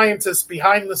of scientists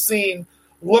behind the scene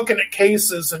looking at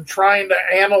cases and trying to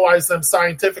analyze them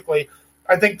scientifically,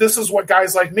 I think this is what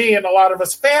guys like me and a lot of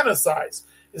us fantasize,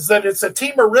 is that it's a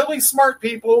team of really smart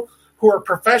people who are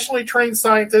professionally trained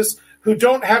scientists who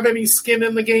don't have any skin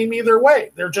in the game either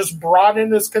way. They're just brought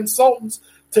in as consultants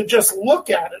to just look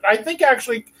at it. I think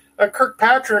actually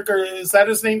Kirkpatrick, or is that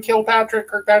his name, Kilpatrick?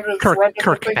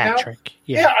 Kirkpatrick.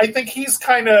 Yeah, I think he's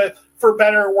kind of, for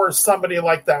better or worse, somebody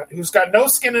like that who's got no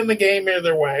skin in the game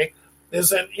either way.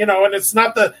 Isn't, and it's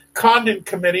not the Condon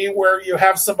Committee where you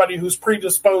have somebody who's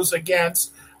predisposed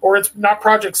against, or it's not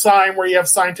Project Sign where you have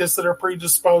scientists that are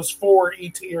predisposed for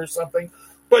ET or something,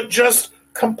 but just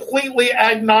completely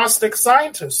agnostic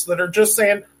scientists that are just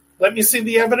saying, let me see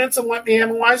the evidence and let me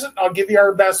analyze it. I'll give you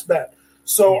our best bet.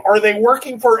 So are they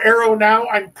working for AARO now?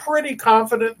 I'm pretty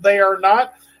confident they are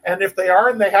not. And if they are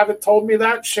and they haven't told me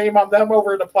that, shame on them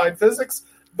over at Applied Physics.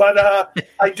 But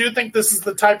I do think this is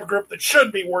the type of group that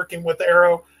should be working with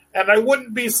AARO. And I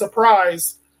wouldn't be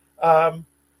surprised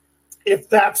if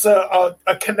that's a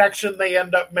connection they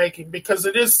end up making, because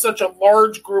it is such a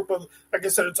large group of, like I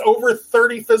said, it's over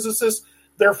 30 physicists.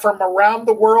 They're from around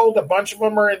the world. A bunch of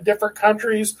them are in different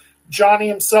countries. Johnny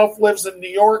himself lives in New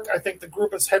York. I think the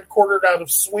group is headquartered out of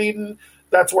Sweden.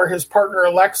 That's where his partner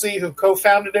Alexei, who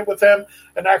co-founded it with him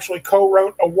and actually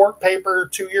co-wrote a work paper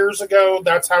 2 years ago.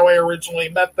 That's how I originally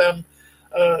met them.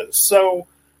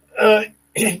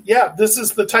 Yeah, this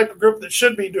is the type of group that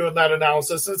should be doing that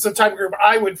analysis. It's the type of group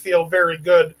I would feel very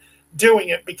good doing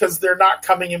it, because they're not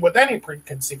coming in with any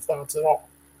preconceived thoughts at all.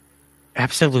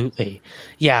 Absolutely.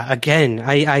 Yeah, again,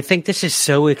 I think this is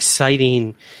so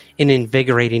exciting and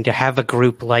invigorating to have a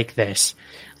group like this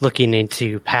looking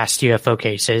into past UFO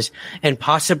cases and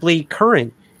possibly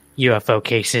current UFO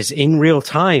cases in real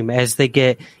time as they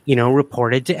get,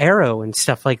 reported to AARO and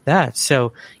stuff like that.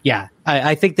 So, yeah,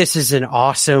 I think this is an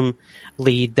awesome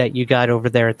lead that you got over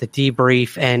there at the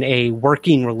debrief, and a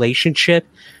working relationship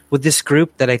with this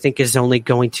group that I think is only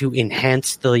going to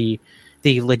enhance the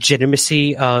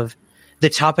legitimacy of the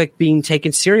topic being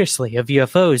taken seriously of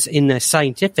UFOs in the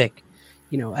scientific,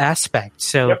 aspect.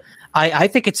 So yep. I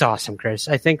think it's awesome, Chris.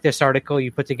 I think this article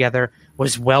you put together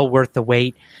was well worth the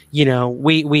wait.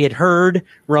 We had heard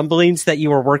rumblings that you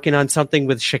were working on something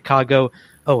with Chicago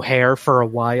O'Hare for a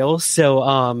while.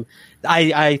 So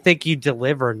I think you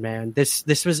delivered, man.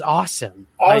 This was awesome.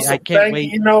 Awesome. I can't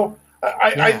wait.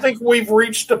 I think we've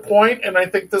reached a point, and I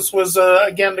think this was,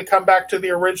 again, to come back to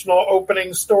the original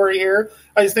opening story here,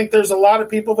 I think there's a lot of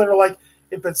people that are like,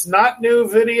 if it's not new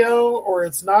video or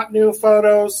it's not new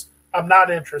photos, I'm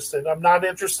not interested. I'm not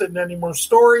interested in any more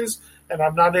stories, and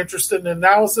I'm not interested in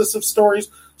analysis of stories.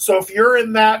 So if you're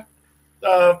in that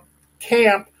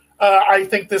camp, I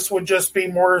think this would just be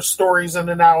more stories and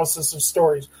analysis of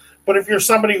stories. But if you're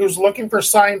somebody who's looking for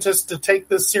scientists to take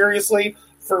this seriously,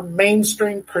 for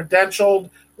mainstream, credentialed,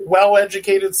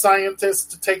 well-educated scientists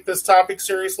to take this topic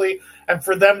seriously, and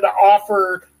for them to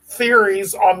offer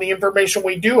theories on the information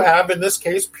we do have, in this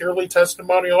case, purely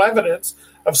testimonial evidence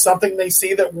of something they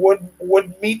see that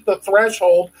would meet the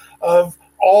threshold of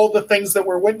all the things that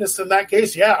were witnessed in that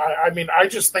case. Yeah, I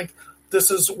just think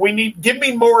give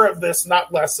me more of this,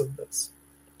 not less of this.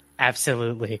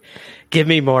 Absolutely. Give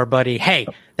me more, buddy. Hey,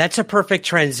 that's a perfect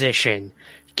transition.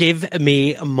 Give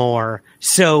me more.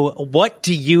 So what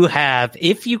do you have,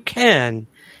 if you can,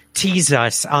 tease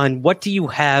us on what do you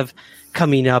have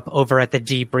coming up over at the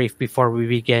debrief before we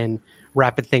begin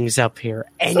wrapping things up here?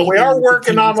 So we are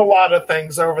working on a lot of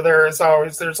things over there, as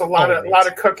always. There's a lot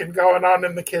of cooking going on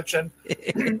in the kitchen.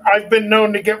 I've been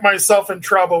known to get myself in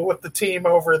trouble with the team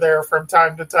over there from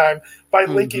time to time by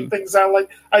leaking things out. Like,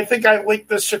 I think I leaked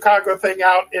this Chicago thing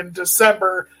out in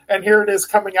December, and here it is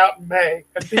coming out in May.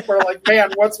 And people are like,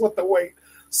 man, what's with the wait?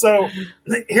 So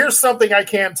here's something I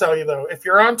can tell you, though. If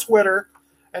you're on Twitter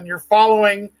and you're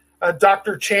following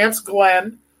Dr. Chance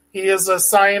Glenn, he is a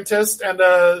scientist and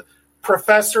a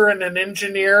professor and an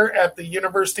engineer at the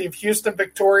University of Houston,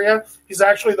 Victoria. He's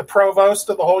actually the provost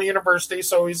of the whole university,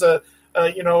 so he's above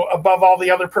all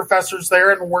the other professors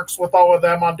there and works with all of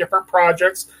them on different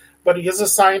projects. But he is a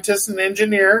scientist and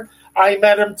engineer. I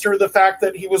met him through the fact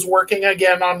that he was working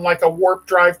again on like a warp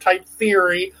drive type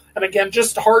theory, and again,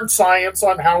 just hard science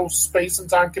on how space and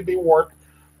time can be warped.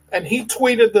 And he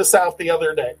tweeted this out the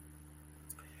other day.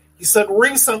 He said,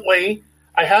 recently,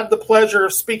 I had the pleasure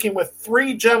of speaking with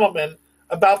 3 gentlemen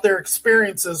about their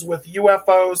experiences with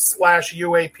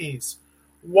UFOs/UAPs.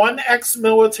 One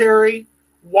ex-military,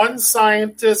 one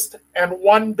scientist, and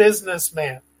one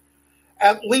businessman.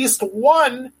 At least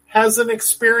one has an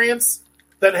experience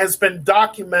that has been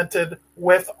documented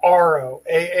with AARO,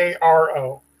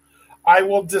 AARO. I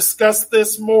will discuss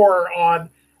this more on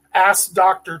Ask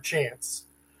Dr. Chance.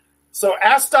 So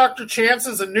Ask Dr. Chance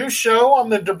is a new show on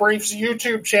the Debrief's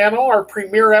YouTube channel. Our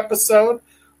premiere episode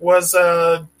was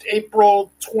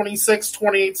April 26,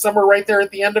 28, somewhere right there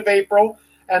at the end of April.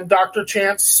 And Dr.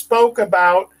 Chance spoke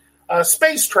about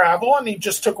space travel, and he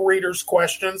just took readers'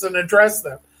 questions and addressed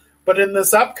them. But in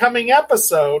this upcoming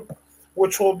episode,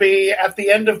 which will be at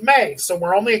the end of May, so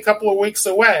we're only a couple of weeks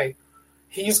away,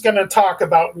 he's going to talk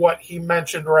about what he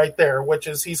mentioned right there, which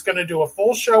is he's going to do a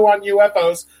full show on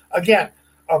UFOs. Again,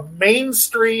 a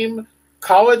mainstream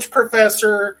college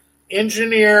professor,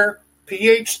 engineer,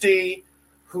 PhD,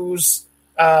 who's,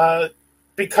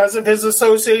 because of his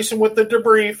association with the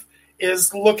Debrief,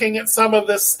 is looking at some of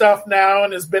this stuff now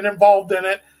and has been involved in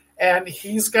it. And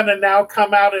he's going to now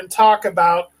come out and talk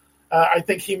about, I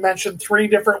think he mentioned 3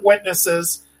 different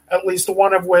witnesses, at least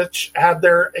one of which had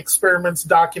their experiments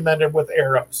documented with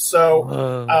arrows.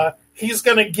 So he's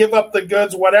going to give up the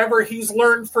goods, whatever he's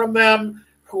learned from them,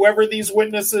 whoever these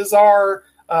witnesses are,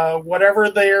 whatever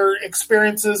their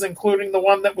experiences, including the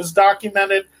one that was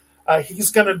documented.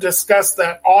 He's going to discuss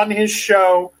that on his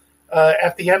show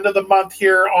at the end of the month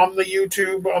here on the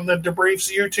YouTube, on the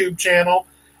Debrief's YouTube channel.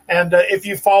 And if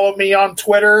you follow me on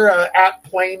Twitter, at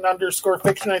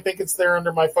 @plain_fiction, I think it's there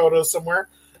under my photo somewhere,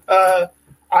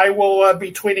 I will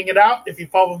be tweeting it out. If you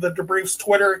follow the Debrief's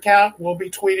Twitter account, we'll be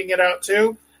tweeting it out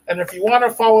too. And if you want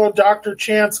to follow Dr.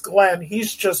 Chance Glenn,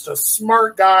 he's just a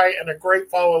smart guy and a great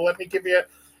follow. Let me give you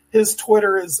his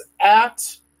Twitter is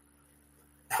at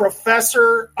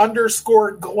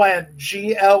Professor_Glenn,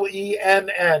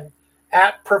 GLENN,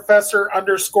 at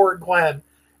Professor_Glenn.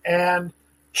 And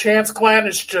Chance Glenn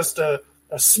is just a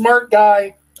smart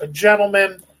guy, a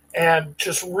gentleman, and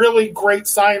just really great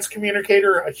science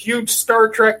communicator, a huge Star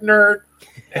Trek nerd,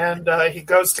 and he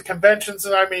goes to conventions,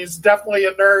 and I mean, he's definitely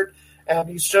a nerd, and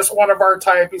he's just one of our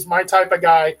type. He's my type of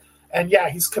guy. And yeah,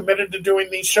 he's committed to doing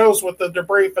these shows with the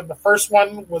Debrief, and the first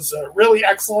one was really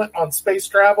excellent on space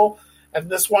travel, and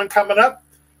this one coming up,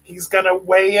 he's going to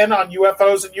weigh in on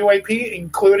UFOs and UAP,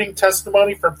 including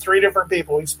testimony from 3 different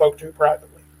people he spoke to privately.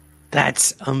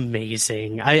 That's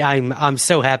amazing. I'm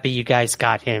so happy you guys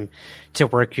got him to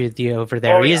work with you over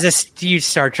there. Oh, He is a huge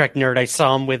Star Trek nerd. I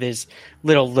saw him with his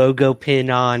little logo pin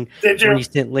on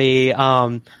recently.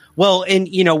 Well,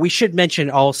 and we should mention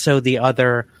also the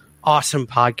other awesome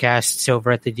podcasts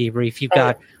over at the Debrief. You've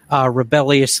got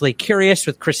Rebelliously Curious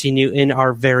with Chrissy Newton,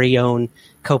 our very own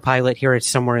co-pilot here at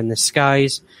Somewhere in the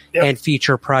Skies, and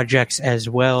future projects as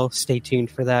well. Stay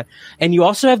tuned for that. And you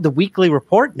also have the weekly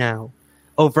report now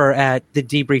over at the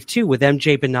Debrief too with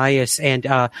MJ Benias, and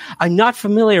I'm not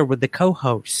familiar with the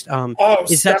co-host.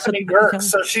 Is Stephanie Gertz.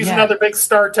 So she's another big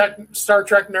Star Trek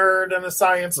nerd and a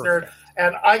science nerd.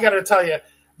 And I got to tell you,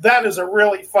 that is a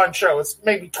really fun show. It's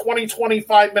maybe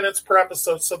 20-25 minutes per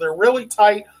episode, so they're really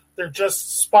tight. They're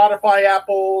just Spotify,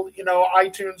 Apple,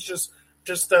 iTunes,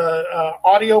 just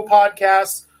audio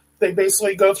podcasts. They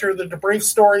basically go through the Debrief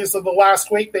stories of the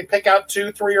last week. They pick out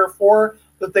 2, 3, or 4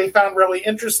 that they found really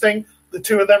interesting. The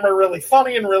 2 of them are really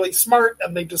funny and really smart,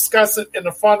 and they discuss it in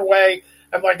a fun way.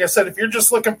 And like I said, if you're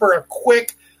just looking for a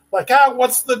quick,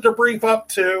 what's the Debrief up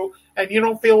to? And you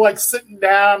don't feel like sitting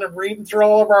down and reading through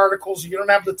all of our articles, you don't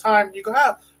have the time, you go,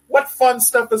 what fun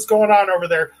stuff is going on over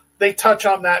there? They touch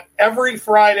on that every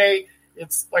Friday.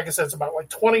 It's, like I said, it's about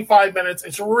 25 minutes.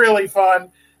 It's really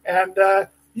fun. And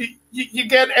you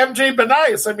get MJ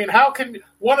Benias. I mean, how can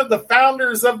one of the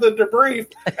founders of the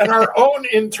Debrief and our own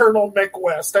internal Mick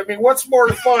West, I mean, what's more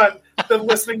fun than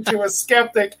listening to a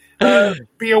skeptic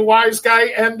be a wise guy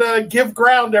and give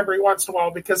ground every once in a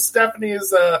while? Because Stephanie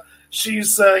is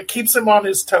she's keeps him on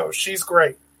his toes. She's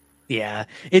great. Yeah,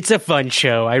 it's a fun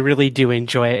show. I really do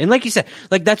enjoy it. And like you said,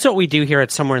 that's what we do here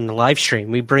at Somewhere in the Live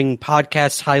Stream. We bring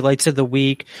podcast highlights of the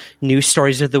week, news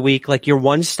stories of the week, your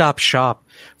one-stop shop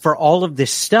for all of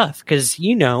this stuff. Because,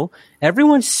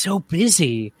 everyone's so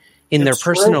busy in their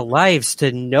personal lives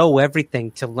to know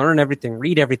everything, to learn everything,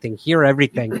 read everything, hear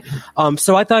everything.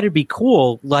 So I thought it'd be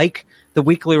cool, like the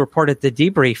weekly report at the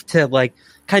Debrief, to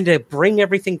kind of bring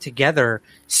everything together,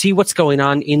 see what's going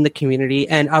on in the community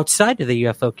and outside of the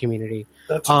UFO community.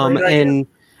 That's great. And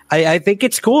I think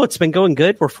it's cool. It's been going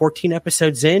good. We're 14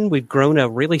 episodes in. We've grown a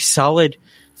really solid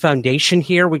foundation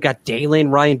here. We got Dalen,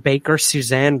 Ryan Baker,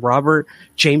 Suzanne, Robert,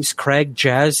 James Craig,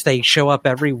 Jazz. They show up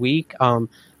every week.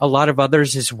 A lot of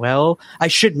others as well. I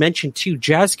should mention too,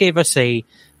 Jazz gave us a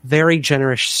very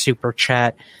generous super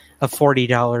chat of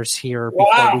 $40 here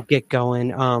before we get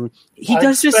going. He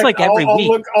does this like every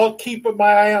week. I'll keep my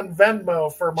eye on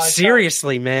Venmo for my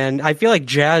Seriously, man. I feel like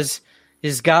Jazz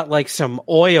has got like some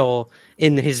oil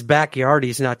in his backyard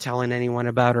he's not telling anyone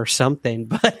about or something.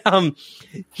 But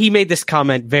he made this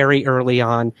comment very early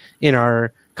on in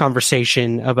our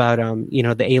conversation about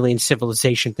the alien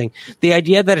civilization thing. The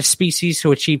idea that a species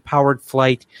who achieved powered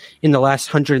flight in the last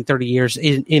 130 years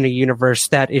in a universe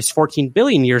that is 14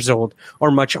 billion years old or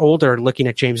much older, looking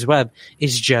at James Webb,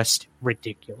 is just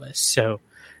ridiculous. So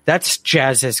that's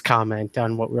Jazz's comment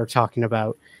on what we were talking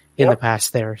about in the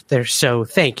past there. So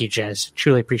thank you, Jazz.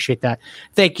 Truly appreciate that.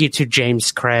 Thank you to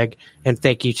James Craig, and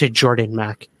thank you to Jordan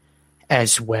Mack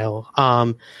as well.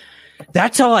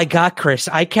 That's all I got, Chris.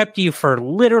 I kept you for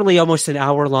literally almost an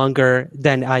hour longer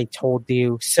than I told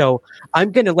you. So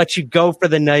I'm going to let you go for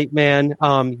the night, man.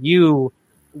 You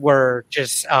were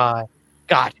just,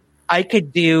 God, I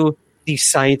could do these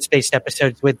science-based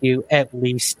episodes with you at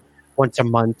least once a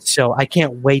month. So I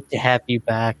can't wait to have you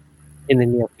back in the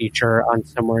near future on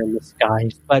Somewhere in the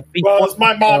Skies. But as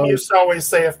my mom used to always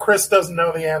say, if Chris doesn't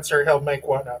know the answer, he'll make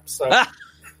one up. So.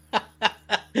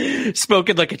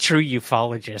 Spoken like a true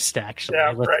ufologist, actually.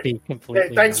 Yeah, Let's be completely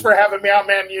Hey, thanks for having me out,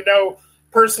 man.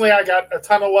 Personally, I got a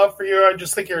ton of love for you. I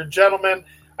just think you're a gentleman.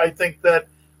 I think that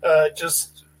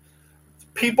just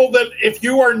people that, if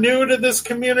you are new to this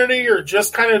community or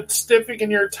just kind of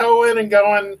sticking your toe in and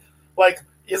going, like,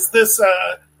 is this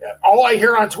all I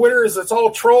hear on Twitter is it's all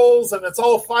trolls and it's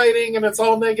all fighting and it's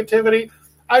all negativity.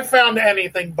 I found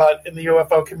anything but in the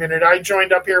UFO community. I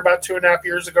joined up here about 2.5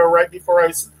 years ago, right before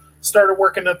I started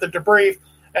working at the Debrief,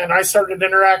 and I started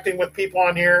interacting with people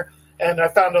on here, and I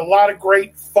found a lot of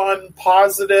great, fun,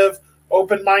 positive,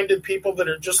 open-minded people that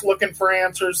are just looking for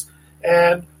answers.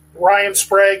 And Ryan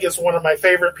Sprague is one of my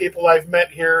favorite people I've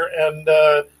met here, and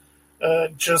I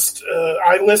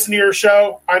listen to your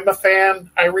show. I'm a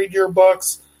fan. I read your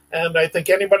books. And I think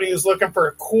anybody who's looking for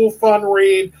a cool, fun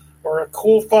read or a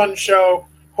cool, fun show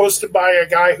hosted by a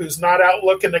guy who's not out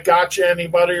looking to gotcha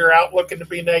anybody or out looking to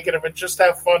be negative and just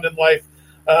have fun in life,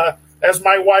 as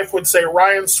my wife would say,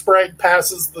 Ryan Sprague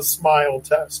passes the smile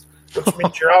test, which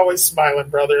means you're always smiling,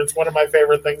 brother. It's one of my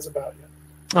favorite things about you.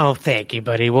 Oh, thank you,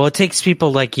 buddy. Well, it takes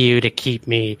people like you to keep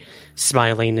me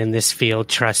smiling in this field,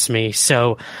 trust me.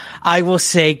 So I will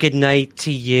say goodnight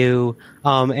to you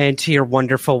and to your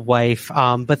wonderful wife.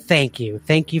 But thank you.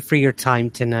 Thank you for your time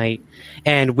tonight.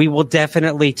 And we will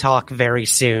definitely talk very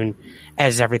soon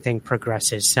as everything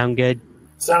progresses. Sound good?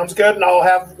 Sounds good.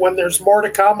 And when there's more to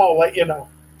come, I'll let you know.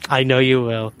 I know you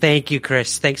will. Thank you,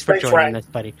 Chris. Thanks for joining Ryan. us,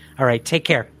 buddy. All right. Take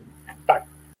care. Bye.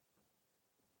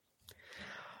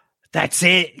 That's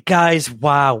it, guys.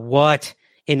 Wow, what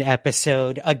an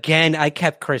episode. Again, I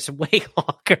kept Chris way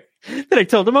longer than I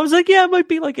told him. I was like, yeah, it might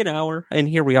be like an hour. And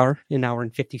here we are, an hour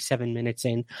and 57 minutes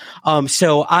in.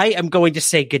 So I am going to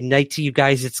say goodnight to you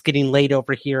guys. It's getting late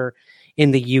over here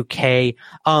in the UK.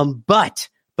 But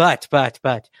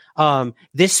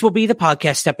this will be the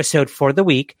podcast episode for the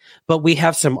week, but we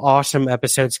have some awesome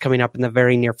episodes coming up in the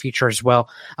very near future as well.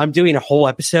 I'm doing a whole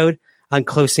episode on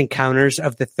Close Encounters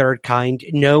of the Third Kind.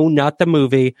 No, not the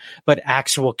movie, but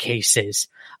actual cases.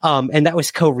 And that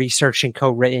was co-researched and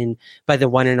co-written by the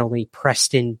one and only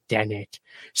Preston Dennett.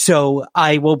 So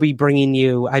I will be bringing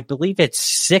you, I believe it's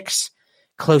 6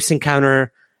 Close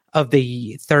Encounter of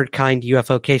the Third Kind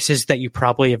UFO cases that you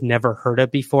probably have never heard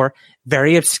of before.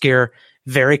 Very obscure,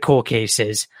 very cool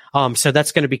cases. So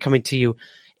that's going to be coming to you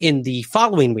in the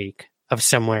following week of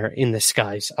Somewhere in the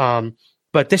Skies.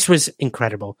 But this was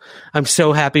incredible. I'm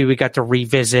so happy we got to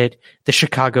revisit the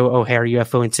Chicago O'Hare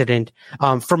UFO incident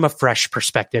from a fresh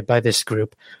perspective by this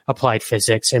group, Applied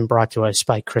Physics, and brought to us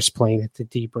by Chris Plain at the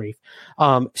Debrief.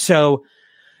 So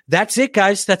that's it,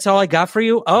 guys. That's all I got for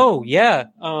you. Oh, yeah.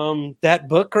 That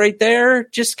book right there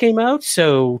just came out.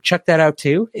 So check that out,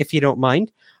 too, if you don't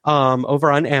mind.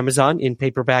 Over on Amazon in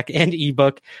paperback and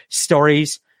ebook,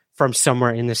 Stories from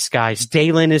Somewhere in the Skies.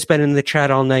 Dalen has been in the chat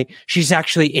all night. She's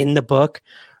actually in the book.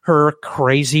 Her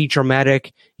crazy,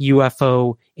 dramatic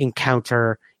UFO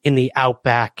encounter in the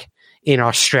outback in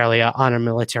Australia on a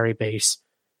military base.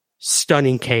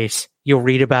 Stunning case. You'll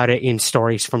read about it in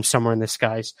Stories from Somewhere in the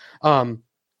Skies.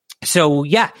 So,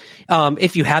 yeah,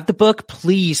 if you have the book,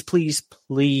 please,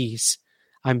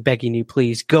 I'm begging you,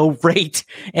 please go rate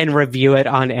and review it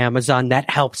on Amazon. That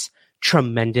helps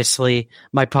tremendously.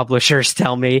 My publishers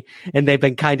tell me, and they've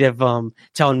been kind of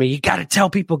telling me, you got to tell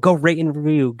people, go rate and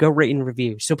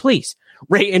review. So please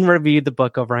rate and review the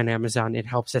book over on Amazon. It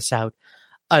helps us out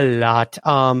a lot.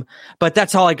 But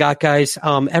that's all I got, guys.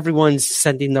 Everyone's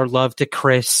sending their love to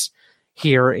Chris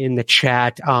here in the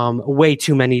chat. Way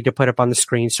too many to put up on the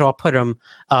screen, so I'll put them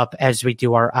up as we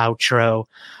do our outro.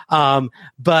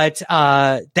 But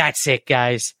that's it,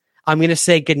 guys. I'm going to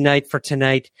say goodnight for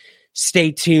tonight.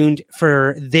 Stay tuned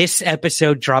for this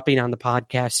episode dropping on the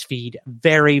podcast feed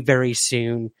very, very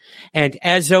soon. And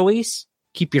as always,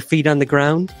 keep your feet on the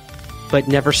ground, but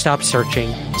never stop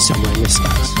searching somewhere in the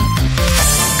skies.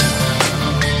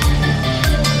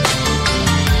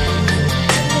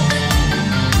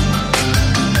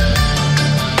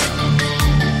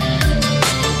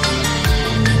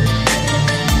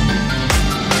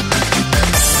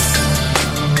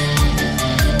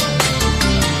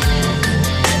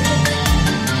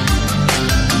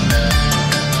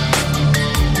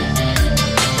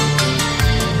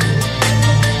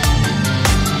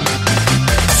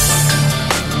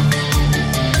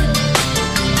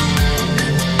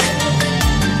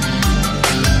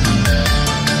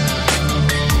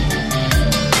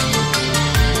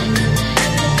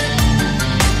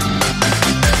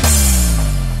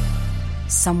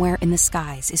 Somewhere in the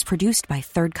Skies is produced by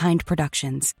Third Kind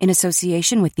Productions in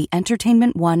association with the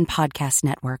Entertainment One Podcast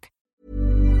Network.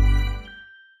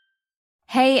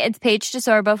 Hey, it's Paige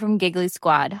DeSorbo from Giggly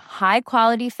Squad. High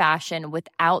quality fashion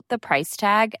without the price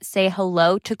tag. Say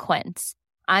hello to Quince.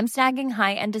 I'm snagging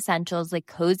high-end essentials like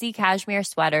cozy cashmere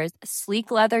sweaters,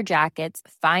 sleek leather jackets,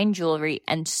 fine jewelry,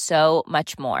 and so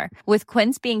much more. With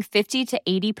Quince being 50 to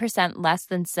 80% less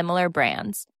than similar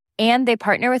brands. And they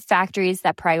partner with factories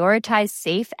that prioritize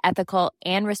safe, ethical,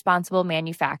 and responsible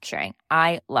manufacturing.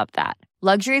 I love that.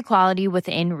 Luxury quality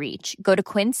within reach. Go to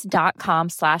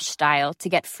quince.com/style to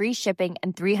get free shipping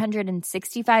and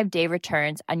 365-day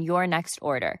returns on your next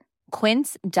order.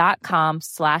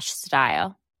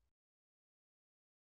 Quince.com/style.